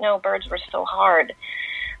I didn't know birds were so hard.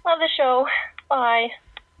 Love the show. Bye.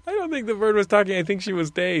 I don't think the bird was talking. I think she was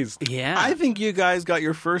dazed. Yeah. I think you guys got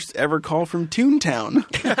your first ever call from Toontown.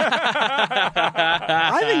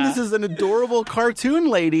 I think this is an adorable cartoon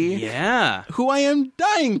lady. Yeah. Who I am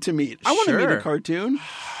dying to meet. I want to meet Sure. a cartoon.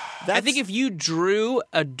 I think if you drew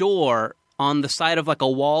a door on the side of like a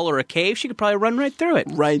wall or a cave, she could probably run right through it.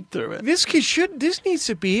 Right through it. This needs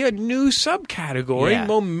to be a new subcategory. Yeah.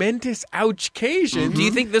 Momentous ouchcations. Do you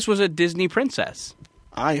think this was a Disney princess?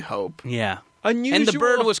 I hope. Yeah. Unusual. And the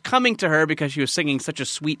bird was coming to her because she was singing such a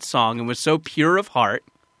sweet song and was so pure of heart.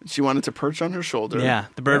 She wanted to perch on her shoulder. Yeah.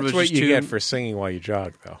 The bird That's was what just you too... get for singing while you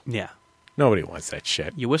jog, though. Yeah. Nobody wants that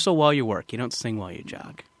shit. You whistle while you work. You don't sing while you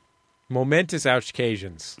jog. Momentous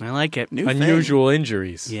ouchcasions. I like it. New Unusual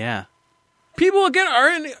injuries. Yeah. People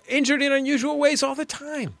are injured in unusual ways all the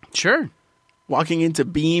time. Sure. Walking into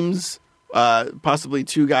beams, possibly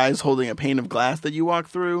two guys holding a pane of glass that you walk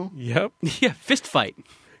through. Yep. Yeah. Fist fight.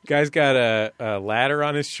 Guy's got a ladder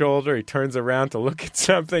on his shoulder. He turns around to look at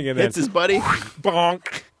something and Hits then his buddy.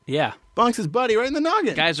 bonk. Yeah. Bonks his buddy right in the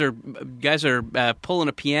noggin. Guys are pulling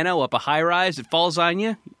a piano up a high rise. It falls on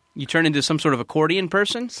you. You turn into some sort of accordion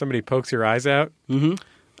person. Somebody pokes your eyes out.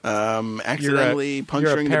 Accidentally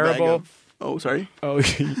puncturing the bag parable. of... Oh, sorry. Oh,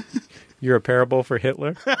 you're a parable for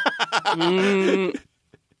Hitler?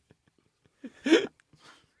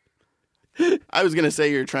 I was going to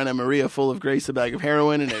say you're trying to Maria full of grace a bag of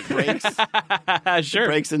heroin and it breaks. Sure.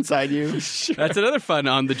 Breaks inside you. That's another fun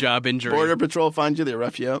on-the-job injury. Border Patrol finds you, they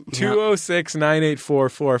rough you up.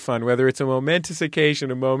 206-9844-FUN. Whether it's a momentous occasion,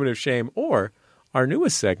 a moment of shame, or our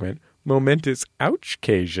newest segment, Momentous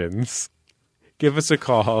Ouchcasions. Give us a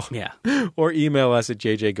call. Yeah. Or email us at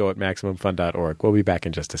jjgo@maximumfun.org. We'll be back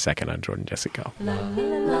in just a second on Jordan Jesse Go.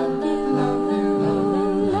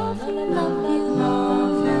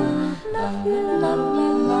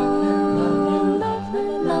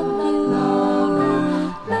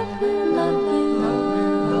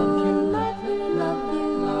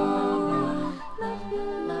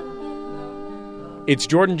 It's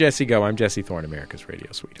Jordan Jesse Go. I'm Jesse Thorne, America's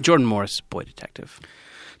Radio Sweetheart. Jordan Morris, boy detective.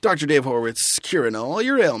 Dr. Dave Horwitz, curing all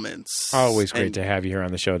your ailments. Always great And to have you here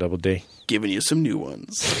on the show, Double D. giving you some new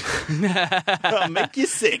ones. I'll make you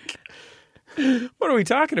sick. What are we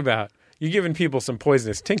talking about? You're giving people some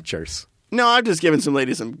poisonous tinctures. No, I've just given some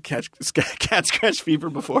ladies some cat scratch fever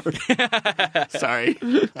before. Sorry.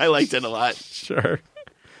 I liked it a lot. Sure.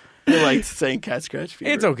 I liked saying cat scratch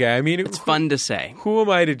fever. It's okay. I mean, It's fun to say. who am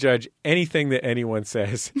I to judge anything that anyone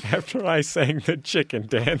says after I sang the chicken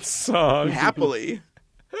dance song? Happily.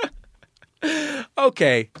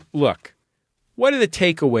 Okay, look. What are the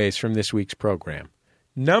takeaways from this week's program?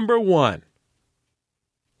 Number one,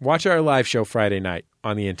 watch our live show Friday night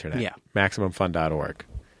on the internet. Yeah. MaximumFun.org.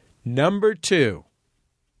 Number two,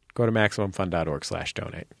 go to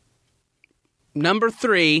MaximumFun.org/donate. Number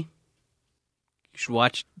 3, you should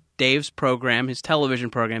watch Dave's program, his television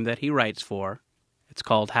program that he writes for. It's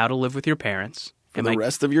called How to Live with Your Parents. For the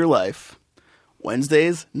rest of your life.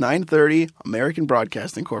 Wednesdays, 9:30, American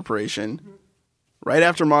Broadcasting Corporation. Right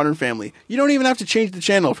after Modern Family. You don't even have to change the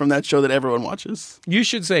channel from that show that everyone watches. You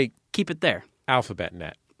should say Keep it there.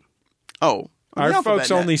 AlphabetNet. Oh. on the Our folks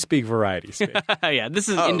AlphabetNet. only speak variety speak. Yeah, this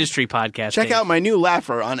is an industry podcast. Check Dave. out my new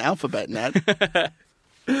laugher on AlphabetNet.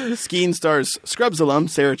 Skeen stars Scrubs alum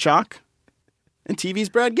Sarah Chalk and TV's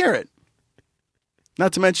Brad Garrett.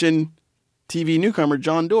 Not to mention TV newcomer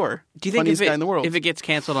John Doerr. Do you think funniest guy in the world. if it gets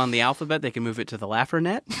canceled on the alphabet, they can move it to the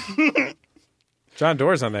LaugherNet? John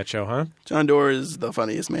Doerr's on that show, huh? John Doerr is the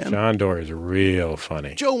funniest man. John Doerr is real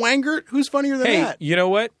funny. Joe Wangert, who's funnier than Hey, that? you know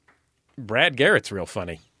what? Brad Garrett's real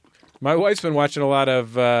funny. My wife's been watching a lot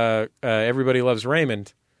of Everybody Loves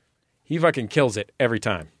Raymond. He fucking kills it every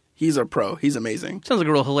time. He's a pro. He's amazing. Sounds like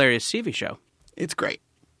a real hilarious TV show. It's great.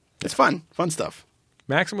 It's fun. Fun stuff.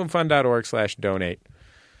 MaximumFun.org/donate.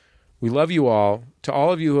 We love you all. To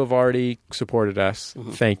all of you who have already supported us,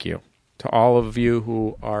 thank you. To all of you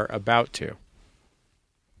who are about to,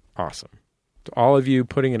 awesome. To all of you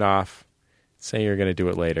putting it off, saying you're going to do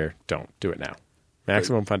it later, don't. Do it now.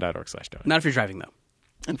 MaximumFun.org/donate. Not if you're driving, though.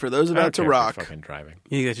 And for those I don't about to care if you're rock, fucking driving.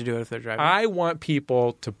 You think they should do it if they're driving? I want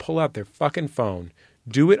people to pull out their fucking phone,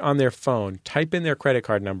 do it on their phone, type in their credit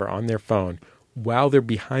card number on their phone while they're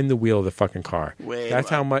behind the wheel of the fucking car. Wait,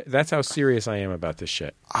 That's how serious I am about this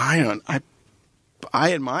shit. I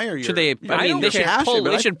admire your. Should they? I mean, your they should passion, pull.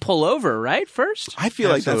 but They should pull over, right? First. I feel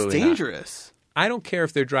like that's Absolutely not. dangerous. I don't care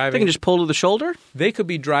if they're They driving. can just pull to the shoulder. They could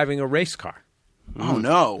be driving a race car. Oh,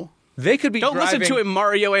 no. They could be Don't driving. listen to him,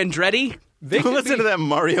 Mario Andretti. They Don't could listen to that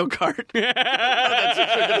Mario Kart.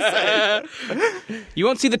 You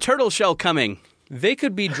won't see the turtle shell coming. They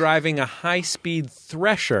could be driving a high-speed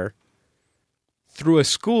thresher through a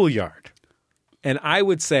schoolyard. And I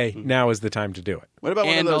would say now is the time to do it. What about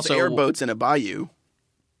one of And those also- airboats in a bayou?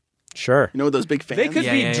 Sure. You know those big fans? They could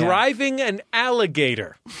Yeah, be yeah, yeah. driving an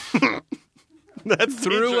alligator. That's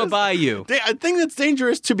Through a dangerous. bayou. I think that's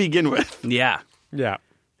dangerous to begin with. Yeah. Yeah.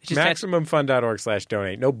 just had-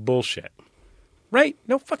 MaximumFun.org/donate. No bullshit. Right?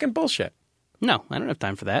 No fucking bullshit. No, I don't have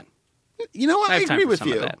time for that. You know what? I I have time agree for with some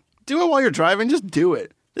of you. that. Do it while you're driving. Just do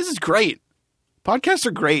it. This is great. Podcasts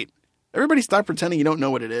are great. Everybody stop pretending you don't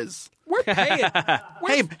know what it is. We're paying.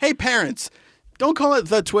 Hey, parents. Don't call it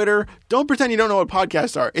the Twitter. Don't pretend you don't know what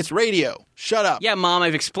podcasts are. It's radio. Shut up. Yeah, Mom,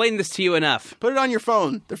 I've explained this to you enough. Put it on your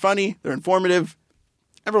phone. They're funny. They're informative.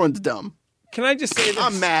 Everyone's dumb. Can I just say this?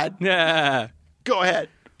 I'm mad. Yeah. Go ahead.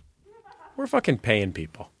 We're fucking paying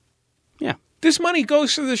people. Yeah. This money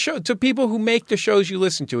goes to the show, to people who make the shows you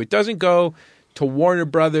listen to. It doesn't go to Warner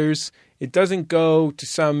Brothers. It doesn't go to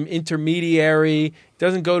some intermediary. It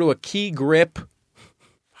doesn't go to a key grip.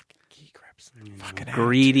 Fucking key grips. Fucking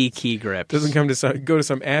Greedy key grips. doesn't go to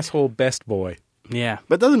some asshole best boy. Yeah.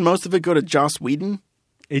 But doesn't most of it go to Joss Whedon?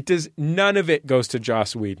 It does. None of it goes to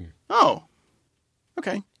Joss Whedon. Oh.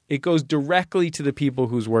 Okay. It goes directly to the people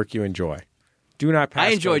whose work you enjoy. Do not pass.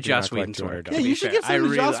 I enjoy go, do not Joss collect Whedon's work. $200. Yeah, to be you should fair. give some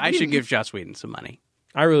to Joss I should Whedon. give Joss Whedon some money.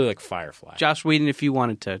 I really like Firefly. Joss Whedon, if you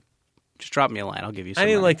wanted to just drop me a line, I'll give you some I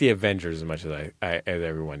didn't money. like the Avengers as much as as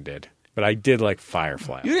everyone did, but I did like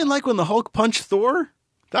Firefly. You didn't like when the Hulk punched Thor?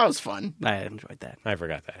 That was fun. I enjoyed that. I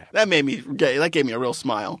forgot that happened. That gave me a real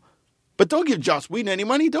smile. But don't give Joss Whedon any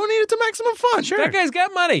money. Donate it to Maximum Fun. Sure. That guy's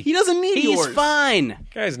got money. He doesn't need He's yours. fine.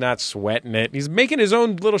 Guy's not sweating it. He's making his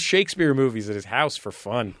own little Shakespeare movies at his house for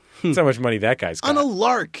fun. That's how much money that guy's got. On a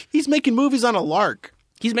lark. He's making movies on a lark.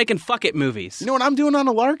 He's making fuck it movies. You know what I'm doing on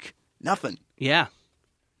a lark? Nothing. Yeah.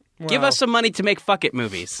 Well, Give us some money to make fuck it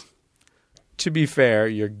movies. To be fair,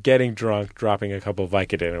 you're getting drunk, dropping a couple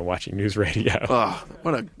Vicodin, and watching news radio. Oh,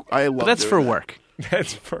 I love But that's doing for that. work.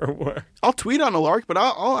 That's for work. I'll tweet on a lark, but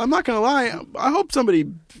I'm not going to lie. I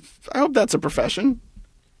hope that's a profession.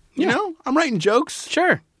 You know, I'm writing jokes.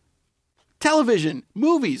 Sure. Television,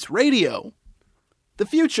 movies, radio. The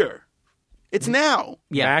future. It's now.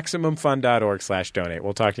 Yeah. MaximumFun.org/donate.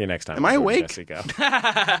 We'll talk to you next time. Am I Before awake? Jesse go.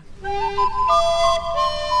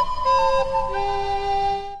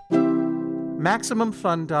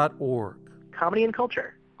 MaximumFun.org. Comedy and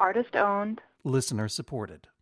culture. Artist owned. Listener supported.